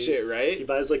eggs and shit, right? He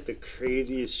buys like the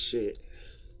craziest shit.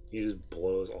 He just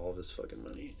blows all of his fucking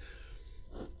money.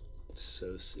 It's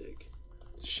so sick.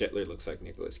 Shetler looks like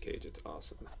Nicolas Cage. It's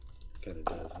awesome. Kind of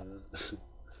does, huh?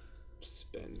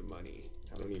 Spend money.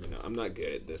 I don't even know. I'm not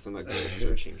good at this. I'm not good at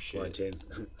searching shit.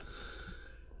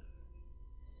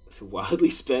 So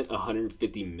wildly spent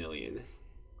 $150 million.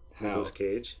 Nicolas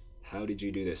Cage. How did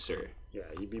you do this, sir? Yeah,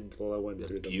 you'd be blowing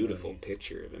through the beautiful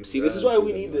picture of him. See, this is why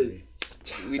we need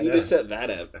to set that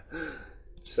up.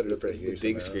 Set it up right here. The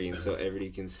big screen so everybody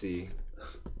can see.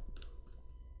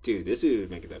 Dude, this dude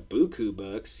was making that buku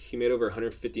bucks. He made over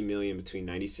 $150 million between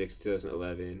 '96 and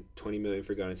 2011. $20 million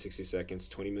for Gone in 60 Seconds.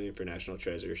 $20 million for National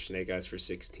Treasure. Snake Eyes for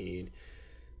 16.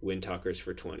 Wind Talkers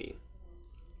for 20.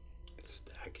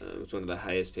 Was one of the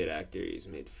highest paid actors.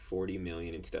 Made $40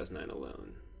 million in 2009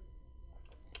 alone.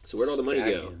 So where'd all the money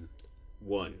go?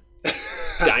 One.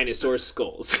 Dinosaur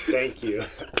skulls. Thank you.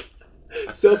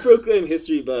 Self-proclaimed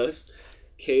history buff,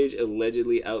 Cage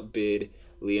allegedly outbid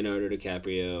Leonardo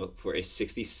DiCaprio for a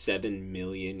 67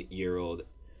 million year old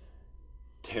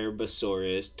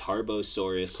Tarbosaurus.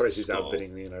 Of course, he's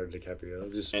outbidding Leonardo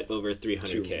DiCaprio. Just at over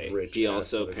 $300K. He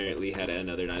also apparently had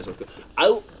another dinosaur.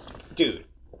 Dude,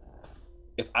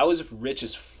 if I was rich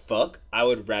as fuck, I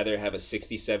would rather have a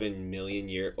 67 million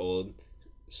year old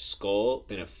skull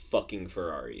than a fucking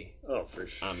Ferrari. Oh, for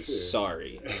sure. I'm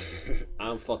sorry.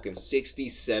 I'm fucking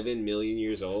 67 million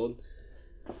years old.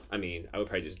 I mean, I would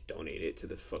probably just donate it to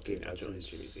the fucking Natural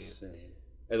History Museum.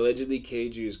 Allegedly,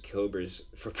 Cage used cobras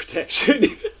for protection.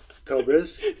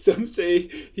 Cobras? Some say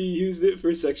he used it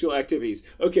for sexual activities.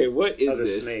 Okay, what is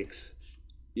this? Snakes.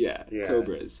 Yeah,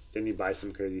 cobras. Didn't you buy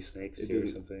some crazy snakes too or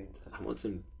something? I want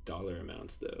some dollar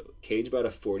amounts though. Cage bought a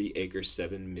 40-acre,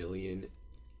 $7 million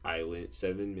island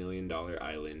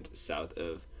south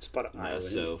of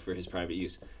Nassau for his private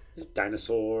use. This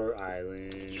Dinosaur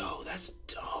Island. Yo, that's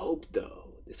dope though.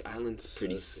 This island's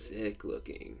pretty sick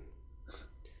looking.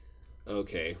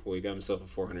 Okay, well, he got himself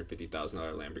a $450,000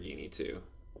 Lamborghini too.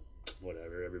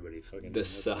 Whatever, everybody fucking. The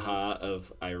Saha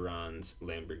of Iran's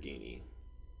Lamborghini.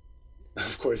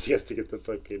 Of course, he has to get the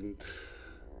fucking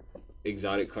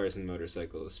exotic cars and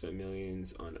motorcycles. Spent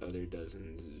millions on other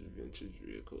dozens of vintage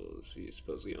vehicles. He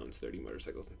supposedly owns 30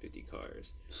 motorcycles and 50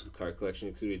 cars. Car collection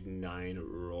included 9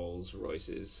 Rolls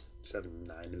Royces. Just have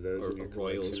 9 of those. Or in your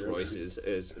Royals collection. Royces,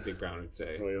 as Big Brown would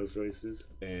say. Royals Royces.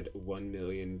 And $1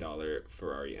 million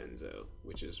Ferrari Enzo,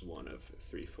 which is one of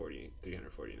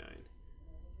 349.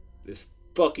 This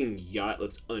fucking yacht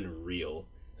looks unreal.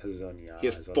 Has his own yacht. He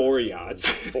has 4 yachts.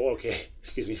 4, okay.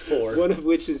 Excuse me, 4. One of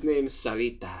which is named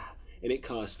Sarita. And it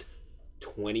cost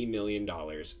 $20 million,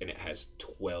 and it has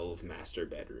 12 master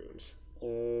bedrooms.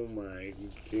 Oh my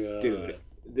god. Dude,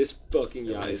 this fucking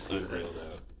yacht is unreal,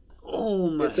 though. Oh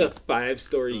my. It's a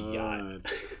 5-story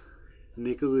yacht.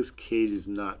 Nicolas Cage is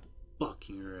not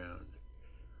fucking around.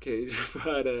 Okay,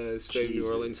 bought a Spain New Jesus.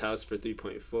 Orleans house for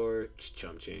 3.4.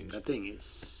 Chump change. That thing is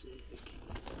sick.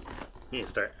 You need to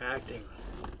start acting.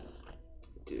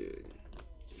 Dude.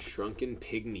 Shrunken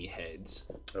pygmy heads.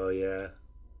 Oh yeah.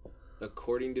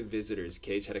 According to visitors,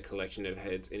 Cage had a collection of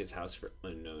heads in his house for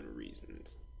unknown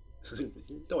reasons.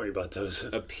 Don't worry about those.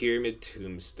 A pyramid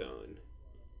tombstone.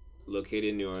 Located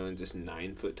in New Orleans, this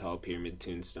 9-foot-tall pyramid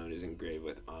tombstone is engraved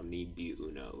with Omni Be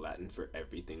Uno, Latin for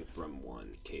everything from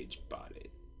one. Cage bought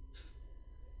it.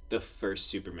 The first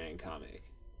Superman comic.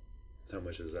 How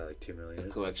much was that? Like $2 A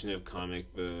million? collection of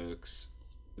comic books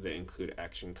that include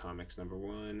Action Comics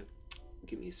 #1.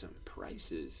 Give me some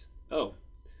prices. Oh,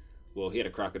 well, he had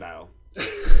a crocodile.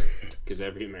 Because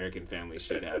every American family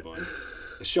should have one.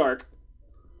 A shark.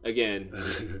 Again,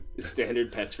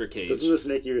 standard pets for Cage. Doesn't this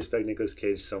make you respect Nicolas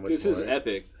Cage so much This more? is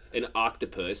epic. An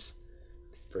octopus.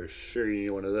 For sure you need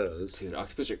one of those. Dude,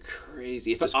 octopus are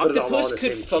crazy. If Just an put it all octopus in the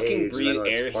could same fucking cage, breathe and then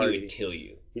air, let's he party. would kill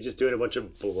you. He's just doing a bunch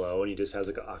of blow and he just has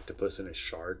like an octopus and a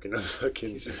shark and a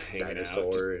fucking He's just hanging out,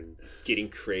 dinosaur just and Getting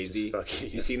crazy. just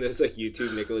fucking, You seen those like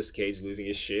YouTube Nicolas Cage losing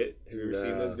his shit? Have you ever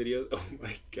seen No. those videos? Oh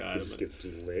my god. he just gets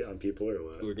lit on people or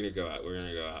what? We're gonna go out. We're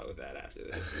gonna go out with that after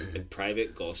this. A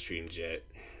private Gulfstream jet,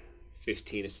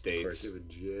 15 Of course estates, it would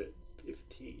jet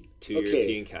 15. 2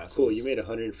 European castles, Cool, you made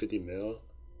 150 mil.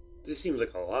 This seems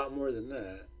like a lot more than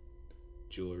that.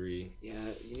 jewelry. Yeah,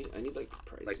 I need like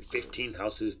prices. Like 15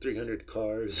 houses, 300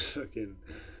 cars, fucking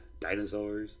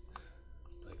dinosaurs.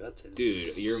 Like that's insane.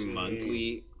 Dude, your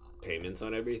monthly payments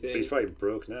on everything. But he's probably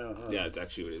broke now, huh? Yeah, it's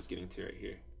actually what it's getting to right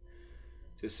here.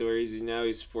 So where is he now?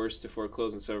 He's forced to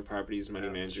foreclose on several properties. Money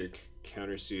Ouch. manager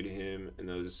countersued him, and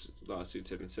those lawsuits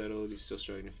have been settled. He's still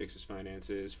struggling to fix his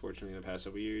finances. Fortunately, in the past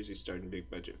couple years, he's starting big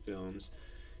budget films.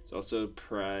 He's also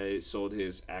sold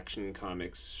his Action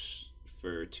Comics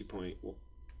for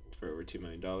over $2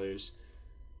 million.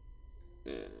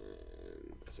 And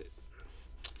that's it.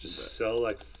 Just sell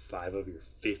like 5 of your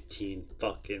 15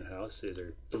 fucking houses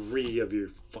or 3 of your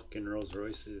fucking Rolls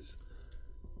Royces.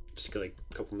 Just get like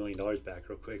a couple $1 million back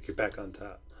real quick. You're back on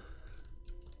top.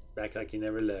 Back like you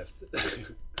never left.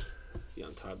 Be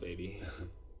on top, baby.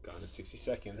 Gone in 60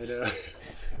 seconds. I know.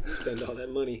 Spend all that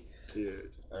money.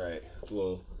 Dude. All right.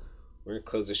 Well, we're gonna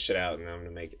close this shit out, and I'm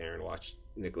gonna make Aaron watch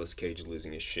Nicolas Cage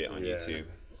losing his shit on Yeah. YouTube.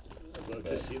 I'd love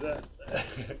to see that.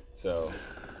 So,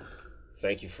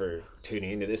 thank you for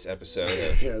tuning into this episode.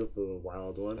 Yeah, the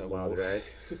wild one. A Wild little- ride.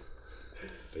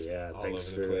 But yeah, All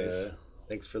thanks over the place.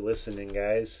 thanks for listening,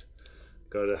 guys.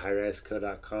 Go to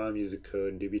highriseco.com, use the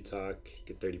code DoobieTalk,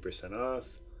 get 30% off.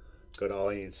 Go to All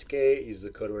I Need Skate, use the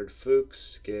code word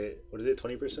Fuchs, get, what is it,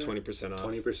 20%? 20% off.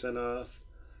 20% off.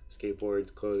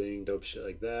 Skateboards, clothing, dope shit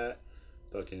like that.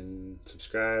 Fucking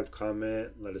subscribe,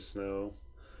 comment, let us know.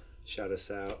 Shout us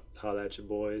out. Holla at your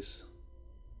boys.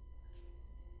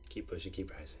 Keep pushing, keep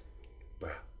rising.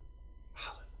 Bro.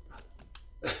 Holla.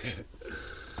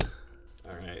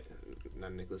 All right. Now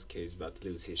Nicolas Cage is about to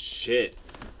lose his shit.